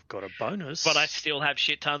 I've got a bonus. But I still have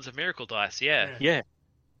shit tons of miracle dice. Yeah. Yeah.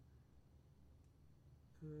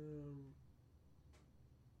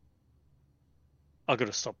 I've got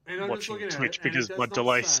to stop And I'm just watching looking at Twitch it, and it because does my not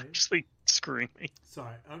delay's say- actually screwing me.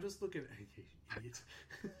 Sorry, I'm just looking at you idiot.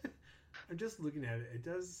 I'm just looking at it. It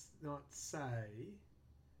does not say.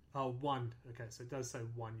 Oh, one. Okay, so it does say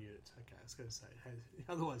 1 unit. Okay, I was going to say.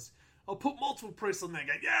 Otherwise, I'll put multiple press on there and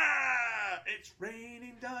go, yeah! It's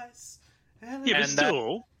raining dice. Yeah, but And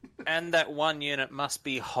still, And that 1 unit must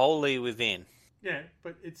be wholly within. Yeah,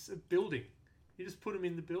 but it's a building. You just put them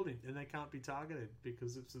in the building and they can't be targeted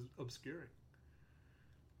because it's obscuring.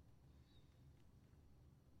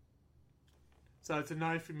 So it's a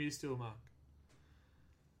no from you still, Mark.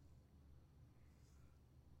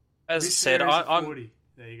 As I said, Missionaries are I'm 40.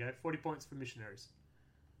 There you go. 40 points for missionaries.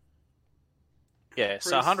 yeah.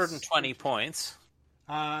 So Priests- 120 points.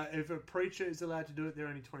 If a preacher is allowed to do it, they're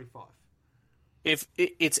only 25. If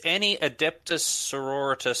it's any Adeptus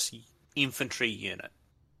Sororitas infantry unit.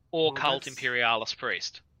 Or Well, Cult that's- Imperialis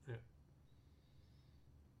Priest.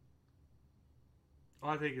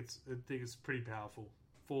 I think it's pretty powerful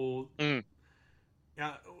for. Mm.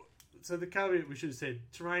 So the caveat we should have said: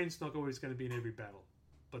 terrain's not always going to be in every battle,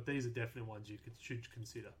 but these are definitely ones you should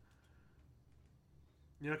consider.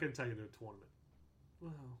 You're not going to take it to a tournament.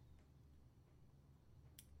 Well,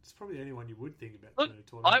 it's probably the only one you would think about Look, doing a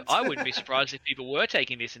tournament. I wouldn't be surprised if people were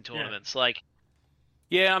taking this in tournaments. Like,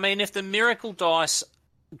 Yeah, I mean, if the miracle dice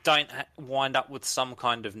don't wind up with some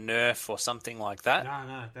kind of nerf or something like that,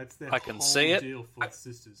 No, that's their I can whole see it. deal for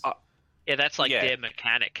sisters. yeah, that's like Yeah. their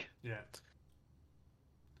mechanic. Yeah.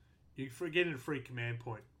 You get a free command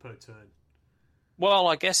point per turn. well,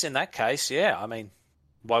 I guess in that case, yeah. I mean,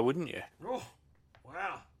 why wouldn't you? Oh,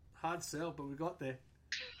 wow. Hard sell, but we got there.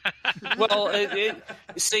 Well,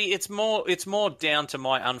 see, it's more down to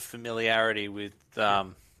my unfamiliarity with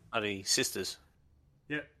bloody sisters.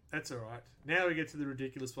 Yep, that's all right. Now we get to the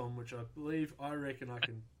ridiculous one, which I reckon I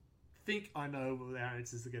can think I know what our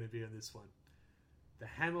answers are going to be on this one. The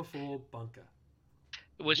Hammer 4 Bunker.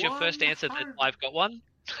 Was your first answer that 100 I've got one?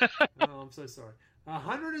 Oh, I'm so sorry.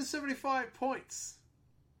 175 points.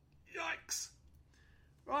 Yikes.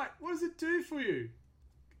 Right, what does it do for you?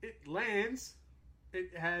 It lands.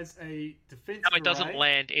 It has a defensive No, it doesn't array.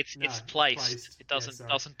 land. It's No, placed. It Yeah, doesn't sorry.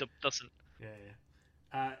 doesn't. Yeah.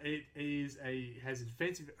 It has a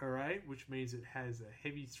defensive array, which means it has a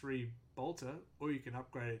heavy 3 bolter, or you can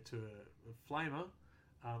upgrade it to a flamer.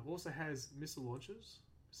 Also has missile launcher,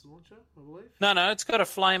 I believe. No, it's got a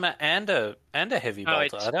flamer and a heavy No,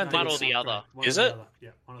 bolter. it's I don't think one or it's... the other. One Is or the it? other. Yeah,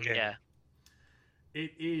 one or the Yeah. other.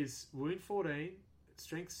 It is wound 14,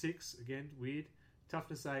 strength 6, again, weird,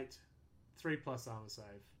 toughness 8, 3+ armor save.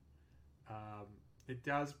 It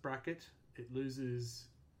does bracket. It loses.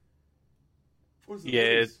 What does it Yeah,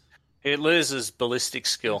 lose? It loses ballistic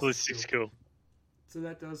skill. ballistic skill. So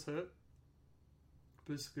that does hurt.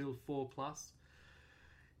 Ballistic skill 4+.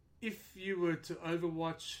 If you were to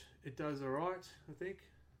Overwatch, it does alright, I think.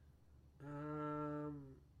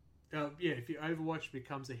 If you Overwatch, it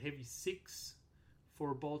becomes a heavy 6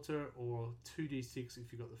 for a bolter, or 2d6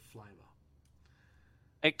 if you got the flamer.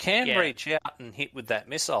 It can Yeah. reach out and hit with that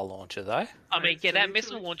missile launcher, though. I mean, So that you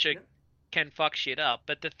missile can- launcher yep. can fuck shit up.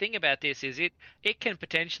 But the thing about this is it can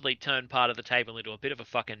potentially turn part of the table into a bit of a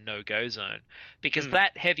fucking no-go zone. Because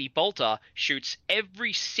that heavy bolter shoots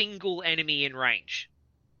every single enemy in range.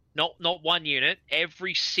 Not one unit.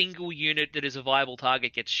 Every single unit that is a viable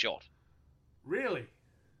target gets shot. Really?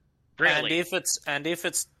 Really. And if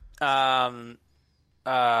it's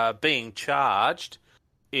being charged,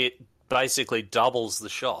 it basically doubles the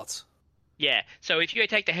shots. Yeah, so if you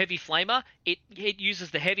take the heavy flamer, it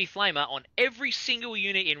uses the heavy flamer on every single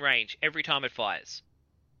unit in range every time it fires.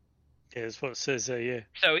 Yeah, that's what it says there, yeah.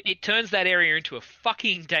 So it turns that area into a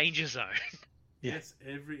fucking danger zone. Yeah. Yes,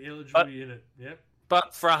 every eligible But- unit. Yep.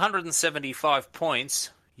 But for 175 points,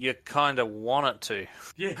 you kind of want it to.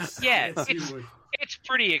 Yes. Yeah, yes, you would. It's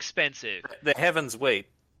pretty expensive. The heavens weep.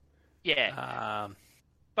 Yeah,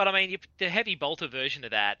 but I mean, the heavy bolter version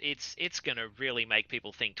of that, it's going to really make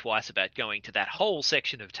people think twice about going to that whole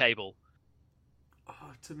section of table. Oh,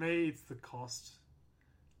 to me, it's the cost.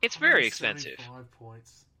 It's very expensive. 175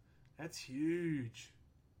 points. That's huge.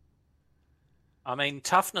 I mean,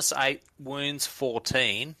 toughness 8, wounds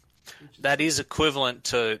 14. Which is- That is equivalent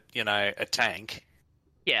to, a tank.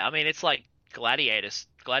 Yeah, I mean, it's like gladiator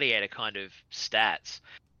kind of stats,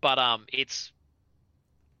 but it's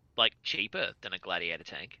like cheaper than a Gladiator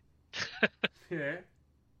tank. Yeah.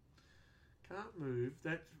 Can't move.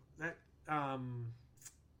 That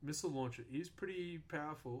missile launcher is pretty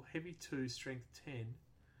powerful. Heavy 2, strength 10.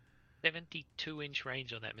 72-inch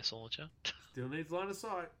range on that missile launcher. Still needs line of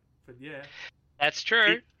sight, but yeah. That's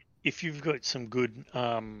true. If you've got some good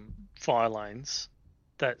fire lanes,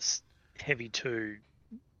 that's heavy 2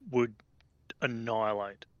 would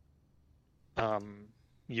annihilate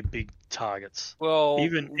your big targets. Well,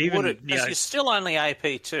 Even because you know, you're still only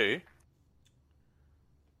AP2.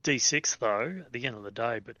 D6 though, at the end of the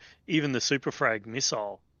day, but even the Superfrag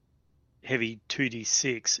missile, heavy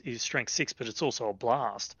 2D6 is strength 6, but it's also a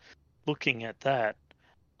blast. Looking at that,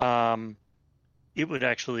 it would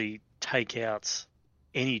actually take out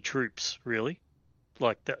any troops, really,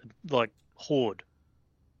 like Horde.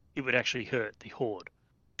 It would actually hurt the Horde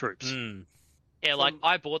troops. Yeah, like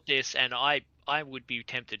I bought this and I would be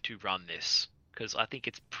tempted to run this because I think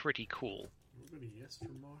it's pretty cool. We've got a yes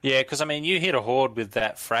from Mike. Yeah, because I mean, you hit a Horde with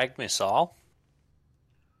that frag missile.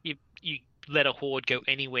 You let a Horde go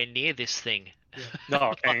anywhere near this thing. Yeah.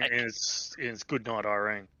 No, and it's good night,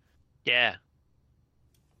 Irene. Yeah.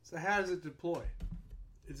 So how does it deploy?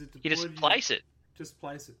 Is it You deployed? just place it. Just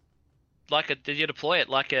place it. You deploy it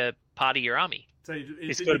like a part of your army. So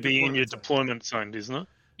It's got to be in your deployment zone, isn't it?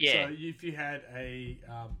 Yeah. So if you had a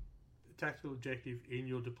tactical objective in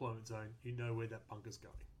your deployment zone, you know where that bunker's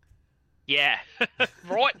going. Yeah.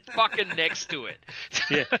 Right fucking next to it.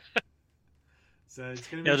 Yeah. So it's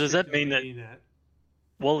going to be. Now, does that restricted mean to being that?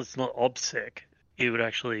 While it's not OBSEC, it would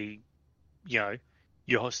actually,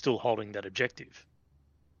 you're still holding that objective.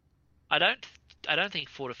 I don't think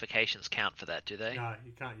fortifications count for that, do they? No,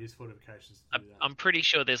 you can't use fortifications to do that. I'm pretty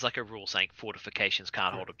sure there's like a rule saying fortifications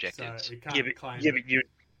can't hold objectives. So it can't Yeah, but, claim.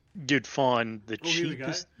 you'd find the Here we go.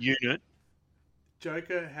 cheapest unit.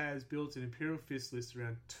 Joker has built an Imperial Fist list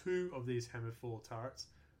around 2 of these Hammer 4 turrets,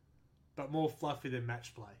 but more fluffy than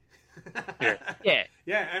match play. Yeah.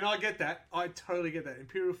 Yeah, and I get that. I totally get that.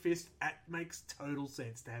 Imperial Fist makes total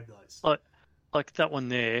sense to have those. Like that one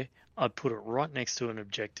there, I'd put it right next to an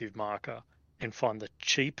objective marker and find the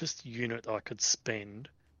cheapest unit I could spend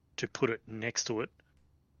to put it next to it,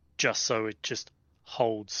 just so it just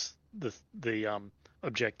holds the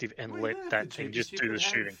objective and Well, you let don't have that the thing cheapest. just You do could the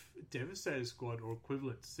have shooting. Devastator Squad or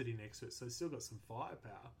equivalent sitting next to it, so it's still got some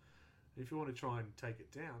firepower. If you want to try and take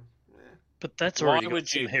it down, But that's Why already got would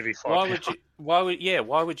some you? heavy Why firepower.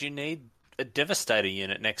 Why would you need a Devastator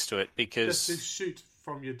unit next to it? just to Because shoot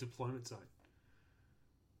from your deployment zone.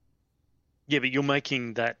 Yeah, but you're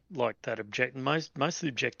making that objective. Most of the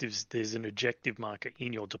objectives, there's an objective marker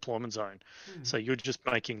in your deployment zone, so you're just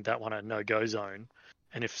making that one a no-go zone.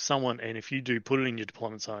 And if you do put it in your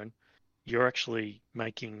deployment zone, you're actually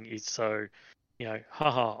making it so,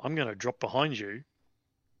 I'm going to drop behind you.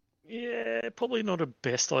 Yeah, probably not a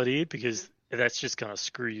best idea because that's just going to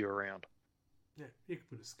screw you around. Yeah, you could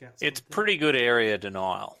put a scout. it's squad there. pretty good area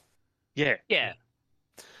denial. Yeah. Yeah.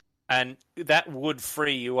 And that would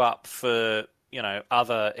free you up for,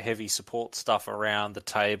 other heavy support stuff around the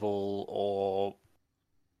table or...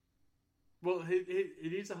 Well,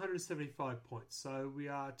 it is 175 points, so we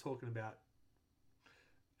are talking about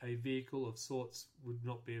a vehicle of sorts would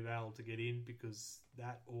not be able to get in because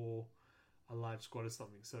that or a large squad or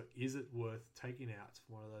something. So is it worth taking out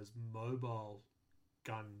one of those mobile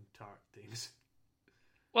gun turret things?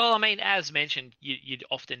 Well, I mean, as mentioned, you'd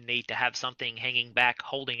often need to have something hanging back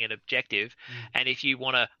holding an objective. And if you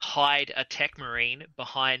want to hide a tech marine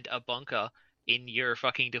behind a bunker in your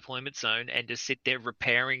fucking deployment zone and just sit there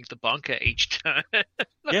repairing the bunker each turn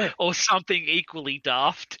Yeah. or something equally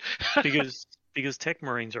daft. because tech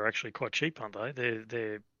marines are actually quite cheap, aren't they? They're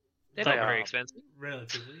They're they not are. very expensive.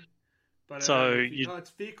 Relatively. But So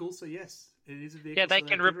it's vehicle, so yes, it is a vehicle. Yeah, they so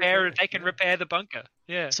can repair. They can Yeah. repair the bunker.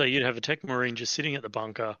 Yeah, So you'd have a tech marine just sitting at the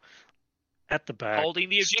bunker, at the back, holding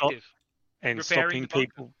the objective. and repairing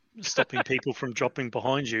stopping people from dropping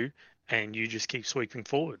behind you, and you just keep sweeping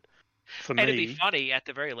forward. For And it'd me, be funny at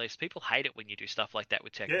the very least. People hate it when you do stuff like that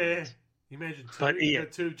with tech Yeah. marines. Imagine two. But, You yeah.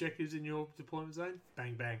 got 2 objectives in your deployment zone.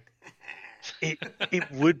 Bang bang.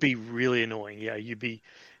 it would be really annoying. Yeah, you'd be,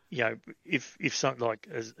 if something like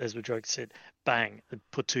as the joke said, bang,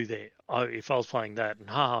 put 2 there. If I was playing that and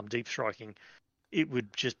I'm deep striking, it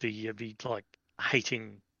would just be you'd be like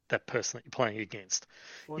hating that person that you're playing against.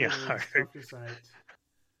 What Yeah. it is, focus 8,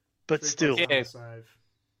 But 3 still, plus Yeah. armor save.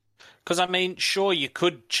 Because, I mean, sure, you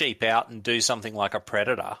could cheap out and do something like a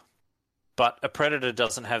Predator, but a Predator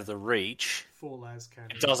doesn't have the reach, 4 las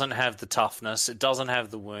cannon. it doesn't have the toughness, it doesn't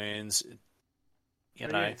have the wounds,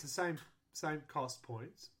 But yeah, it's the same cost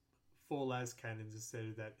points. 4 las cannons instead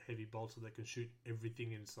of that heavy bolter that can shoot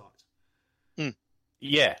everything in sight.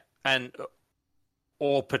 Yeah, and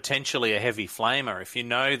or potentially a heavy flamer if you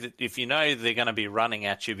know they're going to be running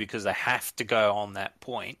at you because they have to go on that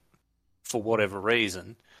point for whatever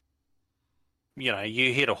reason. You know,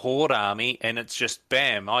 you hit a horde army and it's just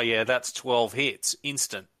bam. Oh yeah, that's 12 hits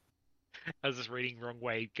instant. I was just reading wrong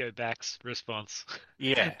way. Go back's response.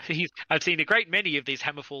 Yeah, I've seen a great many of these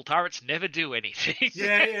Hammerfall turrets never do anything.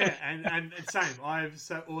 Yeah, and same. I've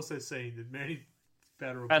also seen that many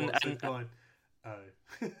battle reports have gone, oh.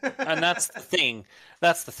 and that's the thing.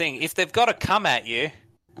 That's the thing. If they've got to come at you,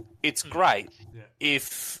 it's great. Yeah.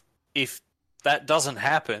 If that doesn't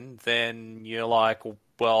happen, then you're like,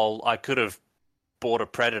 well, I could have bought a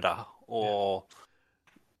Predator or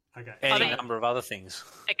any number of other things.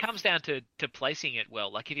 It comes down to placing it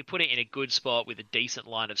well. Like if you put it in a good spot with a decent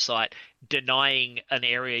line of sight, denying an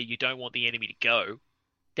area you don't want the enemy to go,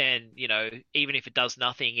 then, you know, even if it does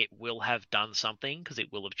nothing, it will have done something because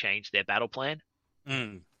it will have changed their battle plan.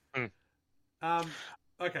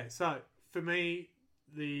 Okay, so for me,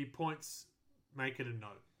 the points make it a no.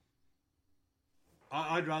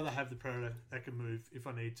 I'd rather have the Predator that can move if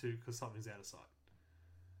I need to because something's out of sight.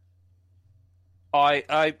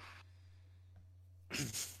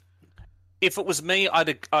 If it was me,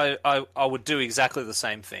 I would do exactly the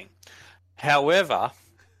same thing. However,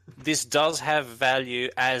 this does have value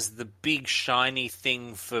as the big shiny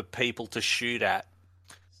thing for people to shoot at,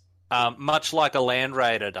 much like a Land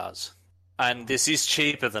Raider does. And this is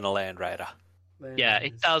cheaper than a Land Raider. Yeah,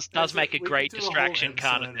 it does make a great distraction,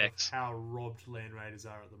 can't it? How robbed Land Raiders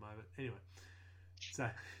are at the moment. Anyway, so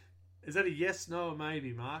is that a yes, no, or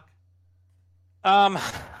maybe, Mark?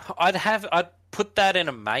 I'd put that in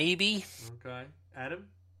a maybe. Okay, Adam.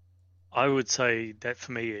 I would say that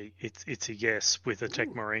for me, it's a yes with a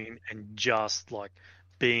Tech Marine and just like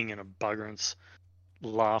being in a buggerance,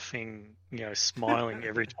 laughing, you know, smiling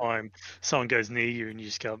every time someone goes near you, and you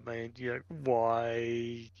just go, man, you know,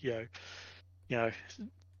 why, you know,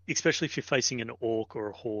 especially if you're facing an orc or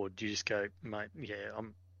a horde, you just go, mate, yeah,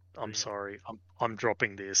 I'm sorry, I'm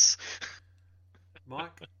dropping this. Mike.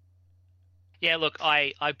 Yeah, look,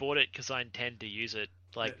 I bought it because I intend to use it.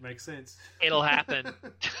 Like, that makes sense. It'll happen.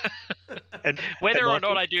 and whether or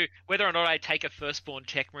not I take a firstborn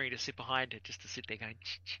Tech Marine to sit behind it, just to sit there going,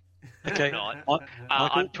 okay, not. Michael,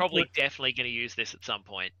 I'm probably definitely going to use this at some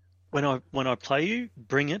point. When I play you,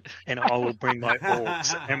 bring it, and I will bring my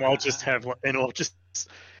orcs, and I'll just have, and I'll just,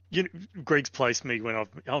 you know, Greg's placed me when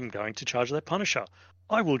I'm going to charge that Punisher.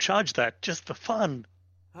 I will charge that just for fun.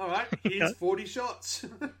 All right, here's 40 shots.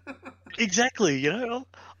 Exactly, you know,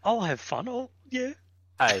 I'll have fun. Yeah.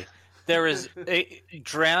 Hey, there is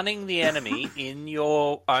drowning the enemy in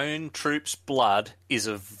your own troops' blood is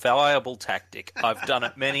a viable tactic. I've done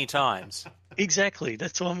it many times. Exactly,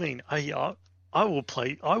 that's what I mean. I would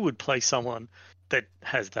play someone that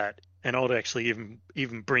has that, and I'd actually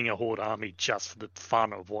even bring a horde army just for the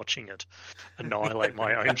fun of watching it annihilate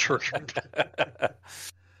my own troop.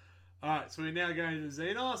 All right, so we're now going to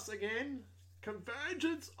Xenos again.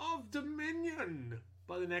 Convergence of Dominion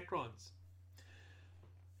by the Necrons.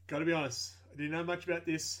 Got to be honest, I didn't know much about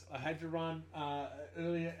this. I had to run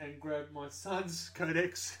earlier and grab my son's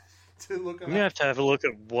codex to look at it. You have to have a look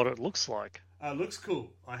at what it looks like. Looks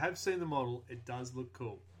cool. I have seen the model. It does look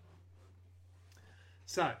cool.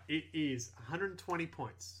 So, it is 120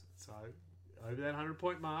 points. So, over that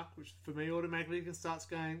 100-point mark, which for me automatically starts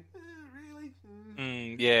going, really?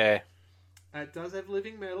 Yeah. It does have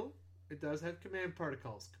living metal. It does have command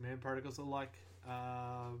protocols. Command protocols are like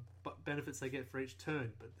benefits they get for each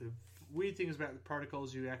turn. But the weird thing is about the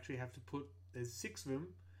protocols, you actually have to put, there's 6 of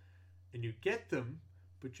them, and you get them,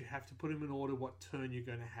 but you have to put them in order what turn you're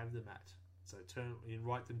going to have them at. So you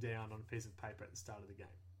write them down on a piece of paper at the start of the game.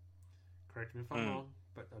 Correct me if I'm wrong,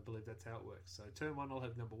 but I believe that's how it works. So turn 1 I'll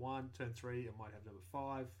have number 1, turn 3 I might have number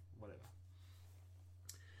 5, whatever.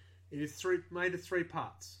 It is made of 3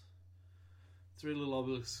 parts. 3 little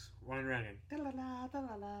obelisks running around and da-la-la,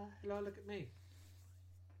 da-la-la, hello, look at me.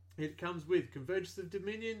 It comes with Convergence of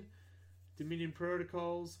Dominion, Dominion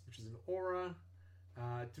Protocols, which is an aura,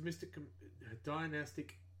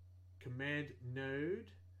 Dynastic Command Node,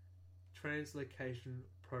 Translocation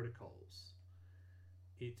Protocols.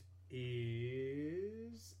 It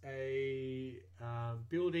is a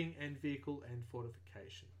building and vehicle and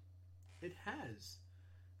fortification. It has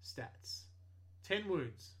stats. 10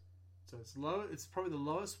 wounds. So it's low. It's probably the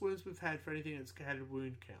lowest wounds we've had for anything that's had a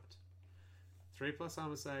wound count. 3+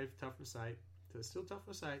 armor save, toughness 8. So it's still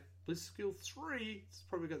toughness 8. Blister skill 3. It's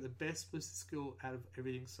probably got the best blister skill out of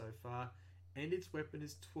everything so far. And its weapon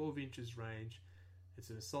is 12 inches range. It's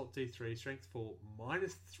an assault D3, strength 4,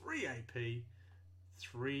 minus 3 AP,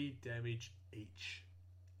 3 damage each.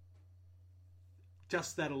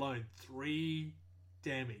 Just that alone, 3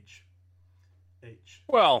 damage each.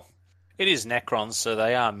 Well, it is Necrons, so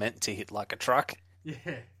they are meant to hit like a truck.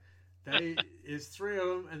 Yeah. There's 3 of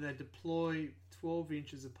them, and they deploy 12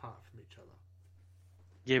 inches apart from each other.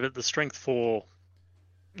 Yeah, but the strength 4,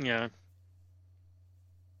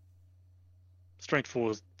 strength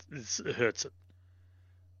 4 it hurts it.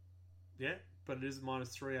 Yeah, but it is minus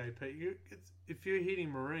 3 AP. If you're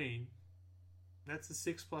hitting Marine, that's a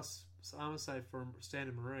 6+ armor save for a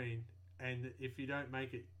standard Marine, and if you don't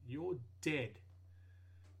make it, you're dead.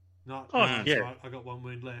 Not, yeah. I got 1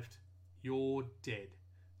 wound left. You're dead.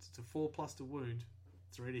 It's a 4+ to wound,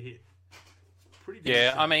 3 to hit. Pretty damn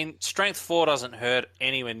Yeah, good. I mean, strength 4 doesn't hurt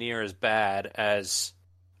anywhere near as bad as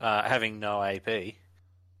having no AP.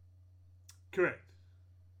 Correct.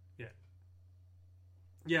 Yeah.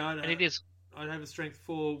 Yeah, And it is. I'd have a strength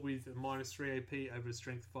 4 with a minus 3 AP over a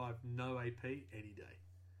strength 5, no AP, any day.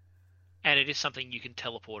 And it is something you can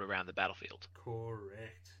teleport around the battlefield.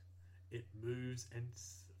 Correct. It moves and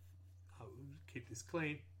I'll keep this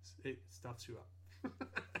clean. It stuffs you up.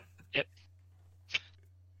 Yep.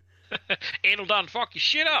 It'll done fuck your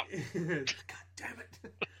shit up. God damn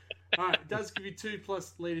it. Alright, it does give you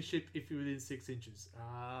 2+ leadership if you're within 6 inches.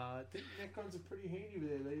 I think Necrons are pretty handy with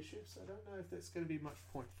their leadership, so I don't know if that's going to be much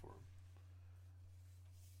point for them.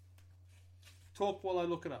 Talk while I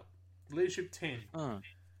look it up. Leadership 10. They're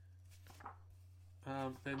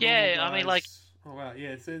Yeah, normal I mean, guys. like- Oh, wow,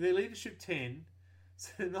 yeah, so they're leadership 10,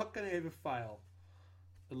 so they're not going to ever fail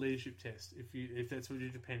a leadership test if that's what you're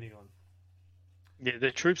depending on. Yeah,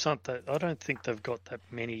 their troops aren't that. I don't think they've got that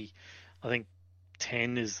many. I think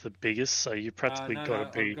 10 is the biggest, so you practically No,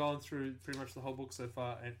 got to be. I've gone through pretty much the whole book so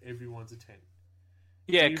far, and everyone's a 10.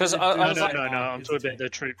 Yeah, Even because the I No, was no, like, no, no. I'm It's talking 10. about their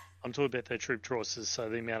troop. I'm talking about their troop choices. So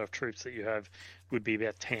the amount of troops that you have would be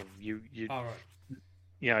about 10. You All right.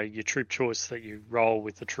 your troop choice that you roll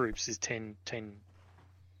with the troops is 10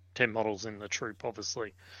 models in the troop,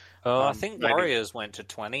 obviously. I think maybe. Warriors went to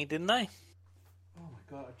 20, didn't they? Oh my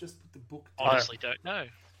god! I just put the book. Honestly, don't know.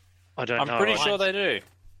 I don't I'm know. pretty I- sure they do.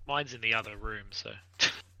 Mine's in the other room, so.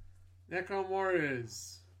 Necron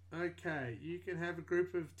Warriors. Okay, you can have a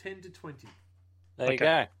group of 10 to 20. There you Okay.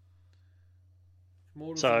 go.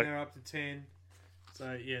 Mortals So- in there up to 10.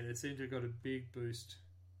 So yeah, they seem to have got a big boost.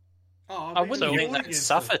 Oh, I wouldn't So- think they'd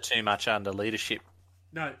suffer too much under leadership.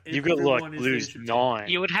 No, You've got to everyone like is lose leadership 9.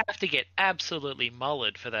 You would have to get absolutely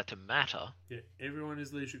mullered for that to matter. 10. Yeah, everyone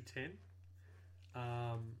is leadership 10.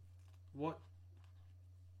 What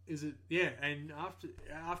is it? Yeah, and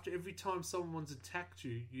after every time someone's attacked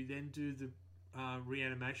you, you then do the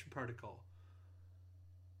reanimation protocol.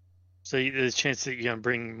 So there's a chance that you're going to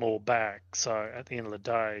bring more back. So at the end of the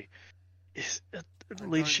day,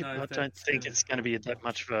 leadership, know I if don't that's think gonna it's going to be that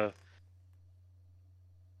much of a.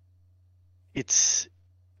 It's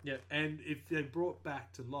Yeah, and if they're brought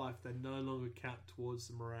back to life, they no longer count towards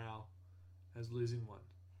the morale as losing one.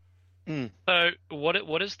 So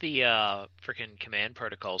what does the freaking command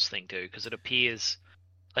protocols thing do? Because it appears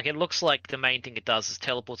like it looks like the main thing it does is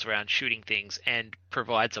teleports around shooting things and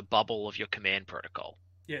provides a bubble of your command protocol.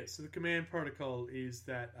 Yeah, so the command protocol is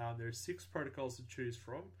that there are 6 protocols to choose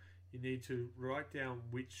from. You need to write down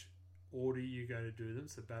which order you go to do them.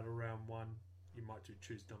 So battle round 1, you might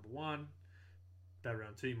choose number 1. Battle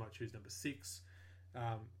round 2, you might choose number 6.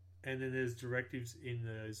 And then there's directives in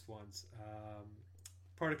those ones.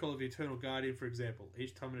 Protocol of the Eternal Guardian, for example.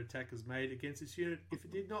 Each time an attack is made against this unit, if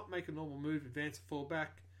it did not make a normal move, advance, or fall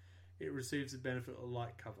back, it receives the benefit of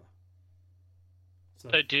light cover.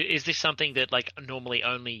 So, Is this something that like normally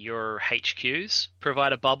only your HQs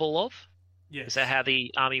provide a bubble of? yes. Is that how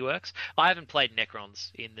the army works? I haven't played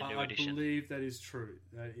Necrons in the new I edition. believe that is true.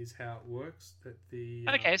 That is how it works. That the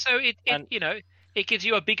Okay, so it gives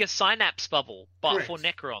you a bigger synapse bubble, but Correct. for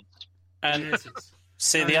Necrons. And in essence.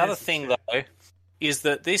 see, No, the in other essence, thing, yeah. though, is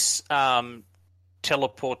that this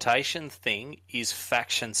teleportation thing is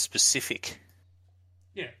faction specific.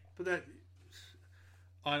 Yeah, but that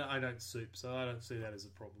I don't soup, so I don't see that as a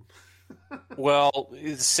problem. Well,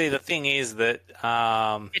 see, the thing is that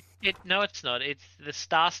No, it's not. It's the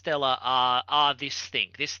Star Stellar are this thing.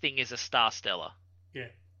 This thing is a Star Stellar, Yeah,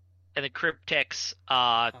 and the Cryptex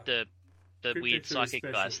are the Cryptex weird are psychic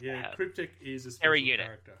special. guys. that Yeah, have- Cryptek is a They're special a unit.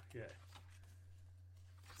 character. Yeah,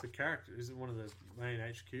 it's a character. Is it one of the main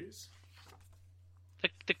HQs?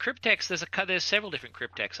 The Cryptex, there's several different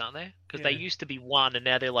Cryptex, aren't there? Because they Yeah. used to be one, and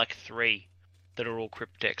now they're like 3 that are all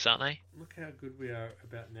Cryptex, aren't they? Look how good we are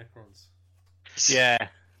about Necrons. yeah,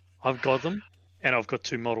 I've got them. And I've got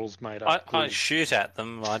 2 models made up. I shoot at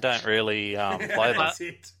them. I don't really play them. That's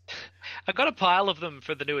it. I've got a pile of them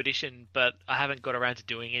for the new edition, but I haven't got around to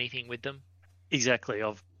doing anything with them. Exactly.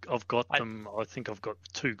 I've got them. I think I've got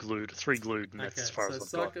 3 glued, and that's as far as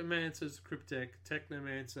I've got. Psychomancer's Cryptek,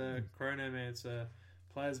 Technomancer, Chronomancer,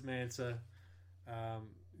 Plasmancer.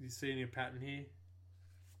 You see any pattern here?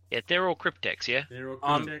 Yeah, they're all Cryptex, yeah? They're all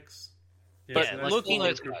Cryptex. but so that's looking all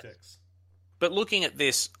at- Cryptex. But looking at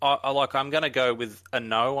this, I'm going to go with a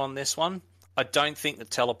no on this one. I don't think the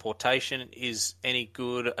teleportation is any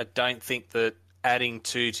good. I don't think that adding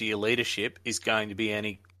 2 to your leadership is going to be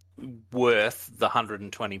any worth the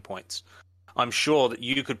 120 points. I'm sure that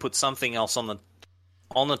you could put something else on the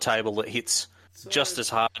table that hits just as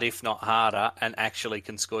hard, if not harder, and actually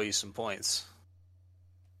can score you some points.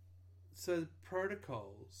 So the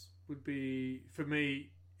protocols would be, for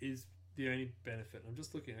me, is the only benefit. I'm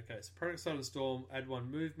just looking. Okay, so Protocol Silent Storm, add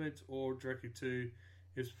 1 movement, or directly 2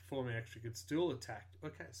 if performing action could still attack.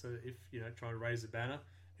 Okay, so if trying to raise the banner,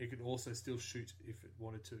 it could also still shoot if it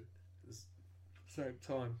wanted to at the same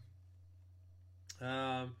time.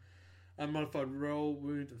 Unmodified roll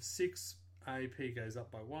wound of 6, AP goes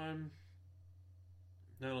up by 1.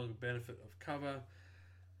 No longer benefit of cover.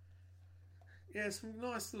 Yeah, some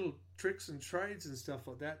nice little tricks and trades and stuff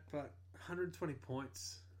like that, but 120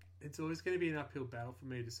 points. It's always going to be an uphill battle for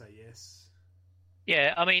me to say yes.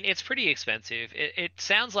 Yeah, I mean, it's pretty expensive. It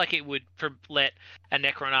sounds like it would let a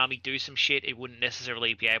Necron army do some shit it wouldn't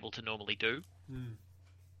necessarily be able to normally do.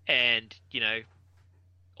 And,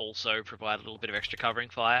 also provide a little bit of extra covering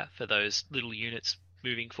fire for those little units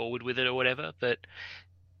moving forward with it or whatever, but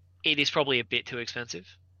it is probably a bit too expensive.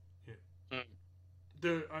 I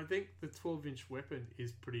think the 12-inch weapon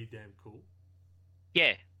is pretty damn cool.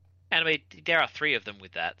 Yeah, and I mean, there are 3 of them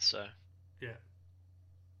with that, so... Yeah.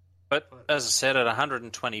 But as I said, at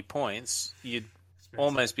 120 points, you'd Expensive.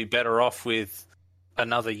 almost be better off with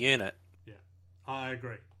another unit. Yeah, I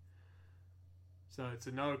agree. So it's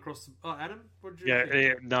a no across the... Oh, Adam, what did you think?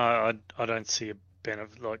 Yeah, no, I don't see a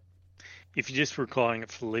benefit. Like, if you're just requiring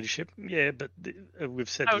it for leadership, yeah, but we've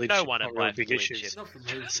said No leadership one not applied really for big leadership. issues. Not for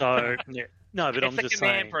leadership. So, yeah. No, but it's I'm the just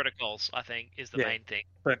command saying. protocols, I think, is the Yeah. main thing.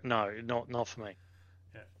 But no, not for me.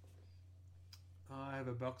 I have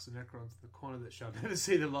a box of Necrons in the corner that shall never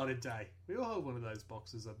see the light of day. We all have one of those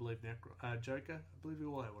boxes, I believe. Joker, I believe we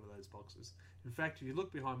all have one of those boxes. In fact, if you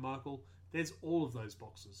look behind Michael, there's all of those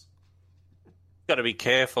boxes. Got to be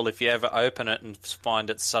careful if you ever open it and find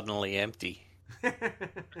it suddenly empty. Alright,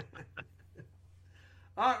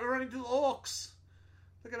 we're running to the Orcs.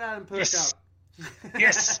 Look at Adam perk Yes. up.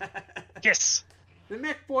 Yes. Yes. The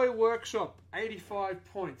Mech Boy Workshop, 85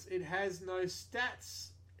 points. It has no stats.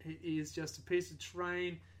 It is just a piece of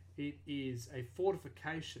terrain. It is a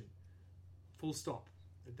fortification. Full stop.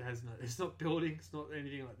 It has no. It's not building. It's not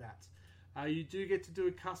anything like that. You do get to do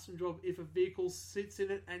a custom job if a vehicle sits in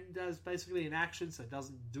it and does basically an action, so it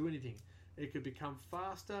doesn't do anything. It could become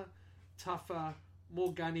faster, tougher,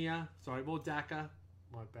 more gunnier. Sorry, more DACA.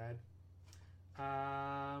 My bad.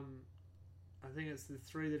 I think it's the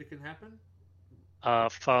 3 that it can happen.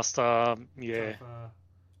 Faster, yeah. Tougher,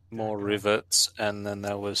 More DACA. rivets, and then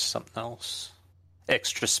there was something else.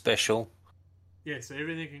 Extra special. Yeah, so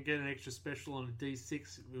everything can get an extra special on a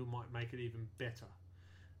D6. It might make it even better.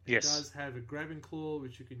 It Yes. does have a grabbing claw,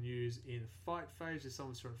 which you can use in fight phase if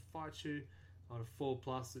someone's trying to fight you. On a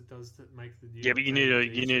 4+, it does make the Yeah, but you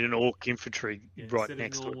need an orc infantry right instead of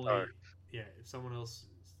next to it, normally- though. Yeah, if someone else,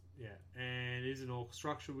 and it is an orc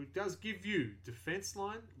structure, which does give you defense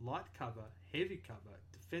line, light cover, heavy cover,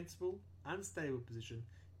 defensible, unstable position,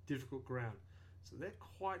 difficult ground. So they're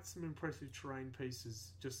quite some impressive terrain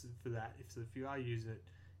pieces just for that. If you are using it,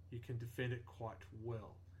 you can defend it quite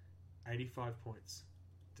well. 85 points.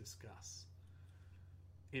 Discuss.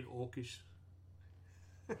 In orcish.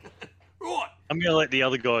 Right. I'm going to let the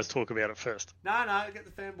other guys talk about it first. No, get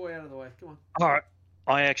the fanboy out of the way. Come on. All right.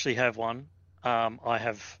 I actually have one. I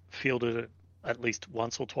have fielded it at least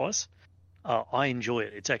once or twice. I enjoy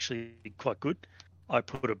it. It's actually quite good. I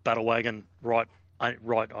put a battle wagon I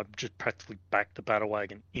just practically backed the battle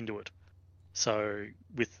wagon into it. So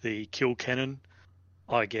with the kill cannon,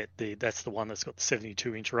 I get that's the one that's got the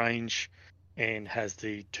 72-inch range and has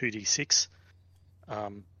the 2d6.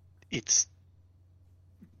 It's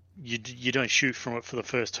you don't shoot from it for the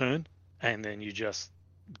first turn, and then you just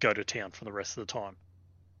go to town for the rest of the time.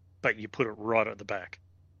 But you put it right at the back,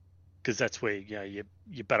 because that's where your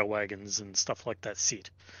battle wagons and stuff like that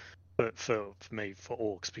sit. But for me, for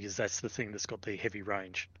orcs, because that's the thing that's got the heavy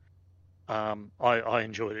range. I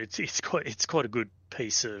enjoyed it. It's quite a good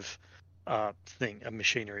piece of thing, a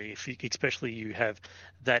machinery. If you, especially you have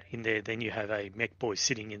that in there, then you have a mech boy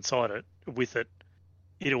sitting inside it with it.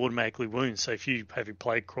 It automatically wounds. So if you have your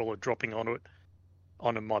plague crawler dropping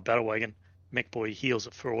onto my battle wagon, mech boy heals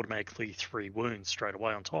it for automatically 3 wounds straight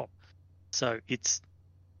away on top. So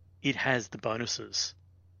it has the bonuses.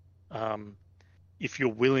 If you're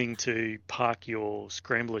willing to park your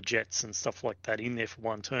scrambler jets and stuff like that in there for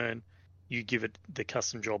one turn, you give it the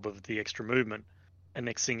custom job of the extra movement, and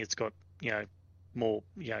next thing it's got more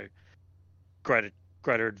greater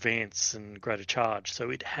advance and greater charge.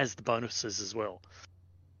 So it has the bonuses as well.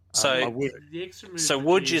 So The extra so movement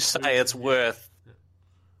would you is say it's movement- worth?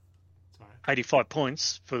 Sorry. 85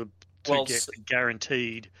 points to Well, get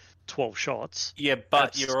guaranteed 12 shots. Yeah,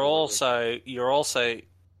 but That's you're also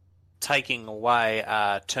taking away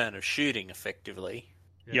a turn of shooting effectively.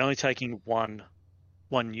 Yeah. You're only taking one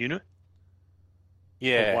unit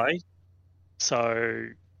Yeah. away. So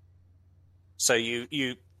So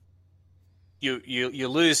you're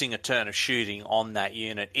losing a turn of shooting on that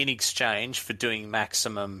unit in exchange for doing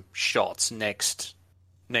maximum shots next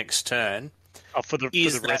turn. for the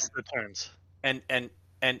rest of the turns. And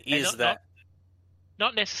is not- that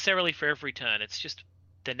Not necessarily for every turn. It's just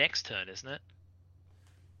the next turn, isn't it?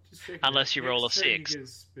 Just checking Unless you that. roll a Next turn you 6. get a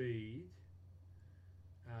speed.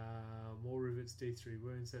 More rivets, D3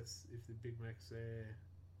 wounds. That's if the Big Mac's there.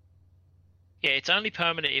 Yeah, it's only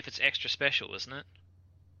permanent if it's extra special, isn't it?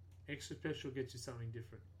 Extra special gets you something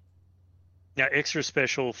different. Now, extra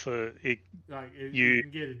special for it. Like you You-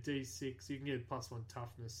 can get a D6. You can get a +1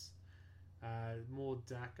 toughness. More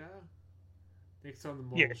DACA. Next time the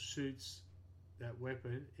model Yeah. shoots that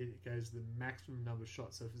weapon, it goes the maximum number of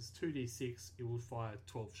shots. So if it's 2d6, it will fire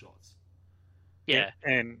 12 shots. Yeah.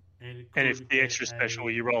 And And if could the get extra special,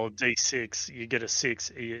 you roll a d6, you get a 6.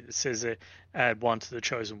 It says add 1 to the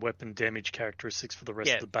chosen weapon damage characteristics for the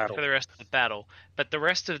rest of the battle. for the rest of the battle. But the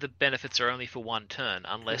rest of the benefits are only for one turn,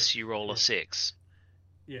 unless you roll a 6.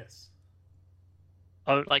 Yes.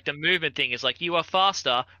 Like the movement thing is like you are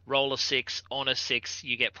faster, roll a 6, on a 6,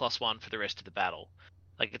 you get +1 for the rest of the battle.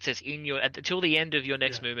 Like it says until the end of your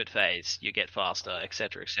next Yeah. movement phase, you get faster,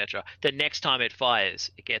 etc., etc. The next time it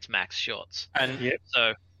fires, it gets max shots. and Yeah.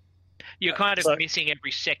 So you're kind of So- missing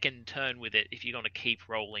every second turn with it if you're going to keep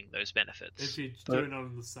rolling those benefits. If you're But- doing it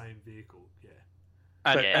on the same vehicle, yeah.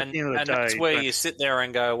 And, But at and, the end of the and that's day, where that's- you sit there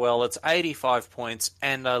and go, well, it's 85 points,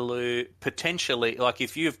 and I lose potentially. Like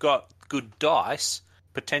if you've got good dice,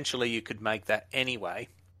 potentially you could make that anyway.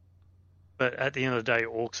 But at the end of the day,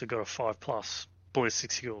 orcs have got a 5+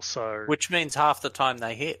 ballistic skill, so Which means half the time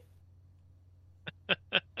they hit.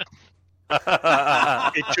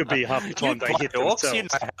 it should be half the time You they play hit orcs, themselves. you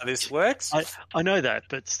know how this works. I know that,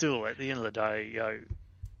 but still, at the end of the day,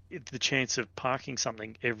 the chance of parking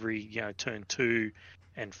something every turn 2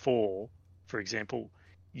 and 4, for example,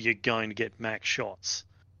 you're going to get max shots.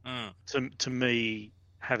 Mm. To me,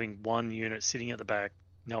 having one unit sitting at the back,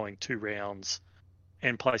 knowing 2 rounds,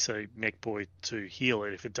 and place a mech boy to heal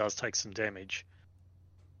it if it does take some damage,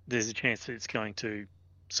 there's a chance that it's going to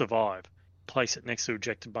survive. Place it next to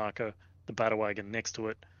ejected marker, the battle wagon next to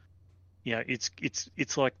it.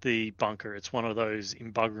 It's like the bunker. It's one of those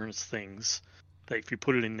embuggerance things that if you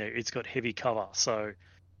put it in there, it's got heavy cover, so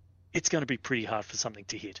it's going to be pretty hard for something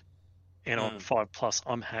to hit. And on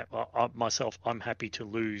 5+, I'm happy to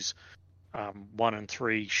lose 1 and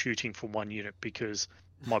 3 shooting for one unit because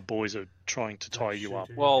my boys are trying to tie you up.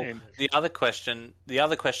 Well, And- the other question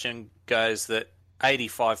goes that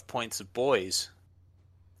 85 points of boys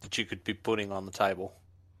that you could be putting on the table.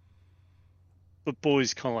 But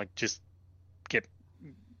boys kind of like just get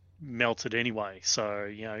melted anyway.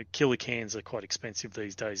 So, killer cans are quite expensive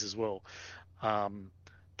these days as well.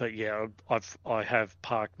 But yeah, I have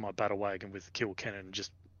parked my battle wagon with the kill cannon and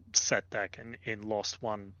just sat back and lost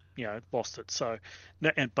one, lost it. So,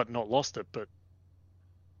 but not lost it, but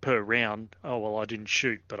per round, oh, well, I didn't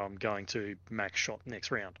shoot, but I'm going to max shot next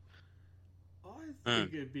round. I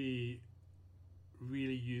think it'd be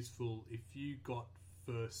really useful if you got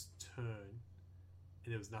first turn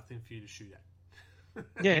and there was nothing for you to shoot at.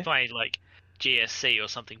 Yeah. Playing like GSC or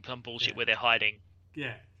something, some bullshit Yeah. where they're hiding.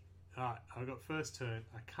 Yeah. Alright, I got first turn.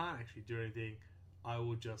 I can't actually do anything. I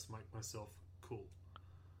will just make myself cool.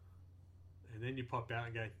 And then you pop out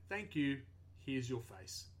and go, thank you, here's your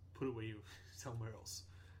face. Put it where you somewhere else.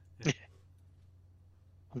 Yeah.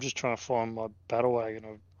 I'm just trying to find my battle wagon.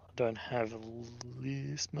 I don't have a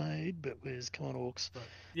list made, but come on, orcs.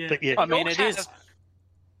 Yeah. But yeah, I mean, Orcs it is. have-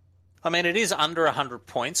 I mean, it is under 100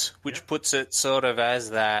 points, which Yeah. puts it sort of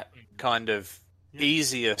as that kind of Yeah.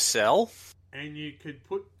 easier sell. And you could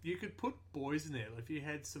put boys in there. If you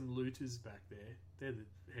had some looters back there,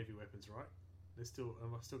 heavy weapons, right? They're still.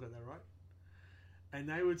 Have I still got that right? And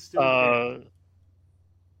they would still get,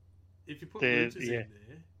 if you put looters in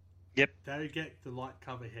there. Yep. They would get the light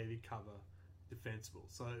cover, heavy cover, defensible.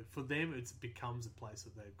 So for them, it becomes a place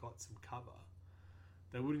that they've got some cover.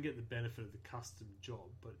 They wouldn't get the benefit of the custom job,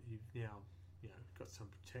 but you've now, got some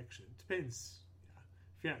protection. It depends.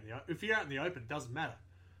 If you're out in the open, it doesn't matter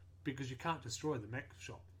because you can't destroy the mech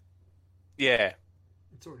shop. Yeah.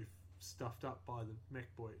 It's already stuffed up by the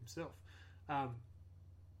mech boy himself. I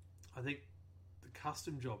think the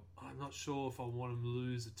custom job, I'm not sure if I want them to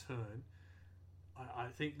lose a turn. I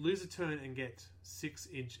think lose a turn and get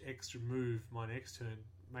 6-inch extra move my next turn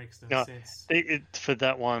makes no sense. For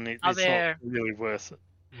that one, it's not really worth it.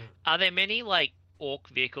 No. Are there many like orc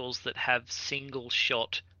vehicles that have single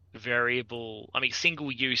use variable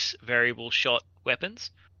shot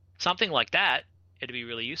weapons? Something like that, it'd be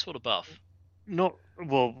really useful to buff. Not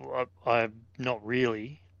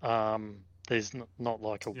really. There's not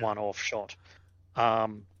like a one-off shot.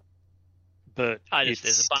 But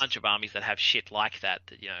there's a bunch of armies that have shit like that.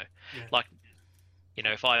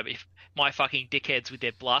 If my fucking dickheads with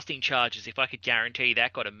their blasting charges, if I could guarantee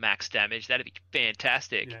that got a max damage, that'd be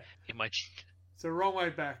fantastic. Yeah. So Wrong Way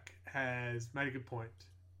Back has made a good point.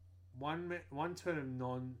 One turn of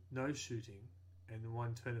no shooting and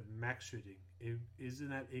 1 turn of max shooting. Isn't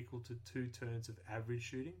that equal to 2 turns of average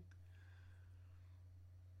shooting?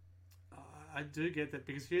 I do get that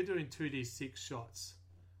because if you're doing 2d6 shots.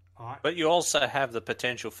 Right. But you also have the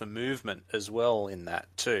potential for movement as well in that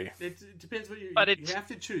too. It depends what you have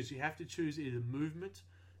to choose. You have to choose either movement,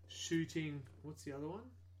 shooting. What's the other one?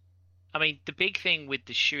 I mean, the big thing with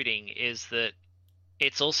the shooting is that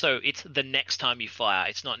it's the next time you fire.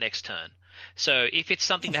 It's not next turn. So if it's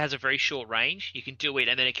something that has a very short range, you can do it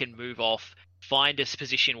and then it can move off, find a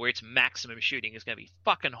position where its maximum shooting is going to be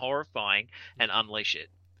fucking horrifying and unleash it.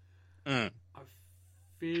 Mm. I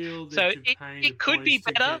feel that so it could be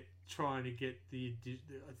better. I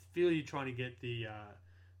feel you're trying to get the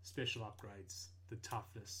special upgrades, the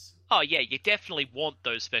toughness. Oh yeah, you definitely want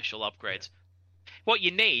those special upgrades. Yeah. What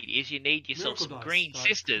you need is yourself some green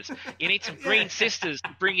sisters. You need some green sisters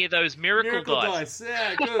to bring you those miracle dice.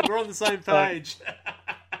 Yeah, good. We're on the same page.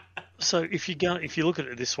 So if you look at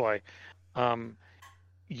it this way,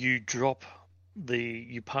 you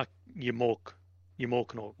park your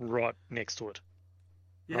Morkanaut right next to it.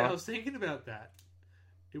 Yeah, right? I was thinking about that.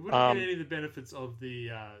 It wouldn't get any of the benefits of the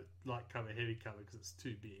light cover, heavy cover because it's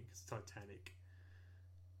too big. It's Titanic.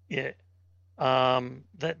 Yeah,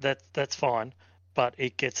 that's fine, but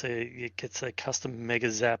it gets a custom Mega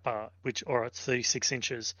Zapper, it's 36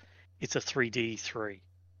 inches. It's a 3d3,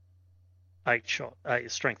 8 shot,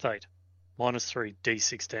 strength 8, -3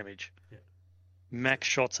 d6 damage. Yeah. Max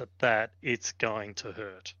shots at that, it's going to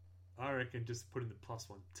hurt. I reckon just putting the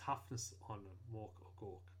 +1 toughness on a Mork or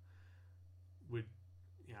Gork would,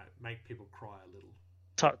 make people cry a little.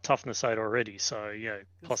 Toughness 8 already, so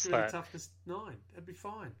plus that. Toughness 9, that'd be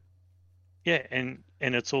fine. Yeah, and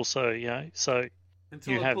it's also so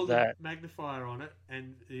until you I have pull that the magnifier on it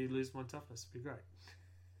and you lose my toughness, it'd be great.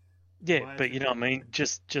 Yeah, but you know what I mean.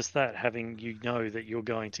 Just that having that you're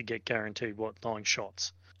going to get guaranteed 9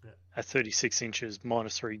 shots at 36 inches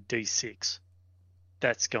 -3 d6.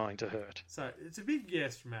 That's going to hurt. So it's a big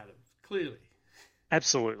yes from Adam, clearly.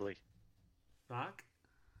 Absolutely. Mark?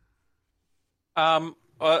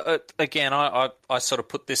 Again, I sort of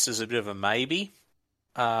put this as a bit of a maybe.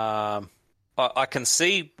 I can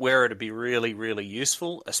see where it'd be really, really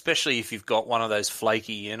useful, especially if you've got one of those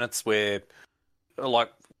flaky units where,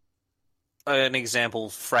 like, an example,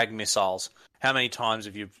 frag missiles. How many times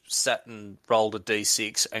have you sat and rolled a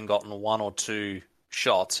d6 and gotten 1 or 2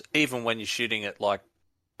 shots, even when you're shooting at, like,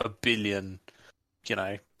 1 billion,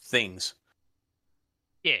 things?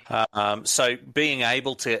 Yeah. So being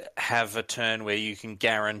able to have a turn where you can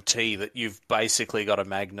guarantee that you've basically got a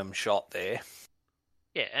magnum shot there.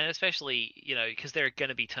 Yeah, and especially, because there are going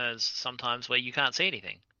to be turns sometimes where you can't see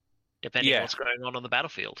anything, depending on what's going on the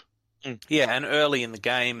battlefield. Yeah, and early in the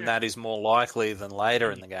game, that is more likely than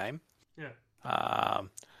later in the game. Yeah.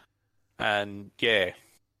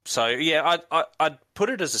 So I'd put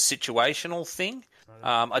it as a situational thing.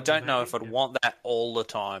 I don't know if I'd want that all the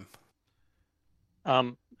time.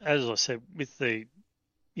 As I said, with the,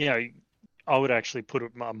 I would actually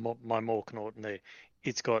put my Morkanaut in there.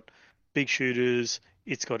 It's got big shooters.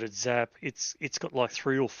 It's got a zap. It's got like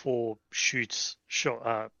 3 or 4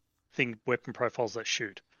 weapon profiles that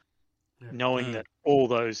shoot. Yeah. Knowing that all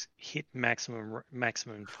those hit maximum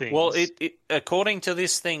things. Well, it according to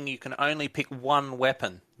this thing, you can only pick one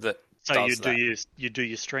weapon that. So you do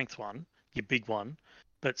your strength one, your big one,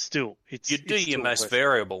 but still, You do it's your still most worth it.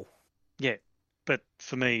 variable. Yeah, but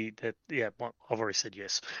for me, well, I've already said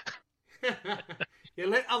yes. Yeah,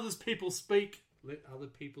 let others people speak. Let other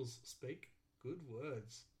people speak. Good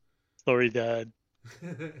words. Sorry, Dad.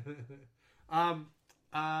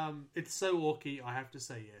 It's so orky. I have to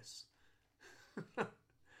say yes.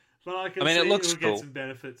 But I can I mean, see it looks you'll cool. get some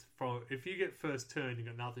benefits from if you get first turn. You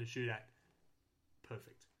got nothing to shoot at.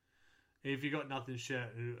 Perfect. If you got nothing to shoot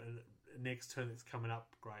at next turn that's coming up,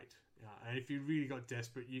 great. And if you really got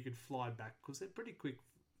desperate, you could fly back because they're pretty quick.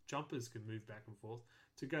 Jumpers can move back and forth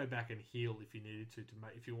to go back and heal if you needed to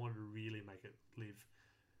make if you wanted to really make it live.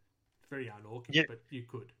 Very unorky, Yeah. but you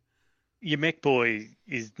could. Your mech boy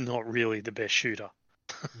is not really the best shooter.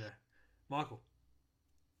 Yeah, Michael.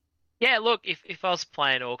 Yeah, look, if I was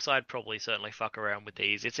playing orcs, I'd probably certainly fuck around with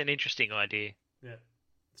these. It's an interesting idea. Yeah,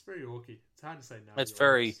 it's very orky. It's hard to say no. It's to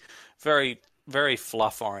very, orcs. very, very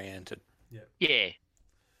fluff oriented. Yeah,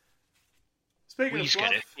 Speaking we're of just fluff,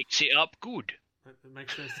 gonna fix it up good. that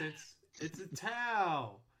makes no sense. It's a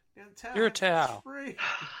towel. Now, towel You're a is towel. Free.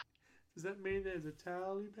 Does that mean there's a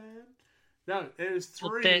Taliban? No, there's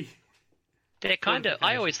Well, three. They're kind of.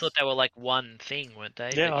 I always thought they were like one thing, weren't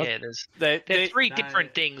they? Yeah, But yeah. There's They're three No,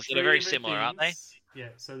 different things that three are very different similar, aren't they? things. Yeah,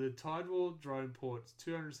 so the Tidewall drone port's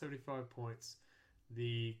 275 points,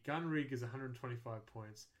 the gun rig is 125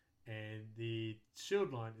 points, and the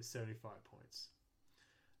shield line is 75 points.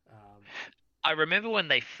 I remember when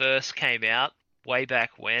they first came out, way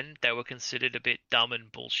back when, they were considered a bit dumb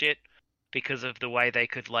and bullshit because of the way they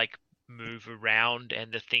could like move around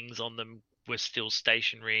and the things on them were still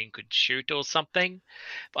stationary and could shoot or something.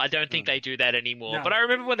 But I don't think they do that anymore. No. But I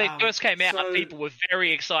remember when they first came out, So- people were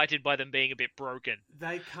very excited by them being a bit broken.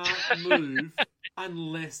 They can't move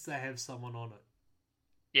unless they have someone on it.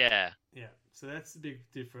 Yeah. Yeah, so that's the big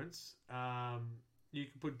difference. You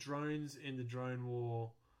can put drones in the drone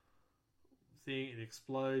war thing; it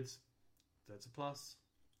explodes. That's a plus.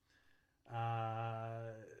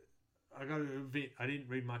 I got to admit, I didn't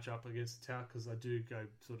read much up against the tower because I do go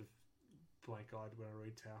sort of blank-eyed when I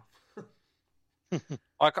read tower.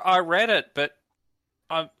 Like I read it, but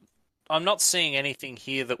I'm not seeing anything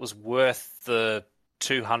here that was worth the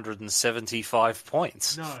 275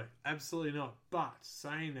 points. No, absolutely not. But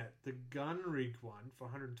saying that, the gun rig one for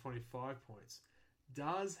 125 points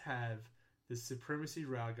does have the Supremacy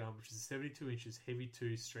Railgun, which is 72 inches, heavy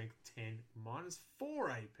 2, strength 10, minus 4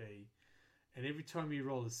 AP. And every time you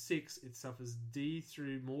roll a 6, it suffers D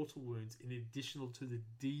through mortal wounds in additional to the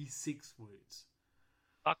D6 wounds.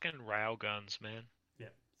 Fucking railguns, man. Yeah,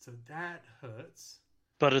 so that hurts.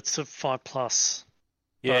 But it's a 5+.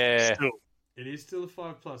 But Yeah. still, It is still a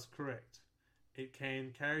 5+, correct. It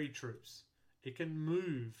can carry troops. It can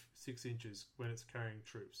move 6 inches when it's carrying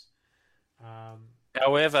troops.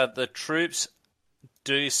 However, the troops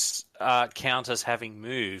do count as having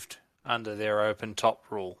moved under their open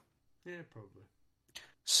top rule. Yeah, probably.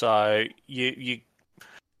 So you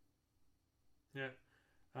Yeah.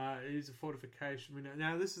 It is a fortification. We know.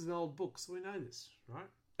 Now, this is an old book, so we know this, right?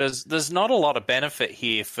 there's not a lot of benefit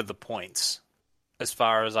here for the points, as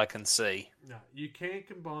far as I can see. No, you can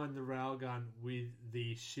combine the railgun with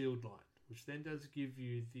the shield line, which then does give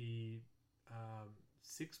you the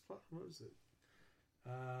 6+. What was it?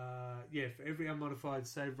 Yeah, for every unmodified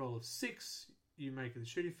save roll of 6, you make it the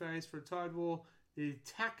shooting phase. For a Tide War, the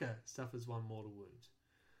attacker suffers 1 mortal wound.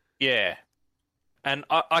 Yeah, and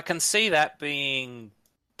I can see that being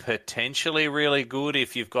potentially really good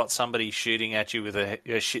if you've got somebody shooting at you with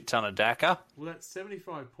a shit ton of DACA. Well, that's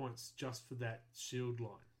 75 points just for that shield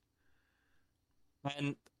line.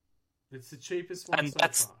 And It's the cheapest one And so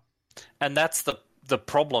that's- far. And that's the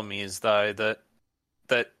problem is though that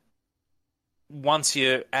once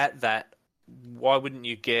you're at that, why wouldn't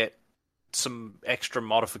you get some extra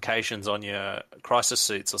modifications on your crisis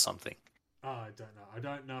suits or something? Oh, I don't know. I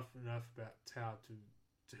don't know enough about Tau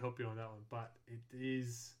to help you on that one, but it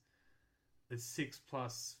is a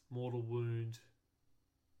 6+ mortal wound.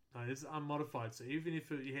 No, this is unmodified, so even if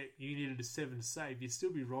you needed a 7 to save, you'd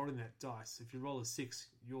still be rolling that dice. If you roll a 6,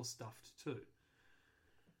 you're stuffed too.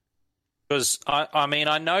 Because I mean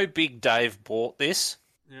I know Big Dave bought this,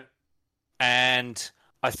 Yeah. and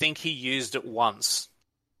I think he used it once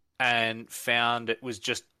and found it was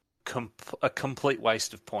just a complete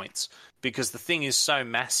waste of points because the thing is so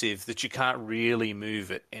massive that you can't really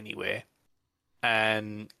move it anywhere.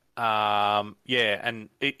 And yeah, and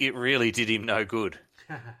it really did him no good.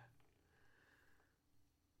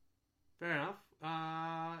 Fair enough.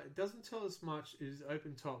 It doesn't tell us much. It is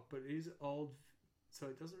open top, but it is old, so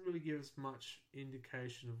it doesn't really give us much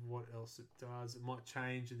indication of what else it does. It might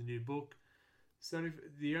change in the new book.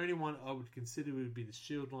 The only one I would consider would be the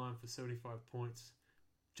Shield line for 75 points,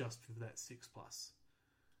 just for that 6+.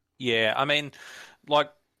 Yeah, I mean,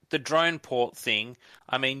 like the drone port thing,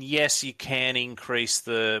 I mean, yes, you can increase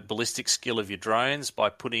the ballistic skill of your drones by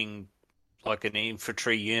putting like an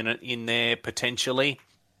infantry unit in there potentially.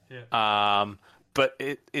 Yeah. But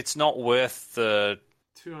it's not worth the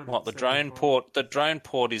drone 275. port. The drone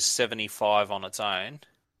port is 75 on its own.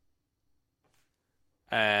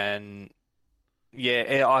 And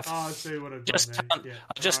yeah, I see what I've just done can't. there. Yeah.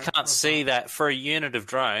 I just can't see that for a unit of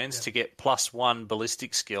drones to get +1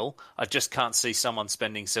 ballistic skill. I just can't see someone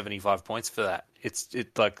spending 75 points for that. It's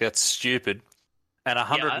like that's stupid. And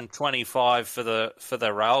 125 for the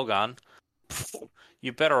railgun.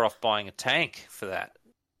 You're better off buying a tank for that.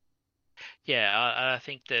 Yeah, I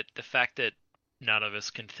think that the fact that none of us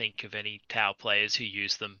can think of any Tau players who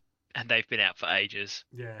use them, and they've been out for ages.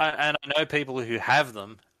 Yeah. And I know people who have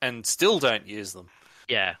them and still don't use them.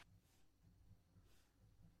 Yeah.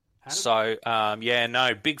 Adam? So,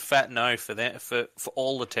 no, big fat no for that for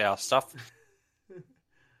all the Tau stuff.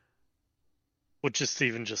 Or just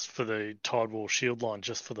for the Tidewall Shield line,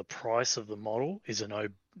 just for the price of the model is a no,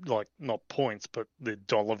 like not points, but the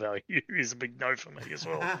dollar value is a big no for me as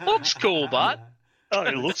well. Looks cool, but Oh,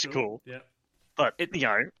 it looks cool. Yeah. But,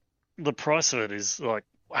 the price of it is like,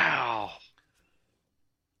 wow.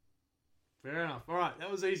 Fair enough. All right, that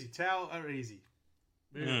was easy. Tau are easy.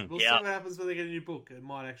 We'll see Yeah. what happens when they get a new book. It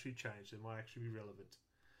might actually change. It might actually be relevant.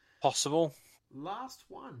 Possible. Last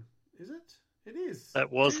one, is it? It is.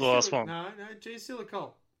 That was the last one. No, G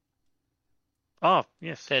Silicol. Oh,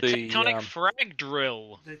 yes. the The, tectonic frag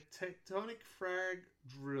drill. The Tectonic Frag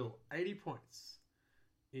Drill, 80 points.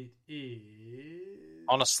 It is.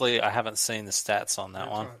 Honestly, I haven't seen the stats on that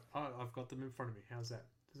That's one. right. Oh, I've got them in front of me. How's that?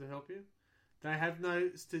 Does it help you? They have no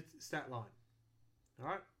stat line. All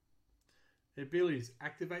right. Their abilities: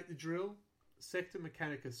 activate the drill, sector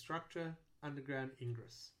mechanica structure, underground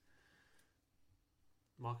ingress.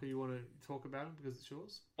 Michael, you want to talk about it because it's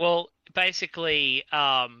yours? Well, basically,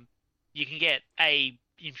 you can get a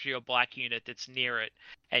infantry or black unit that's near it,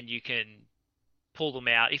 and you can pull them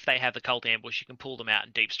out. If they have the cult ambush, you can pull them out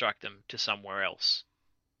and deep strike them to somewhere else.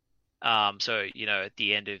 So, at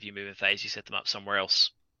the end of your movement phase, you set them up somewhere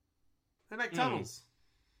else. They make tunnels.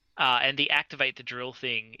 And the activate the drill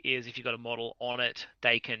thing is if you've got a model on it,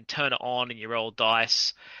 they can turn it on and you roll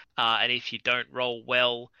dice. And if you don't roll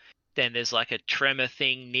well, then there's like a tremor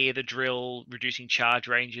thing near the drill, reducing charge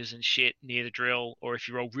ranges and shit near the drill. Or if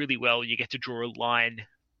you roll really well, you get to draw a line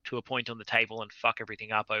to a point on the table and fuck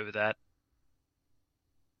everything up over that.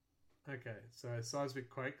 Okay, so seismic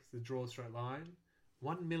quake, the draw straight line,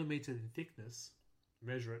 1 millimeter in thickness.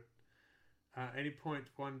 Measure it. Any point,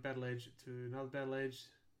 one battle edge to another battle edge.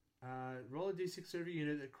 Roll a d6 for every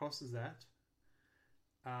unit that crosses that.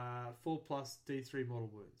 4 plus d3 model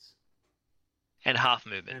wounds. And half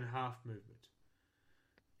movement. And half movement.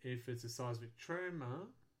 If it's a seismic tremor,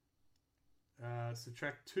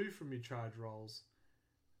 subtract 2 from your charge rolls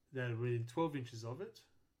that are within 12 inches of it,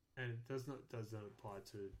 and it does not apply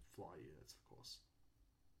to fly units, of course.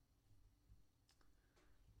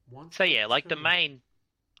 So yeah, like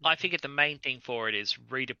I figured the main thing for it is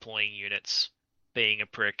redeploying units, being a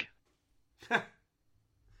prick.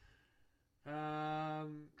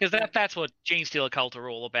 Because that's what Genestealer Cult are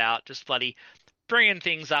all about. Just bloody bringing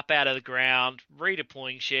things up out of the ground,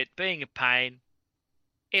 redeploying shit, being a pain.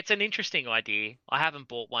 It's an interesting idea. I haven't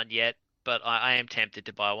bought one yet, but I am tempted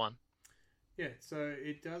to buy one. Yeah, so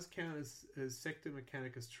it does count as Sector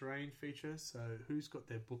Mechanicus terrain feature. So who's got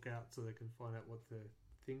their book out so they can find out what the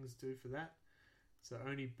things do for that? So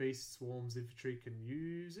only beast swarms infantry can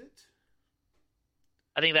use it.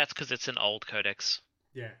 I think that's because it's an old codex.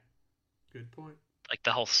 Yeah, good point. Like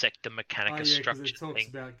the whole Sector Mechanicus structure because it talks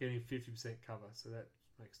thing. about getting 50% cover, so that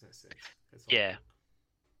makes no sense. That's Yeah.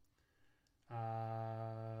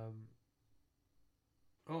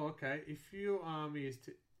 Okay. If your army is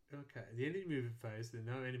at the end of your movement phase, there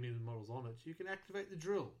are no enemy models on it. You can activate the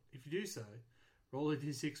drill. If you do so, roll a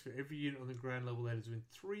d6 for every unit on the ground level that is within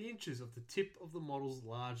 3 inches of the tip of the model's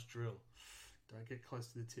large drill. Don't get close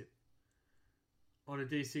to the tip. On a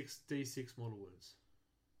d6 model wounds.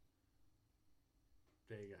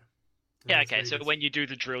 There you go. And Yeah, that's okay, how so you get- when you do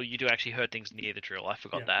the drill, you do actually hurt things near the drill. I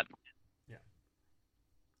forgot that.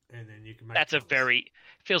 And then you can make That's tunnels.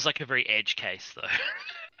 feels like a very edge case,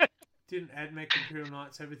 though. Didn't AdMech Imperial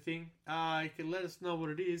Knights have a thing? You can let us know what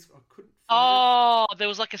it is. I couldn't find Oh, there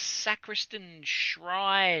was like a sacristan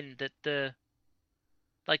shrine that the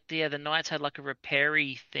knights had like a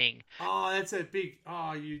repairy thing. it. Oh, that's a big...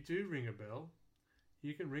 Oh, you do ring a bell.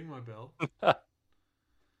 You can ring my bell.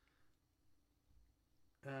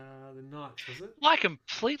 The Knights, was it? I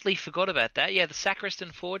completely forgot about that. Yeah, the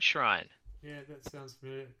Sacristan Forge Shrine. Yeah, that sounds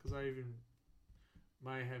familiar because I even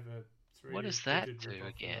may have a 3D What does that printed do rip-off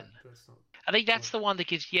of again? that. That's not. I think that's the one that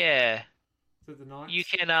gives. Yeah, Is it the Knights? you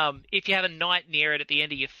can if you have a knight near it at the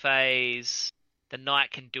end of your phase, the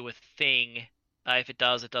knight can do a thing. If it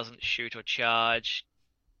does, it doesn't shoot or charge.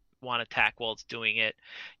 One attack while it's doing it.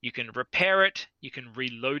 You can repair it, you can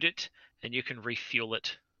reload it, and you can refuel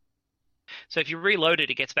it. So if you reload it,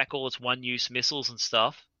 it gets back all its one-use missiles and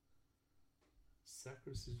stuff.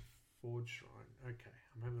 Sacristan Forge Shrine. Okay,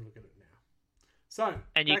 I'm having a look at it now. So,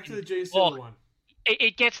 And you back to can- the G Steel one.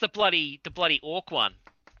 It gets the bloody orc one.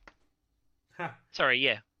 Ha. Sorry,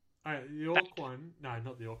 yeah. Alright, the Orc one. No,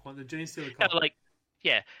 not the Orc one. The Gene Stealer No, copy.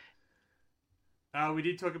 yeah. We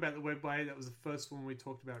did talk about the Webway. That was the first one we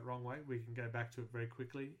talked about wrong way. We can go back to it very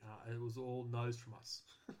quickly. It was all no's from us.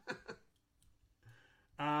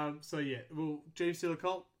 So yeah, well, Gene Stealer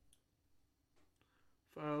Cult.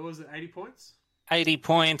 What was it, 80 points? 80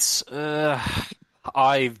 points. I'm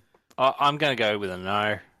going to go with a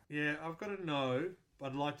no. Yeah, I've got a no, but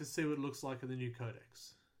I'd like to see what it looks like in the new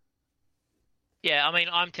codex. Yeah, I mean,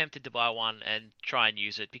 I'm tempted to buy one and try and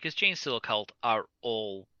use it because Gene Stealer Cult are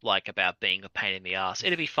all like about being a pain in the ass.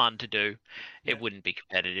 It'd be fun to do. Yeah. It wouldn't be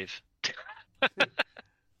competitive.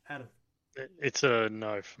 Adam, It's a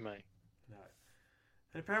no for me. no.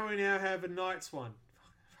 And apparently we now have a Knights one.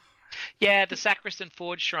 Yeah, the Sacristan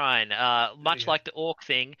Forge Shrine. Much go. like the Orc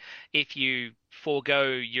thing, if you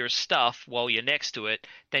forego your stuff while you're next to it,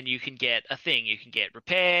 then you can get a thing. You can get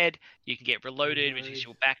repaired, you can get reloaded, which is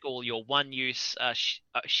you'll back all your one-use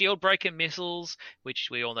shield breaker missiles, which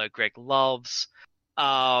we all know Greg loves.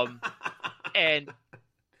 And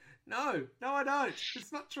No, I don't.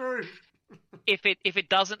 It's not true. if it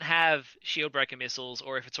doesn't have shield breaker missiles,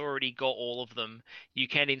 or if it's already got all of them, you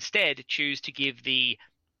can instead choose to give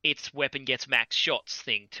its weapon gets max shots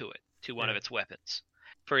thing to it, to one of Yeah. its weapons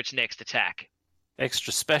for its next attack.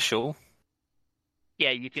 Extra special. Yeah,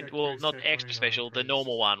 you can. Check Well, boost, not check the extra ring, special, the increase.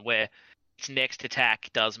 normal one where its next attack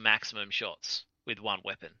does maximum shots with one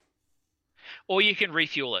weapon. Or you can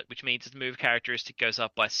refuel it, which means its move characteristic goes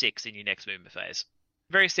up by 6 in your next movement phase.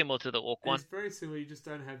 Very similar to the Orc one. It's very similar. You just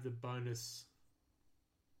don't have the bonus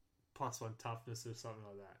 +1 toughness or something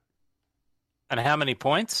like that. And how many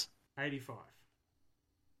points? 85.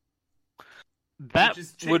 That Which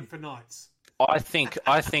is cheap would, for Knights. I think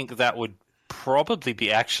that would probably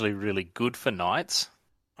be actually really good for knights.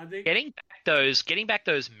 I think Getting back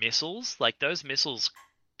those missiles, like those missiles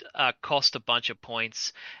cost a bunch of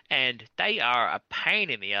points, and they are a pain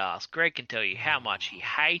in the ass. Greg can tell you how much he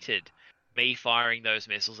hated me firing those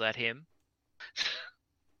missiles at him.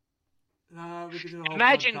 we could do a whole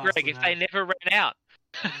Imagine, podcast Greg, on if they never ran out.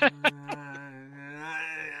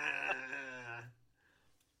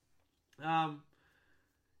 that.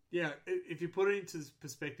 Yeah, if you put it into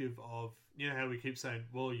perspective of, you know how we keep saying,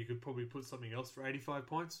 well, you could probably put something else for 85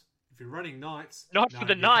 points. If you're running Knights, Not for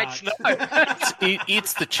the you Knights, can't.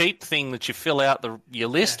 It's the cheap thing that you fill out your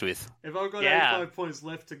list with. If I've got Yeah. 85 points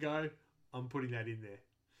left to go, I'm putting that in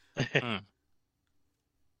there. Mm.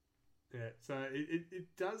 Yeah, so it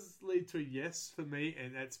does lead to a yes for me,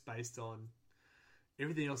 and that's based on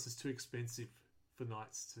everything else is too expensive for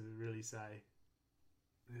Knights to really say,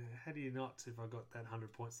 how do you not if I got that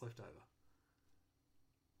 100 points left over?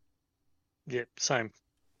 Yep, same.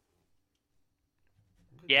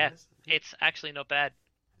 Good, Yeah. guys. It's actually not bad.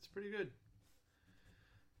 It's pretty good.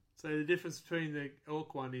 So the difference between the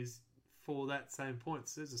Orc one is for that same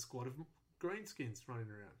points, there's a squad of greenskins running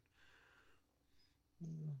around.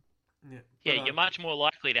 Yeah, Yeah, but, you're much more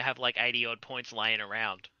likely to have like 80 odd points laying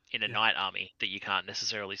around in a Yeah. knight army that you can't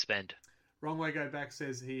necessarily spend. Wrong Way Go Back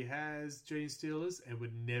says he has Gene Stealers and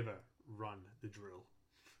would never run the drill.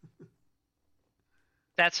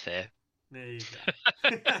 That's fair. There you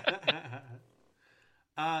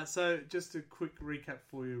go. So just a quick recap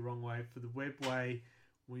for you, Wrong Way. For the Webway,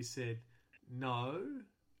 we said no.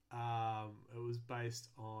 It was based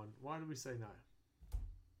on... Why did we say no?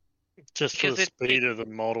 Just for Because the it- speed of the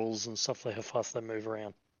models and stuff, how fast they move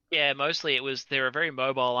around. Yeah, mostly it was they're a very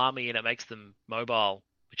mobile army and it makes them mobile,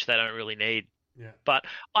 which they don't really need. Yeah. But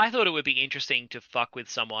I thought it would be interesting to fuck with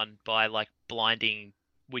someone by like blinding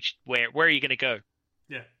where are you going to go?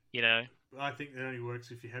 Yeah. You know? I think it only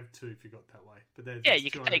works if you have two, if you got that way. But there's Yeah, you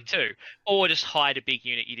can take 2, or just hide a big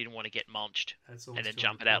unit you didn't want to get munched. That's and almost then 200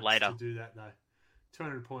 jump it out points later. to do that, though.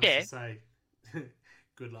 200 points Yeah. to say,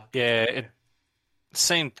 good luck. Yeah, it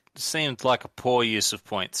seemed like a poor use of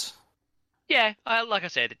points. Yeah, like I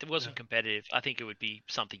said, it wasn't competitive. I think it would be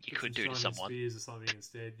something you Put could some do to shining someone. Spears or something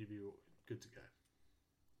instead, you'd be good to go.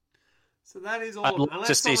 So that is all. I'd love to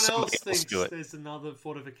Unless see someone else somebody else thinks do it. there's another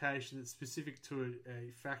fortification that's specific to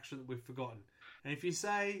a faction that we've forgotten. And if you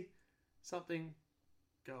say something,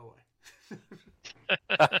 go away.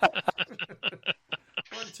 1,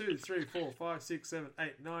 2, 3, 4, 5, 6, 7,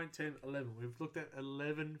 8, 9, 10, 11. We've looked at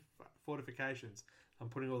 11 fortifications. I'm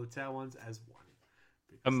putting all the tower ones as one.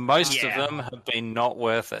 And most Yeah. of them have been not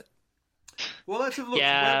worth it. Well, let's have a look.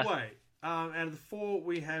 Yeah. Webway. Out of the 4,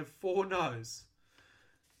 we have 4 no's.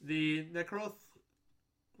 The Necroth,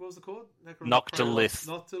 what was it called? Noctilith.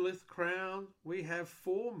 Noctilith Crown. We have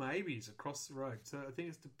 4 maybes across the road. So I think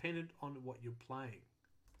it's dependent on what you're playing.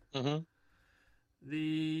 Mm-hmm.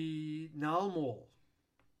 The Null Maul.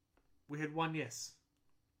 We had 1 yes.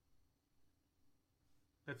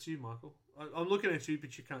 That's you, Michael. I'm looking at you,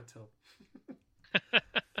 but you can't tell.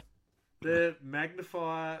 The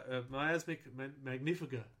Magnifier, Miasmic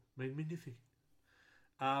Magnifica. Magnificent.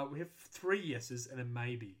 We have 3 yeses and a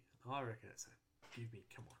maybe. I reckon that's a give me.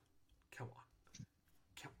 Come on.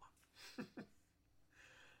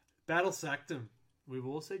 Battle Sactum. We've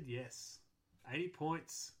all said yes. 80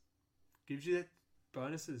 points. Gives you that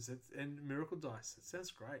bonuses and Miracle Dice. That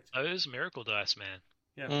sounds great. Those miracle dice, man.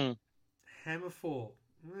 Yeah. Mm. Hammerfall.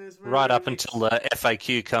 Right up until the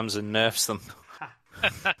FAQ comes and nerfs them.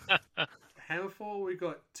 Hammerfall, we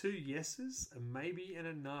got 2 yeses, a maybe, and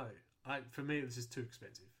a no. For me, it was just too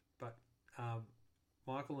expensive. But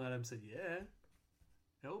Michael and Adam said, yeah,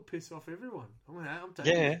 that will piss off everyone. I'm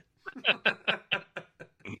taking it.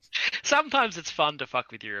 Sometimes it's fun to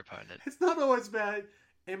fuck with your opponent. It's not always about,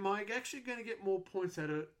 am I actually going to get more points out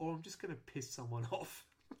of it, or I'm just going to piss someone off?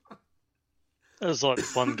 There was like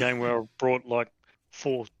one game where I brought like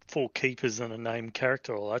four keepers and a named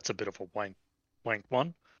character. Well, that's a bit of a wank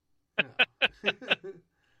one.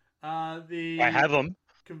 The I have them.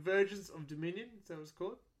 Convergence of Dominion, is that what it's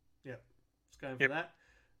called? Yep. It's going for Yep. that.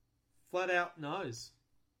 Flat out no's.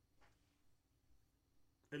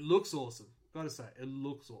 It looks awesome. Gotta say, it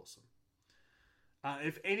looks awesome.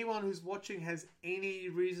 If anyone who's watching has any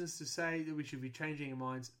reasons to say that we should be changing our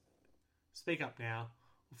minds, speak up now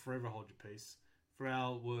or forever hold your peace. For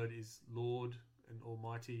our word is Lord and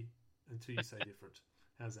Almighty until you say different.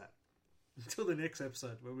 How's that? Until the next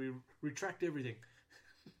episode where we retract everything.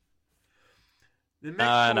 The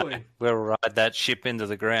Mech Boy. No, we'll ride that ship into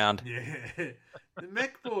the ground. Yeah. The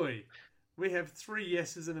Mech Boy. We have 3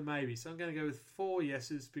 yeses and a maybe. So I'm going to go with 4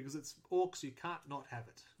 yeses because it's orcs. You can't not have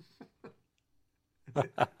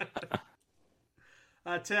it.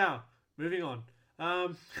 Tau. Moving on.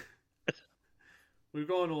 We've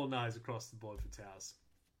gone all no's across the board for Towers.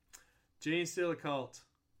 Gene Stealer Cult.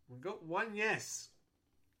 We've got 1 yes.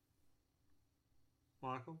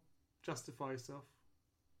 Michael, justify yourself.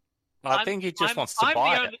 I think he just wants to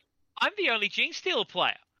buy it. I'm the only Gene Stealer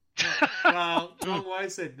player. Well, John Way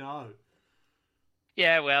said no.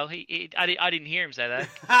 Yeah, well, I didn't hear him say that.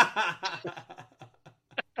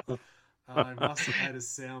 I must have had a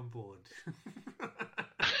soundboard.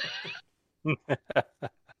 No,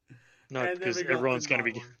 And then because we got everyone's the going to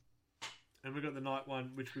night be. one. And we got the night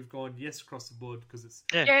one, which we've gone yes across the board because it's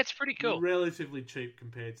Yeah, it's pretty cool. relatively cheap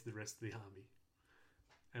compared to the rest of the army.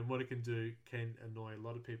 And what it can do can annoy a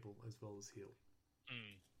lot of people as well as heal.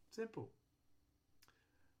 Mm. Simple.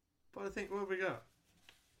 But I think, what have we got?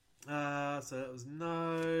 So that was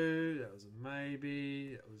no, that was a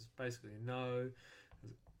maybe, that was basically a no.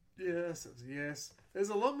 Yes, that was a yes. There's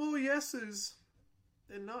a lot more yeses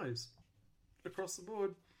than no's across the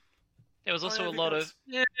board. There was also a anything lot else? of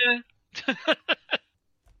yeah.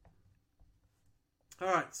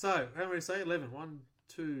 Alright, so how many say? 11. 1,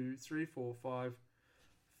 2, 3, 4, 5.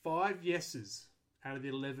 5 yeses out of the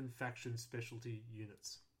 11 faction specialty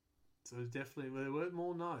units. So definitely, well, there were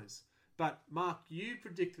more no's. But Mark, you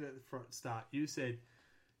predicted at the front start, you said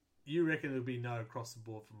you reckon there'll be no across the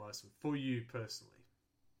board for most of them, for you personally.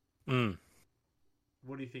 Mm.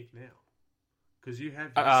 What do you think now? Because you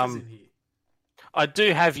have yeses in here. I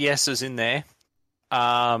do have yeses in there.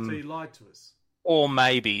 So you lied to us. Or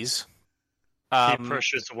maybes. Peer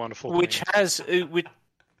pressure is a wonderful Which thing. has...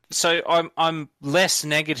 So I'm less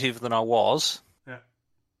negative than I was, Yeah.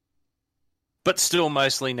 but still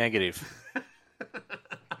mostly negative.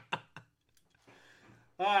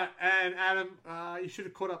 All right, and Adam, you should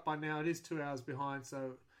have caught up by now. It is 2 hours behind,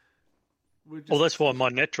 so we're just... Well, that's why my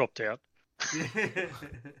net dropped out.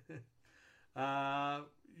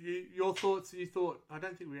 Your thoughts? You thought? I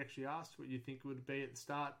don't think we actually asked what you think it would be at the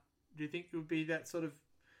start. Do you think it would be that sort of?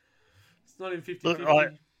 It's not in 50-50. Look, It's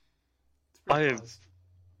pretty I have- close.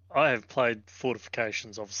 I have played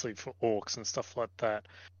fortifications, obviously, for orcs and stuff like that.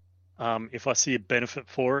 If I see a benefit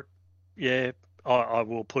for it, yeah, I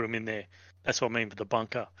will put them in there. That's what I mean with the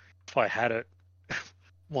bunker. if I had it,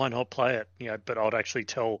 why not play it? But I'd actually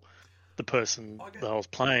tell the person that I was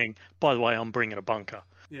playing, by the way, I'm bringing a bunker.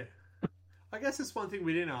 Yeah. I guess that's one thing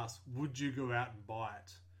we didn't ask. Would you go out and buy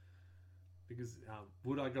it? Because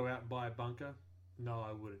would I go out and buy a bunker? No,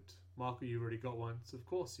 I wouldn't. Michael, you already got one, so of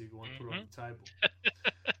course you want to put it on the table.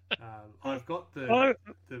 I've got the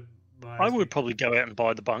I would probably go out and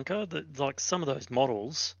buy the bunker. Like some of those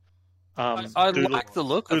models. I like the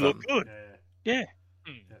look of them. Look good. Yeah.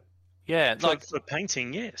 Yeah, like for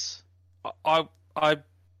painting, yes. I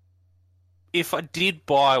if I did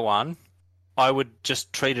buy one, I would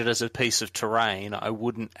just treat it as a piece of terrain. I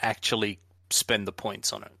wouldn't actually spend the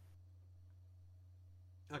points on it.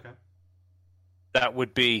 Okay. That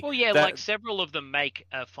would be like several of them make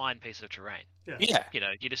a fine piece of terrain. Yeah.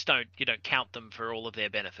 You just don't count them for all of their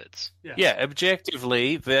benefits. Yeah,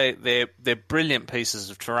 objectively they're brilliant pieces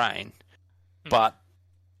of terrain. But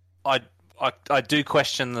I do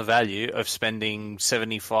question the value of spending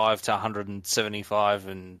 75 to 175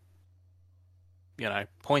 and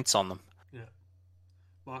points on them. Yeah.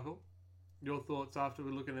 Michael, your thoughts after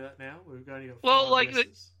we're looking at it now? We've only got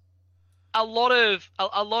a lot of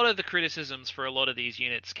the criticisms for a lot of these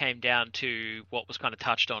units came down to what was kind of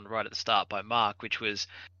touched on right at the start by Mark, which was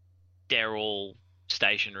they're all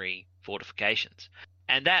stationary fortifications.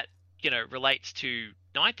 And that, relates to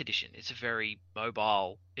 9th edition. It's a very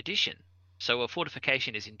mobile edition. So a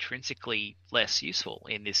fortification is intrinsically less useful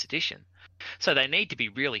in this edition. So they need to be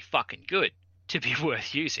really fucking good to be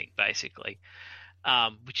worth using, basically.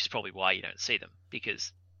 Which is probably why you don't see them,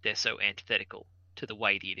 because they're so antithetical to the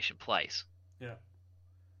way the edition plays. Yeah.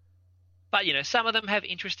 But, some of them have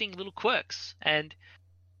interesting little quirks. And,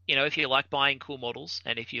 if you like buying cool models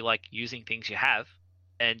and if you like using things you have,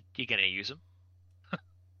 and you're going to use them.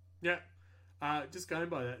 Yeah. Just going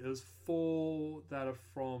by that, there was 4 that are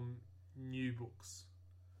from new books.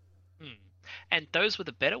 And those were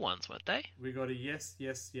the better ones, weren't they? We got a yes,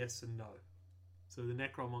 and no. So the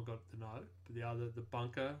Necron one got the no, but the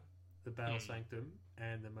Bunker, the Battle Sanctum,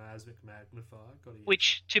 and the Miasmic Magnifier got a yes.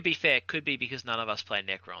 Which, to be fair, could be because none of us play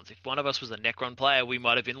Necrons. If one of us was a Necron player, we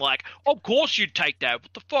might have been like, of course you'd take that.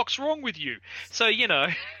 What the fuck's wrong with you? So,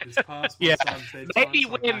 maybe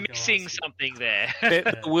we're missing something there.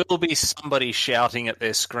 There will be somebody shouting at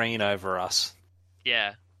their screen over us.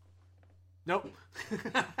 Yeah. Nope.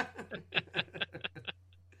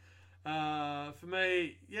 For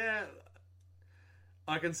me,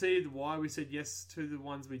 I can see why we said yes to the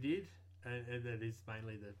ones we did, and that is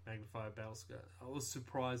mainly the Magnifier Battlescar. I was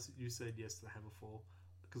surprised that you said yes to the Hammerfall,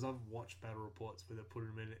 because I've watched battle reports where they put it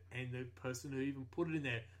in it, and the person who even put it in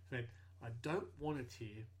there said, I don't want it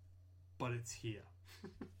here, but it's here.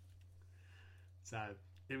 So,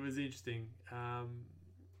 it was interesting.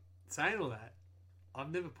 Saying all that,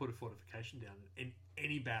 I've never put a fortification down in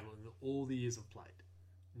any battle in all the years I've played.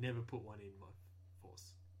 Never put one in my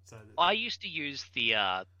force. So I used to use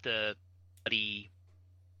the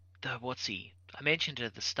what's he? I mentioned it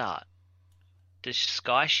at the start. The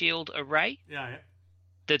Sky Shield array. Yeah.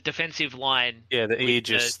 The defensive line. Yeah, the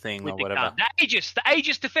Aegis thing or whatever. The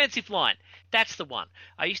Aegis defensive line. That's the one.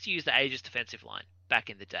 I used to use the Aegis defensive line back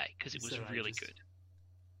in the day because it was really good.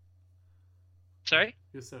 Sorry?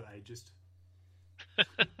 You're so ageist.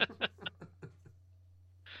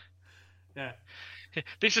 Yeah.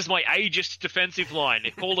 This is my ageist defensive line.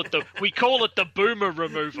 We call it the boomer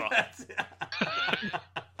remover. I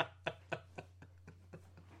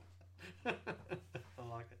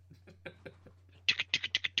like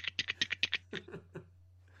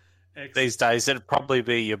it. These days, it'd probably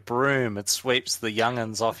be your broom. It sweeps the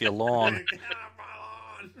young'uns off your lawn.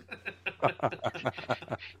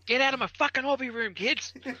 Get out of my fucking hobby room,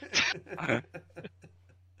 kids.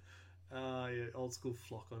 Yeah, old school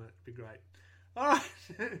flock on it. It'd be great. All right.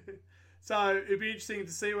 So it'd be interesting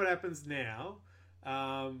to see what happens now,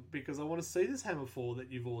 because I want to see this Hammerfall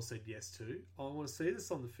that you've all said yes to. I want to see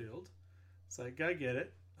this on the field. So go get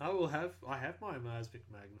it. I have my Miasmic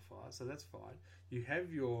Magnifier, so that's fine. You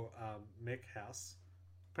have your mech house.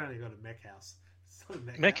 Apparently, you got a mech house. It's not a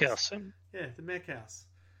mech house. Yeah, the mech house.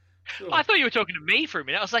 Sure. I thought you were talking to me for a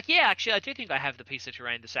minute. I was like, yeah, actually, I do think I have the piece of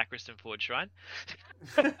terrain, the Sacristan Forge Shrine.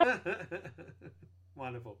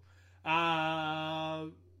 Wonderful.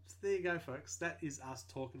 So there you go, folks. That is us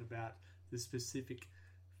talking about the specific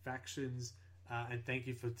factions, and thank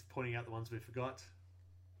you for pointing out the ones we forgot.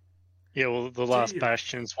 Yeah, well, the last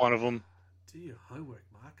Bastion's one of them. Do your homework,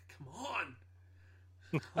 Mark. Come on.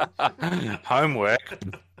 Homework?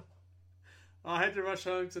 I had to rush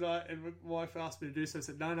home tonight, and my wife asked me to do so. I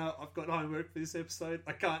said, no, I've got homework for this episode.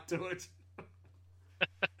 I can't do it.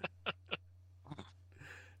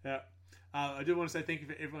 Yeah. I do want to say thank you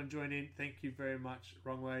for everyone joining in. Thank you very much,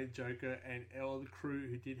 Wrong Way, Joker, and all the crew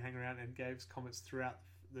who did hang around and gave us comments throughout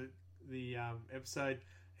the episode.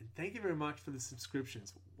 And thank you very much for the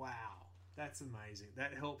subscriptions. Wow, that's amazing.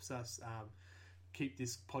 That helps us keep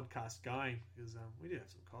this podcast going because we do have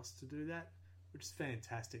some costs to do that, which is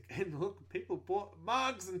fantastic. And look, people bought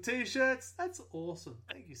mugs and t-shirts. That's awesome.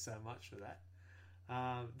 Thank you so much for that.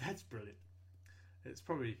 That's brilliant. It's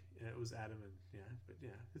probably it was Adam and but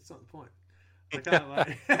it's not the point. I can't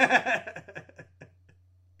wait.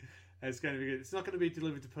 It's going to be good. It's not going to be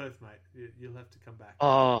delivered to Perth, mate. You'll have to come back.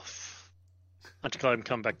 Oh, I have to go and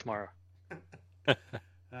come back tomorrow.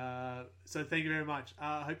 So thank you very much.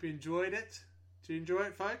 I hope you enjoyed it. Did you enjoy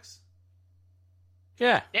it, folks?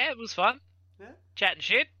 Yeah. Yeah, it was fun. Yeah, Chatting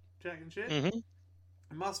shit. chatting shit. Mm-hmm.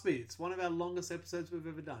 It must be. It's one of our longest episodes we've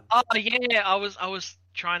ever done. Oh yeah, I was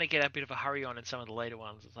trying to get a bit of a hurry on in some of the later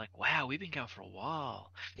ones. It's like, wow, we've been going for a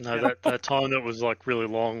while. No, that time that was like really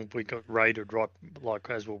long, we got raided right like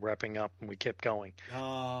as we were wrapping up, and we kept going.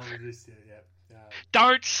 Oh, this, yeah.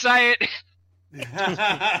 Don't say it.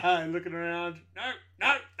 Looking around. No.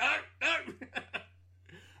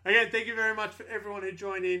 Again, thank you very much for everyone who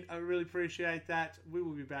joined in. I really appreciate that. We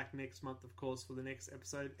will be back next month, of course, for the next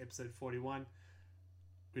episode 41.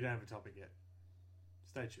 We don't have a topic yet.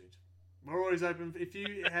 Stay tuned. We're always open. If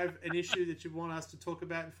you have an issue that you want us to talk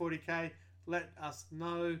about in 40k, let us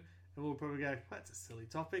know, and we'll probably go, that's a silly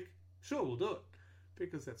topic. Sure, we'll do it,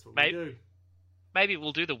 because that's what we do. Maybe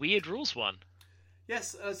we'll do the weird rules one.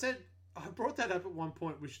 Yes, I brought that up at one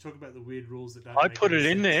point. We should talk about the weird rules that don't I make put any it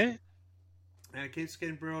in sense. there. And it keeps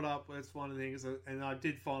getting brought up. That's one of the things. And I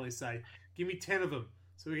did finally say, give me 10 of them,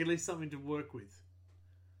 so we get at least something to work with.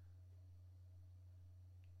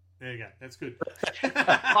 There you go. That's good.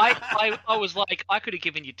 I was like, I could have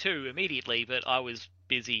given you 2 immediately, but I was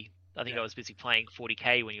busy. I think I was busy playing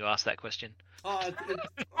 40k when you asked that question. I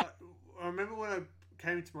remember when I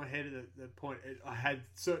came into my head at that point, I had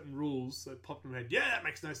certain rules that popped in my head. Yeah, that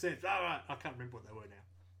makes no sense. All right. I can't remember what they were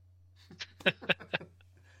now.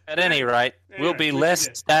 At any rate, we'll be less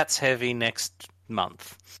stats heavy next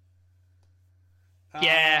month.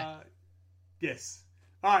 Yeah. Yes.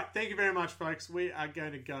 All right. Thank you very much, folks. We are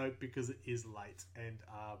going to go because it is late, and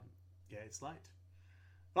it's late.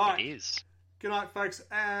 All right. It is. Good night, folks.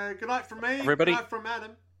 Good night from me. Everybody. Good night from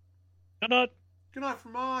Adam. Good night. Good night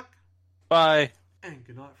from Mark. Bye. And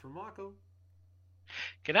good night from Michael.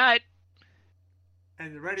 Good night.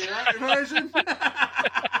 And the radio version.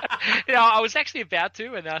 Yeah, I was actually about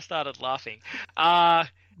to, and then I started laughing. No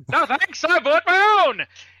thanks, I bought my own!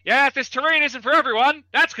 Yeah, if this terrain isn't for everyone,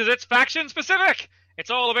 that's because it's faction-specific.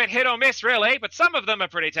 It's all a bit hit or miss, really, but some of them are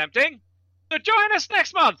pretty tempting. So join us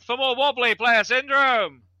next month for more Wobbly Player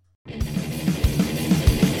Syndrome!